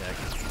vine tech.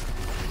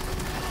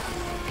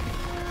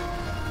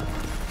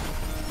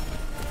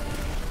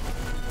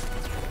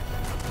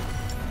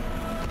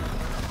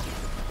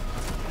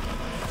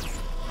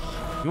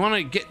 You want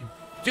to get...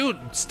 Dude,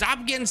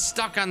 stop getting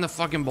stuck on the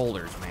fucking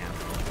boulders, man.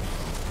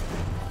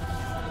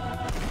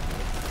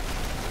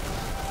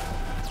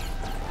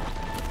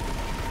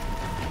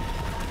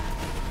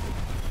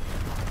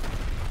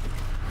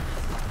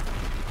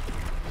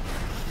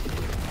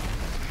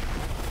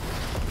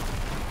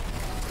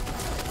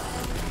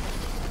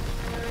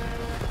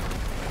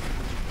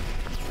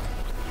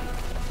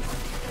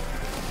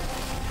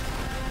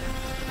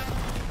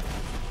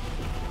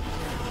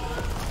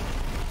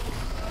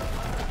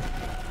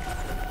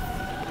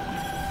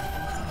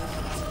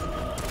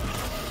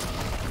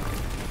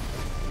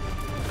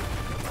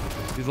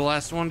 Do the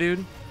last one, dude.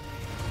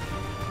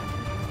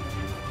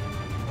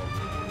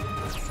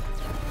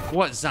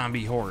 What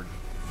zombie horde?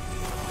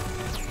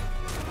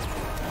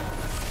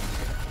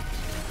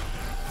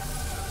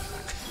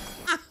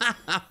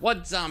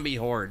 What zombie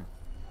horde?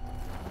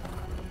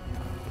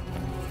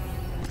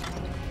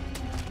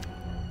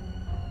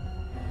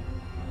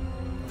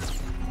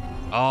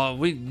 Oh,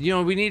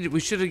 we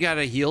should have got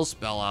a heal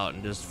spell out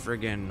and just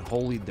friggin'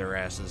 holied their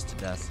asses to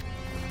death.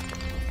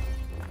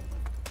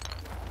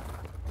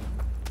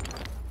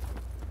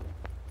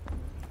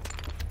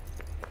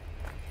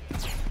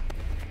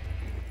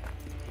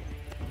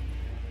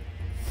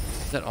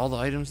 Is that all the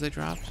items they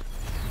dropped?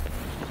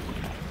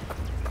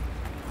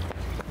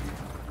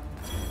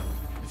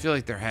 I feel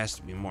like there has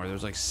to be more.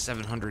 There's like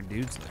 700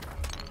 dudes there.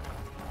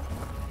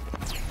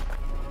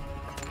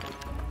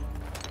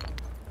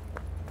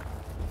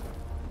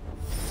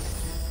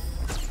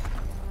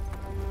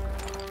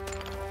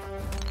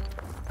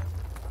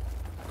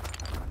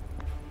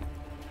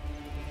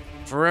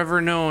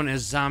 Forever known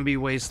as Zombie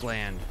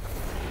Wasteland,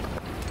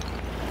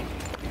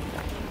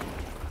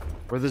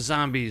 where the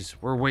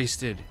zombies were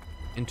wasted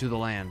into the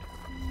land.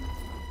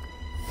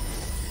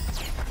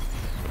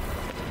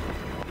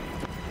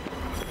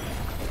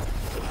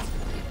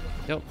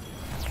 Yep.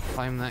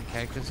 Climb that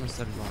cactus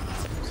instead of going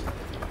upstairs.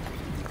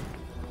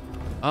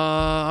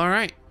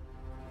 Alright.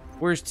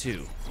 Where's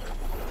 2?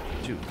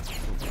 2.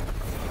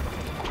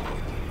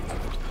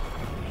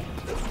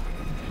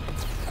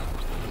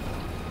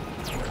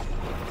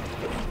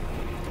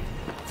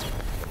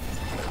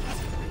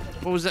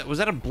 What was that? Was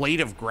that a blade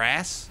of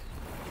grass?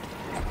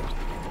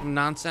 Some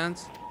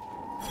nonsense?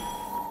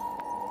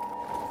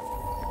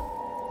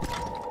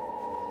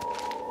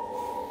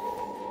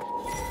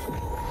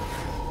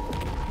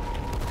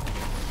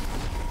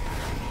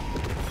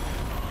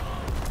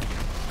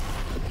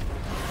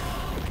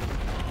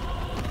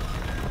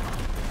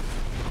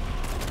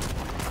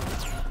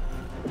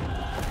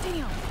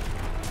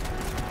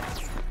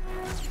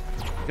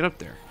 Get up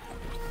there.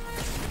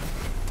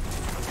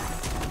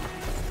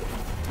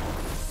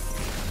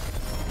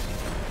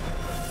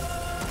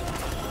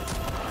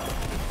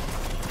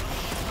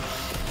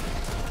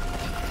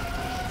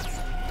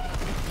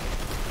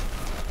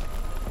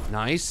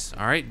 Nice.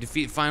 All right.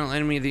 Defeat final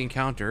enemy of the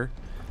encounter.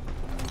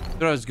 That's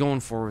what I was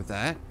going for with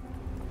that.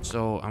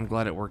 So I'm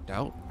glad it worked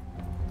out.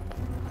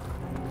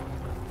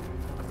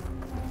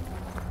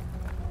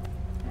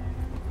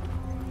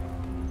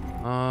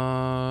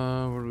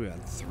 What do we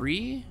got?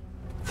 3?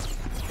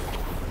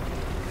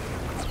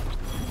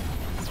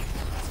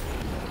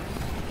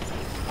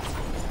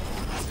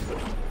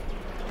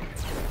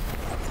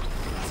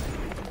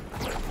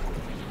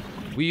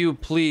 Will you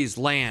please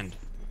land?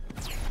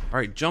 All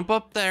right, jump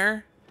up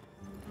there.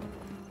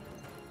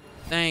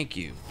 Thank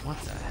you. What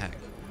the heck?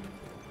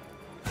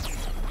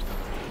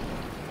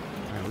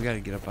 All right, we got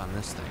to get up on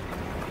this thing.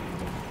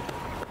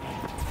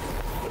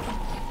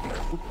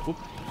 Whoop,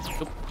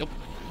 whoop, jump,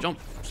 jump,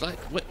 slide,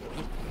 wait,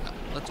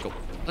 let's go,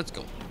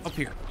 up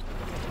here,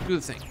 do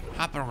the thing,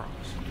 hop around,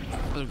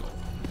 let's go.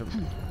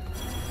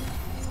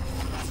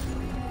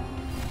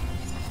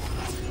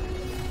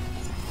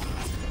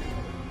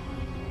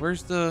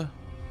 Where's the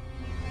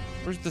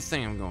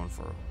thing I'm going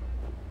for?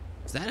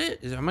 Is that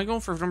it? Am I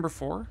going for number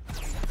 4?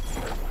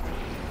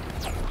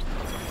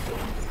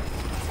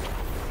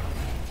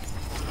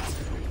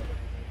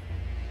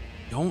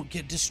 Don't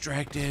get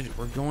distracted.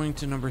 We're going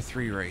to number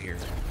 3 right here.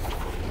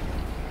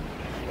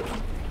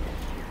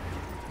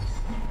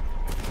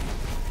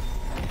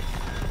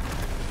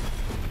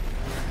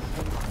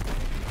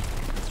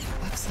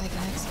 Looks like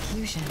an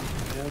execution.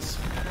 Yes,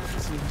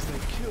 seems they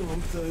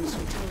killed those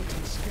who tried to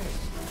escape.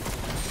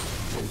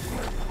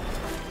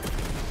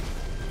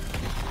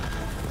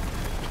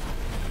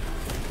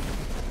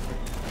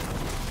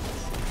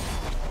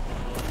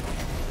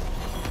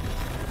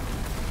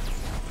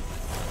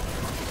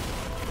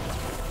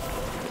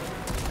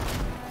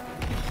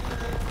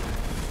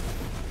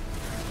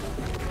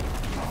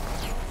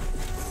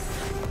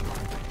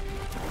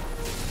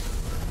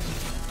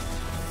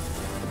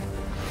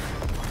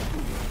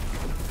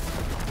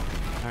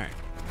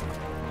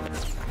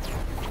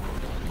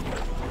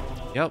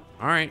 Yep,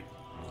 alright.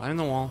 Climb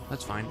the wall,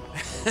 that's fine.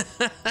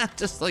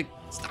 Just like,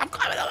 stop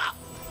climbing the wall!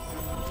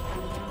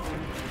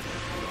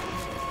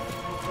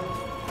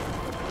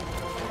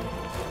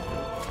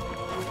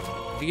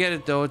 You get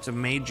it though, it's a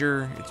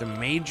major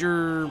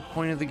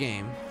point of the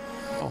game.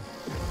 Oh,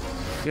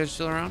 you guys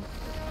still around?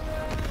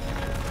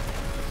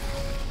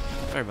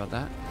 Sorry about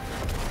that.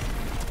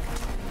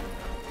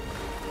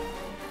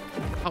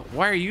 Oh,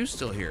 why are you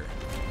still here?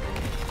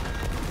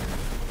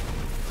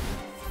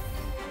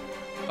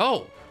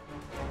 Oh!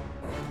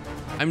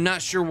 I'm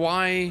not sure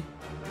why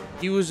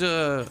he was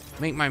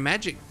make my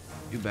magic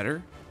do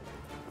better,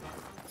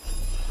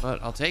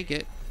 but I'll take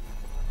it.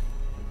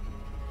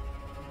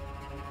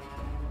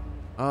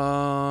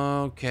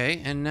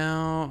 Okay, and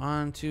now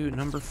on to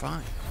number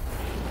 5.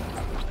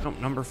 Nope,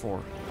 number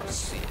 4. Let's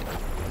see it.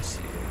 Let's see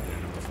it.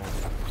 Number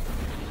 4.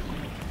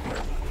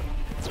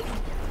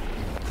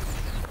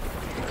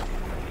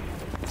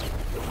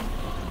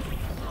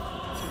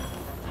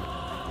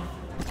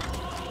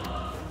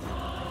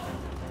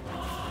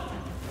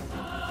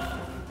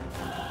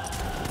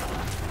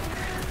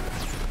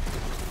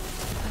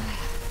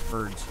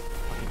 Birds.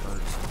 Fucking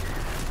birds.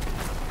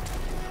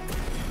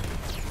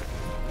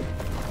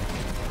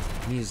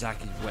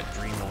 Miyazaki's wet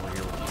dream over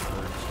here with these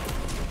birds.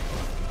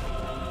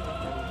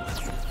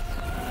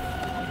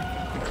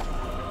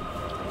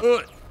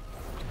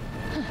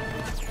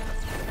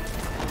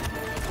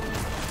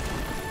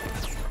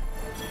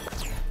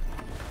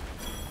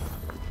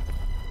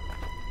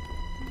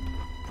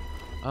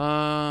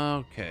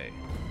 Okay.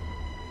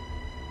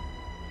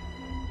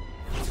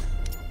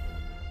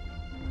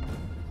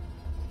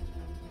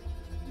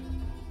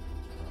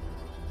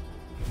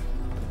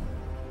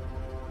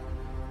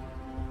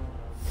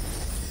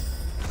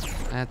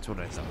 That's what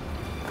I thought.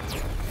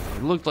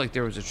 It looked like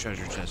there was a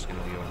treasure chest gonna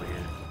be over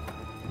here.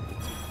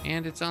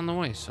 And it's on the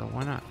way, so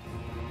why not?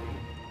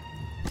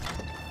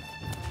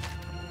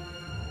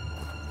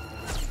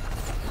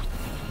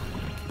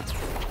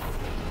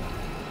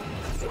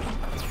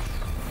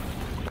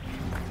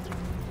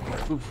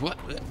 Oof, what?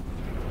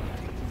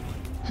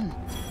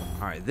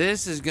 Alright,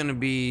 this is gonna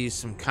be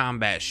some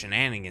combat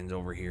shenanigans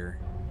over here.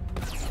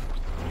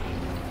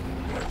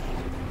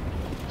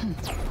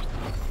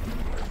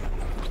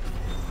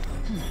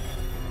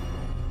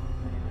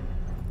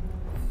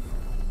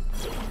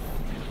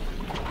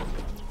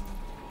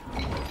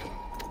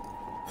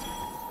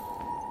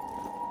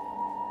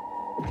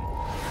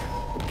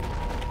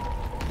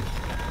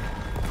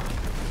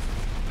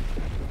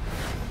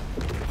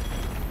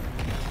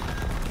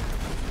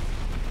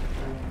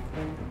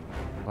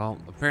 Well,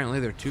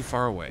 apparently they're too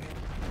far away.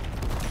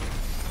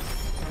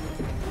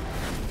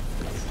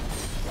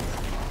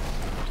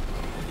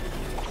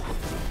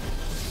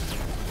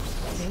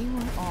 They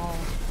were all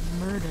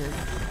murdered.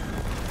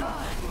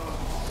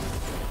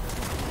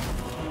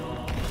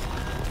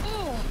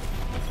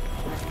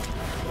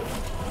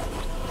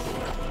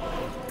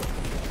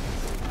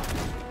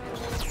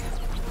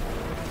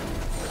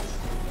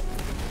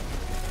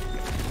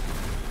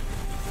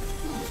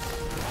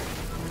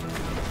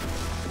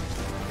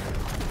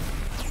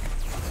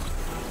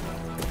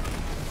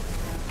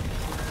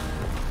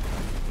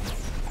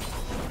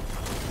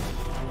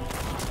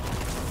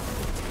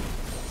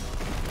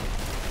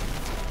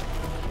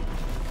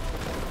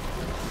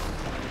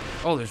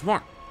 Oh, there's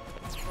more.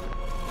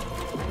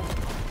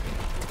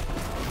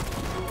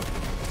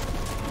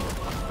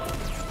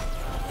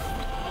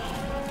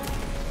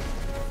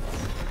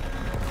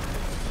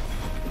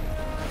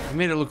 I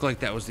made it look like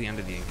that was the end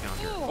of the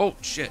encounter. Oh,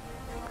 shit.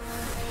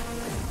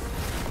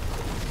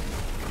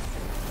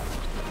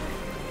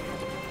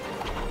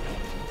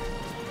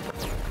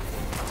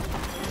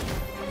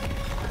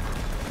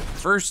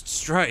 First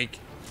strike.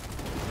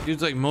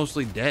 Dude's like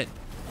mostly dead.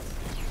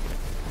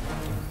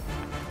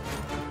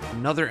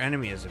 Another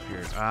enemy has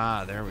appeared.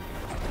 Ah, there we go.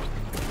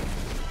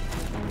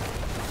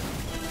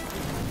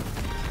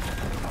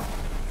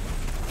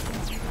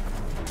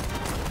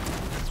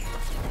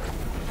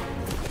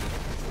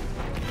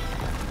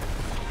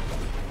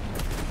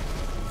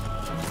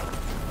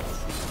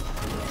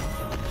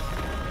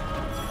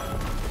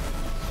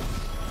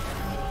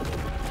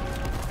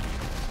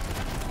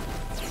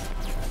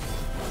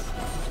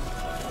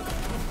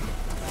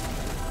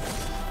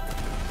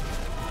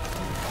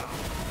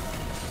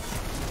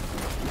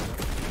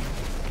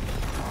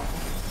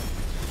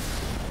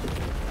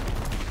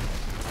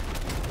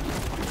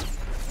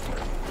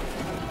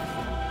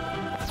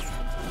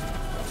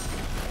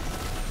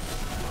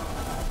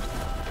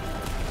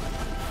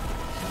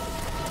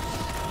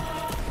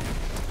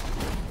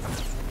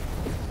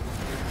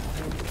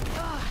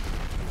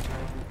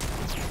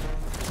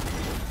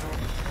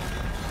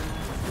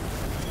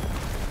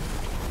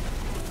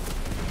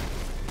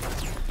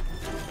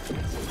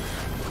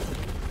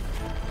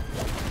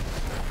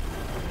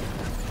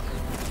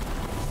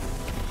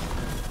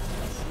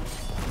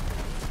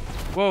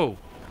 Whoa,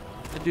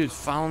 that dude's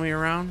following me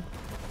around.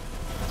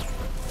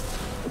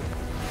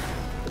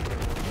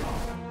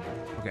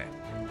 Okay.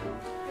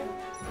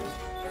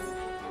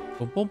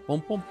 Boom, boom,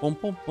 boom, boom, boom,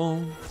 boom,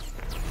 boom.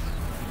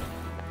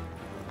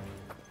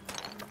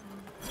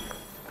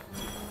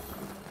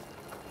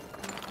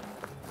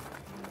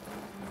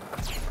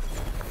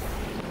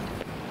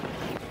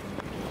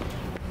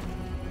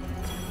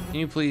 Can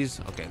you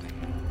please? Okay.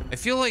 I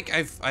feel like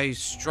I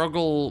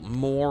struggle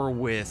more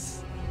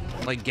with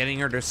like getting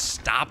her to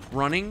stop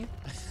running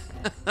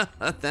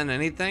than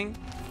anything.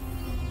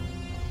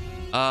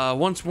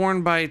 Once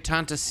worn by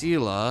Tanta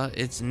Sela,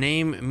 its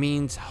name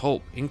means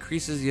hope.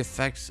 Increases the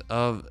effects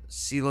of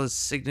Sela's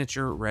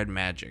signature red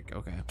magic.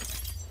 Okay.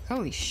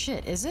 Holy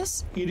shit, is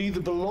this? It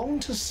either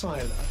belonged to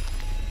Sila,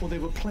 or they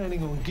were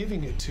planning on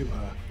giving it to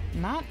her.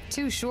 Not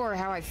too sure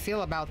how I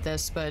feel about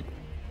this, but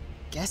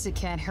guess it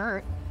can't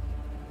hurt.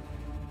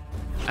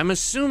 I'm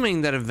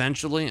assuming that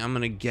eventually I'm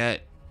gonna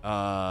get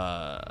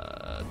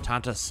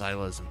Tanta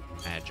Sila's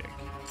magic,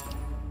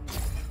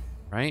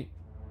 right?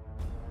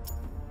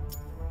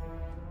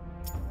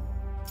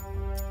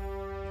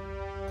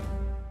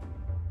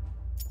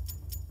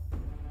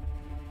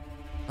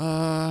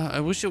 I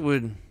wish it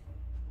would.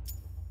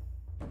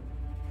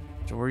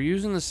 So we're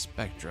using the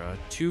Spectra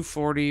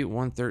 240,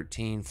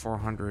 113,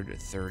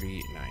 430,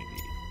 90.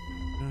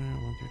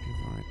 113,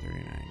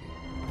 430, 90.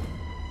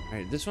 All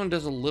right, this one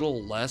does a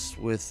little less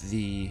with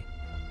the.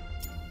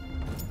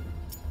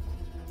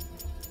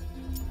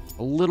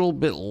 A little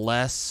bit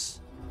less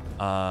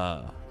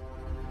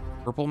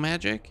purple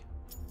magic.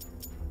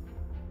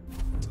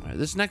 All right,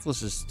 this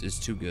necklace is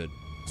too good.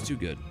 It's too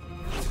good.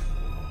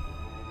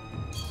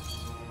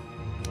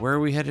 Where are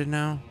we headed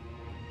now? All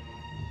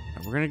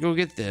right, we're gonna go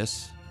get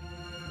this.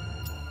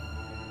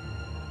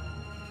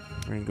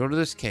 We're gonna go to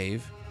this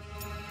cave.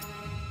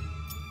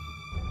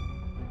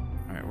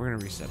 All right, we're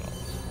gonna reset all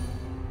this.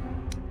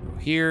 Go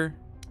here.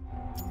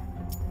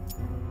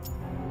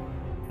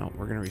 No,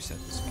 we're gonna reset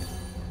this again.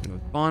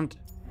 With bunt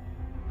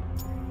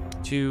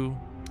 2,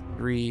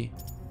 3,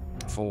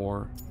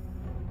 4,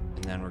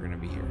 and then we're gonna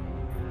be here.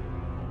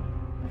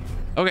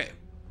 Okay,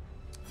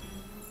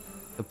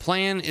 the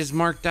plan is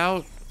marked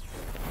out.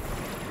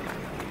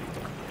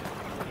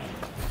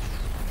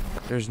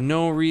 There's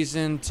no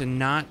reason to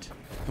not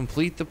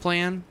complete the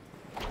plan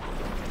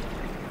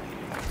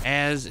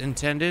as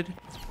intended.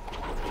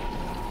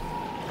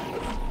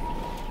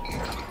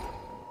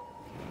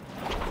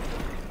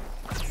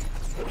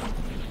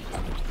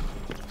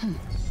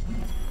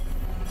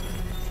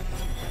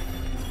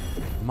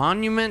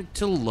 Monument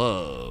to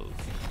Love.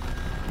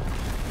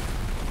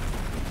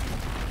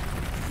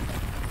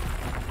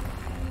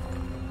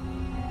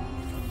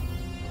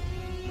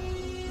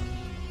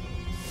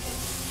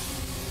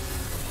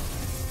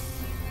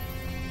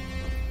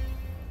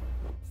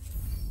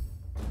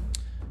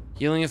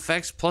 Healing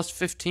effects plus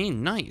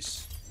 15.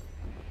 Nice.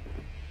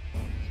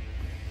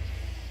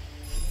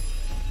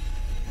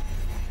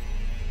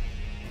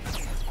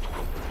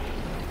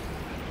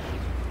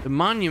 The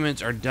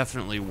monuments are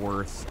definitely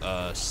worth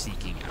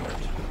seeking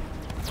out.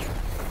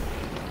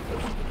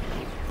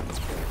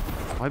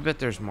 Oh, I bet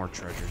there's more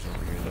treasures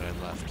over here that I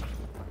left.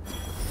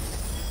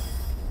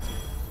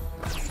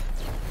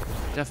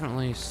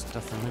 Definitely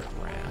stuff in the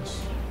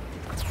grass.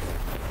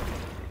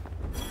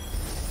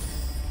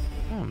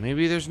 Oh,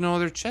 maybe there's no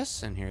other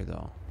chests in here,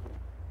 though.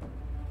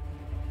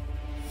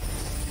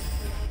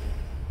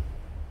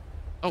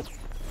 Oh.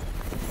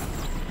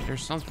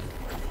 There's something.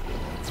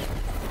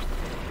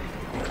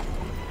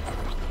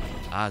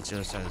 Ah, it's the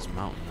other side of this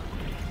mountain.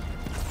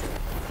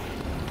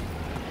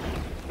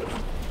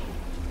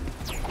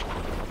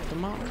 The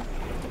mountain?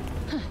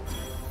 Huh.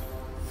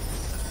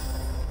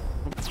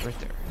 Oh, it's right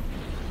there.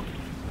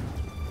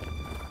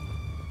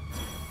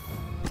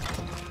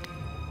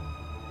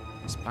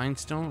 Spine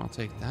stone, I'll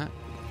take that.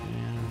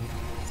 And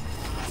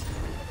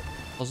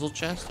Puzzle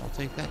chest, I'll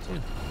take that too.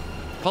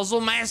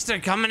 Puzzle master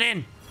coming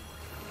in.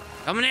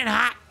 Coming in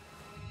hot.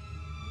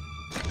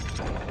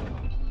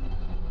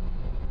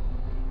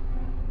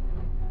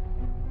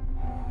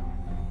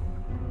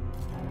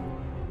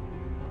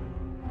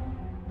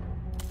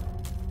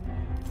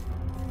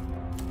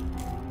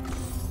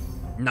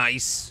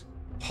 Nice.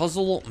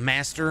 Puzzle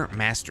master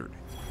mastered.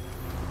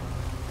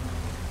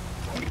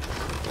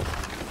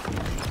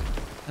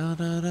 Da,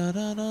 da, da,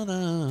 da, da,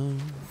 da.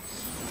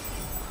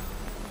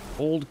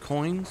 Old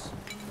coins.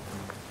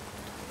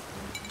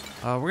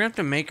 We're gonna have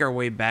to make our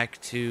way back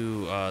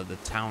to the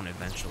town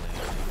eventually,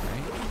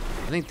 right?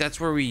 I think that's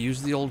where we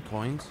use the old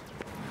coins.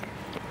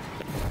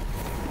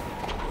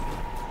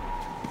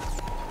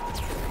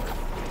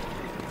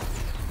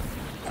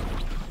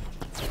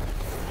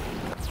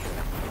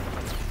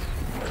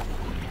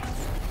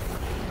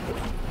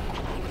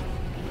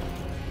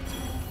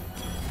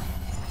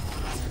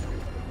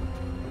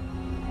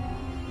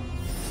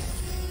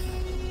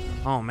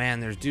 Oh man,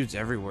 there's dudes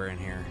everywhere in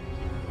here.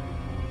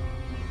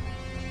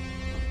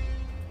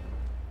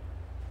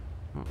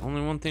 Well,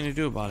 only one thing to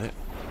do about it.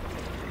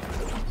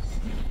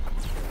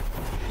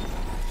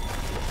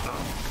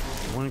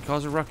 They wouldn't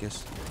cause a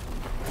ruckus.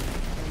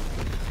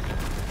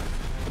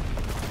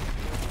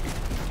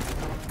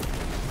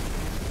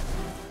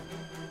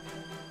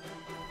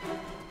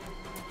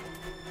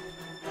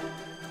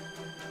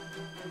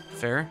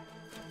 Fair?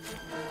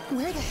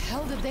 Where the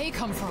hell did they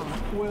come from?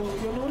 Well,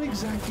 you're not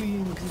exactly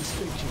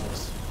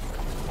inconspicuous.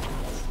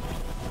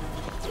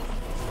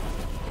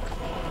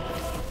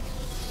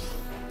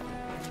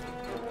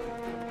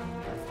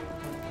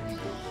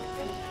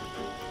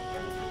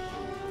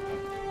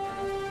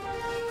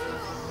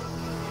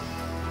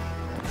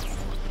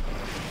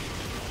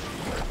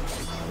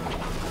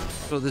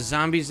 So the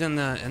zombies and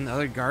the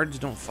other guards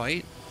don't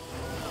fight?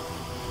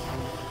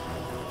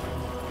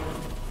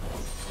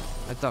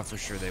 I thought for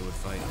sure they would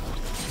fight.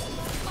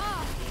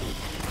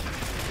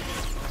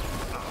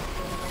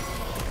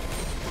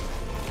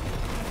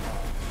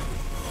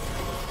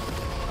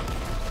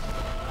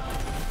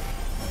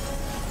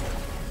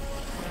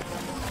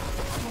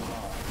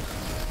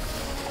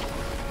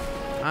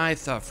 I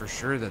thought for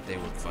sure that they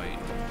would fight.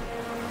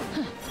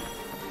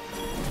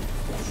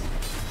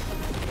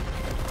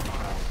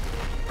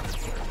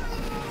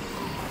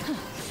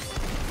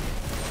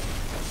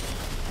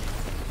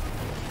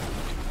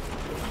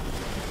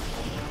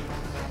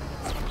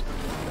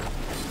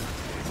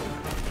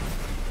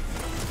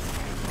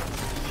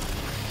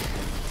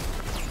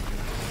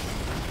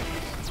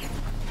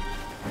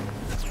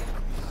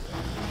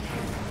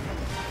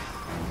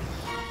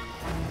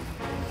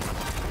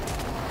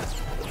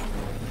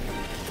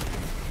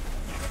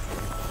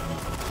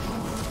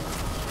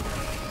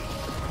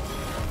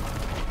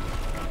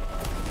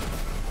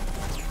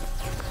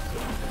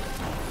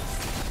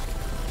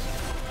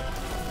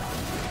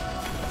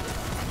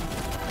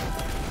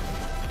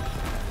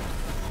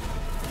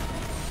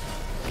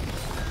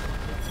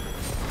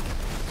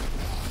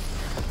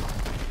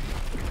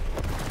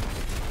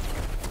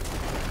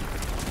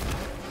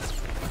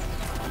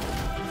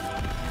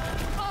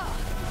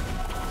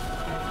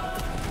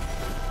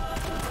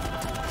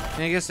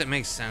 I guess it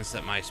makes sense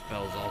that my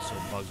spells also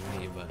bug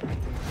me, but...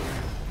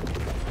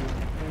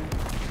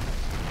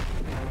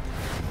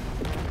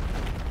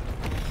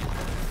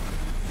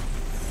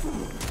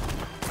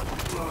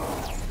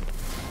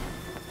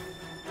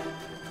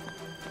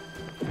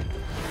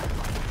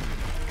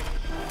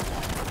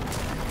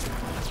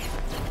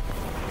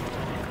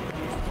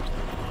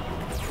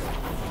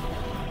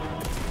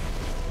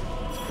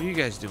 What are you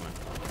guys doing?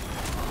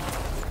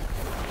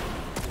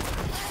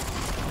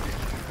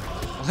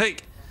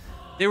 Like...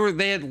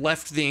 They had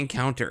left the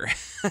encounter.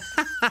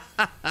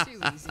 Too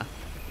easy.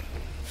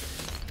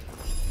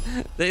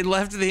 They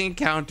left the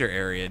encounter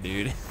area,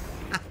 dude.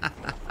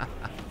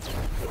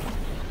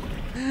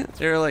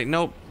 They were like,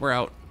 nope, we're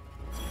out.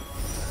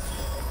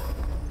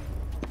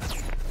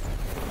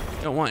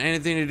 Don't want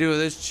anything to do with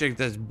this chick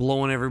that's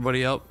blowing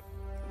everybody up.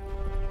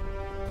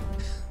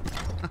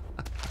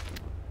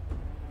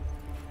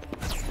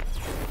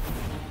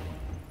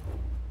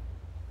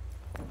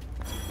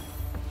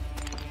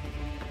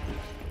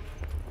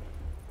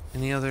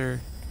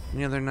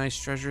 Any other nice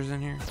treasures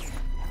in here?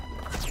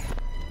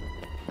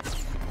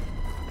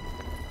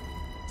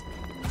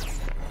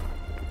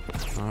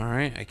 All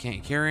right, I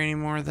can't carry any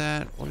more of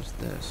that. What is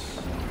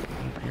this?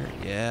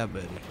 Yeah,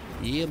 buddy.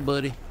 Yeah,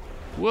 buddy.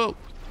 Whoa.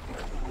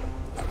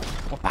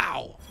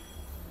 Wow.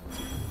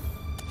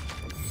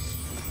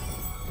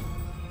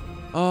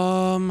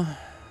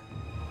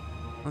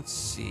 Let's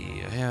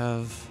see. I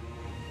have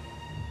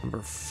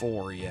number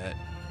 4 yet.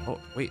 Oh,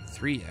 wait,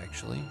 3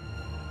 actually.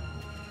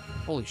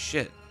 Holy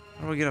shit.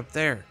 How do I get up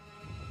there?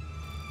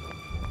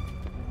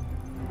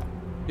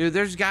 Dude,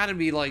 there's got to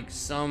be like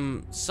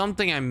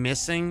something I'm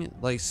missing,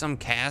 like some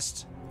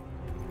cast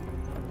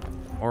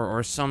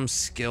or some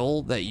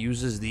skill that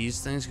uses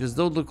these things, because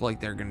they'll look like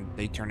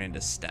they turn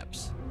into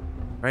steps.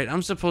 Right?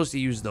 I'm supposed to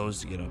use those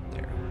to get up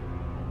there.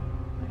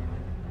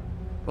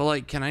 But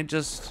like, can I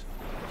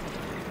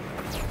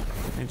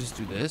Can I just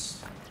do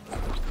this?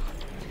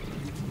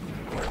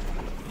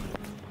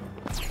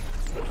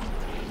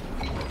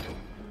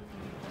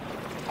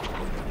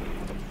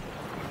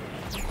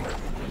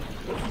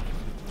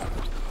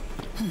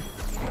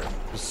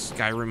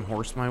 Skyrim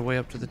horse my way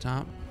up to the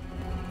top?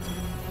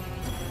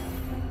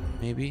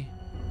 Maybe?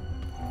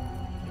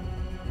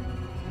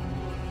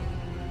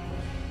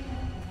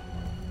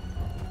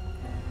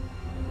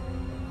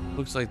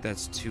 Looks like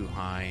that's too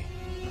high.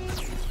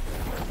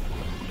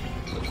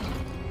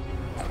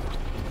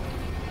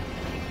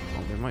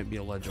 Oh, there might be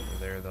a ledge over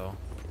there, though.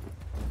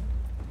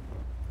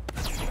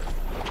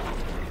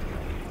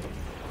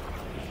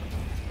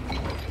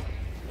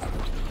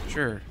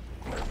 Sure.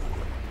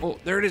 Oh,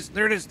 there it is,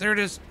 there it is, there it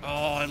is. Oh,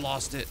 I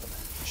lost it.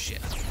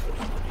 Shit.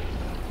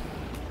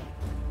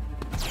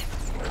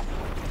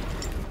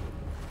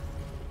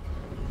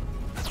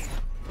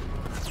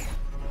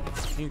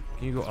 Can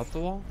you go up the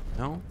wall?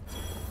 No?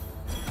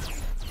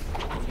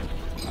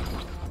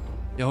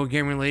 Yo,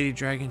 gamer lady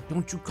dragon,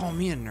 don't you call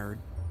me a nerd.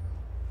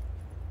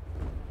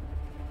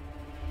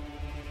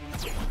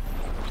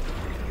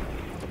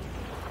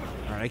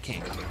 Alright, I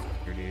can't get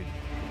here, dude.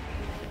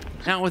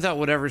 Not without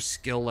whatever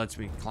skill lets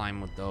me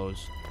climb with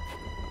those.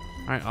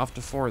 Alright, off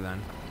to 4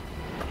 then.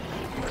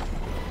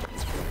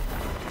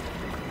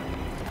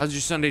 How's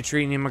your Sunday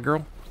treating you, my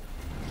girl?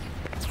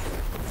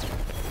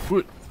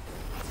 What?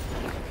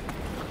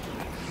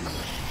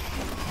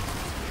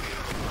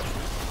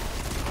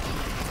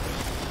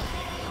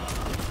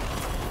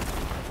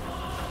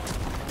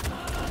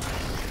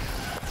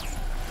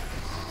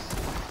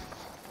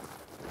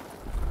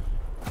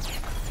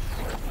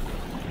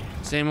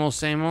 Same old,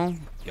 same old.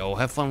 Yo,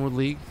 have fun with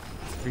League.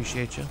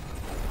 Appreciate you.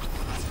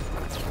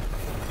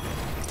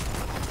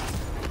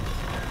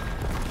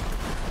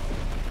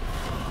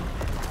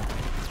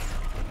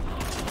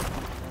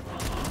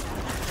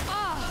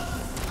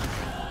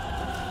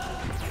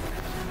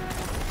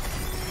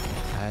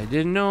 I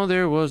didn't know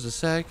there was a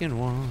second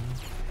one.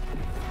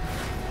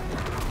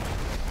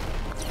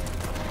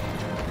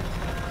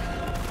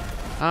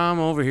 I'm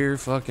over here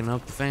fucking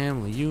up the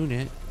family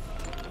unit.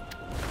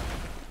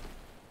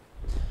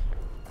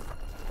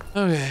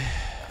 Okay. I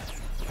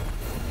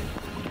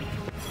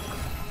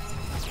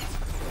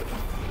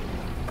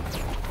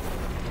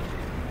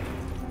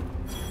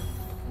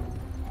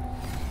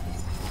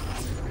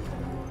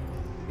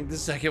think the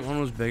second one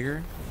was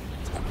bigger.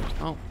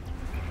 Oh.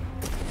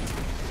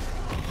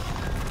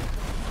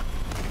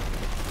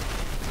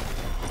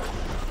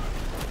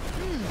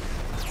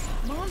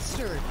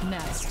 Monster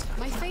nest,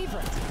 my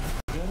favorite.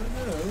 No,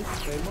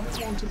 they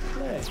might want to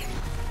play.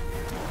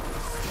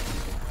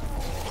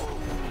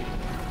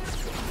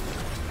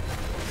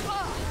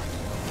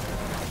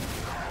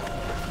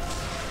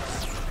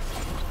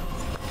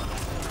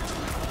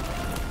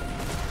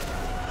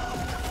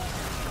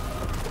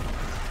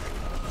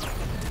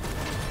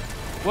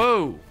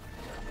 Whoa!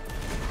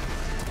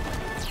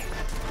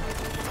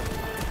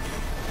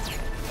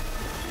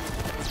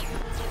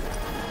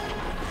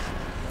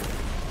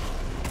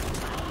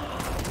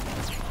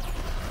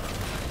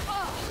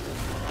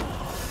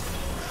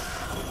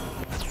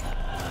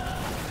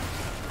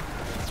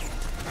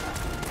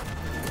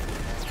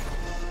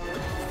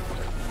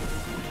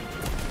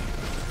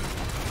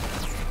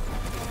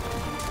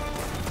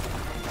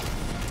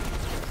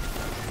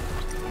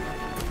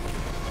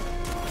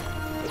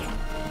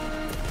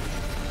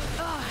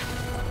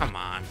 Come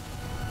on.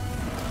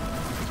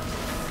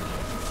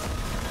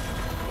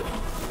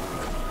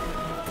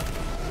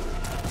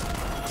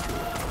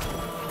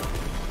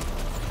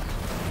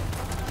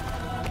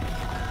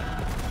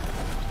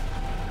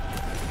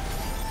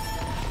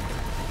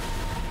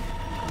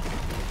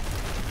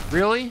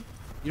 Really?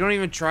 You don't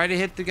even try to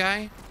hit the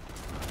guy?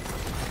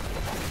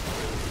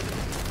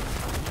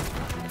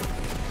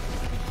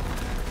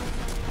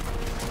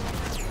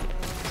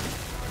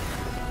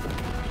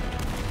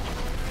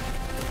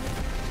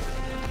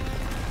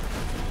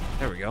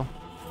 There we go.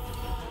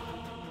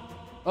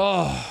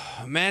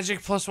 Oh,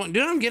 magic +1.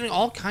 Dude, I'm getting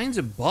all kinds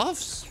of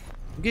buffs.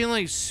 I'm getting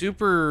like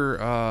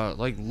super,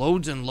 like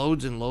loads and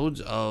loads and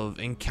loads of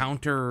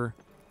encounter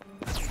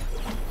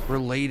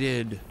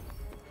related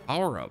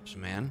power-ups,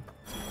 man.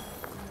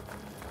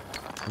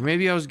 Or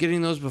maybe I was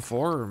getting those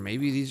before, or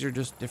maybe these are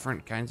just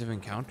different kinds of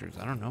encounters.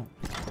 I don't know.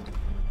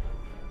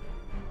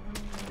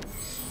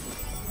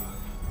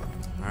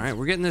 All right,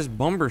 we're getting this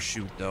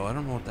Bumbershoot, though. I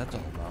don't know what that's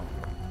all about.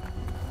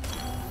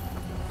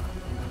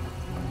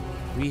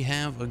 We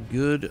have a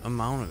good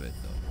amount of it,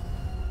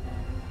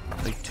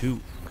 though. Like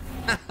 2.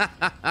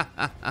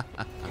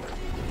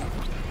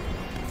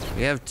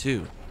 We have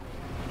 2.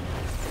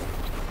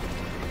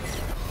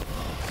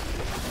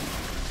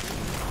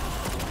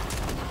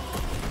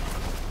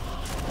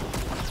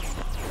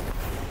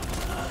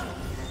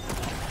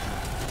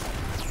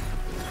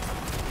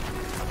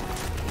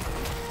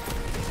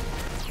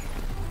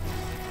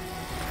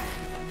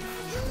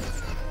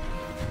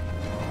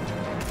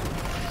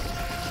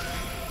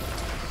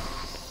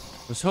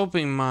 I was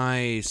hoping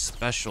my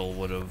special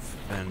would have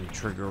been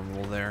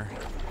triggerable there.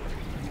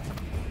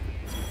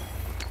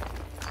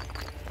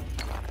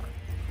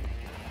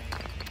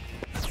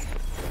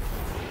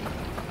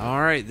 All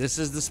right, this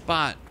is the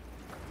spot.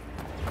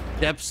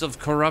 Depths of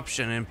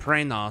corruption in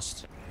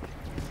Praenost.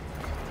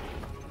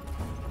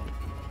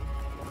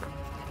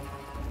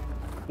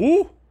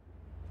 Ooh.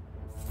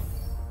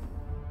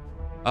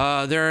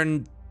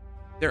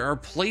 There are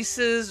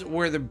places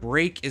where the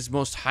break is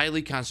most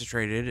highly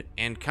concentrated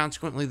and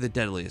consequently the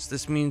deadliest.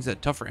 This means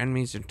that tougher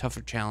enemies and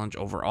tougher challenge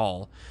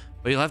overall,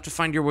 but you'll have to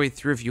find your way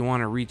through if you want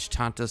to reach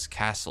Tanta's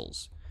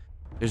castles.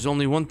 There's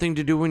only one thing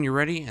to do when you're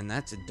ready, and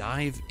that's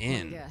dive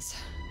in. Yes,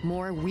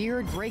 more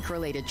weird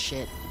break-related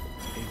shit.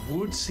 It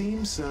would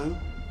seem so.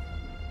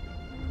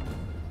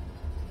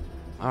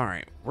 All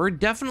right, we're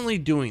definitely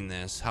doing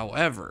this.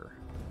 However,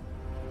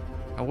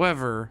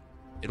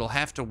 it'll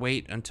have to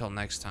wait until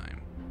next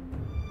time.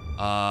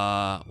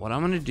 What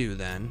I'm gonna do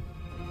then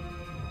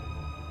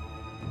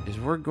is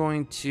we're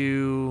going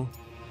to,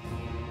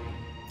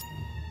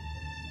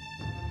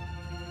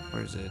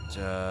 where is it?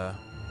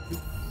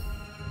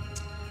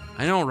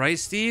 I know, right,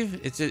 Steve?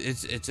 It's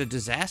a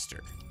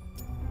disaster.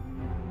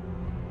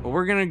 But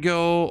we're gonna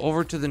go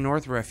over to the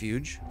North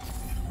Refuge,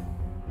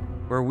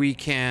 where we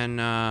can.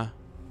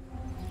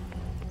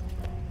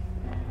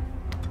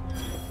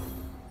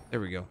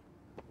 There we go.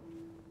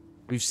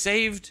 We've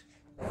saved.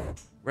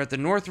 We're at the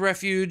North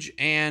Refuge,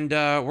 and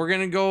we're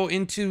gonna go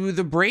into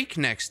the break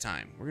next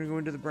time. We're gonna go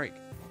into the break.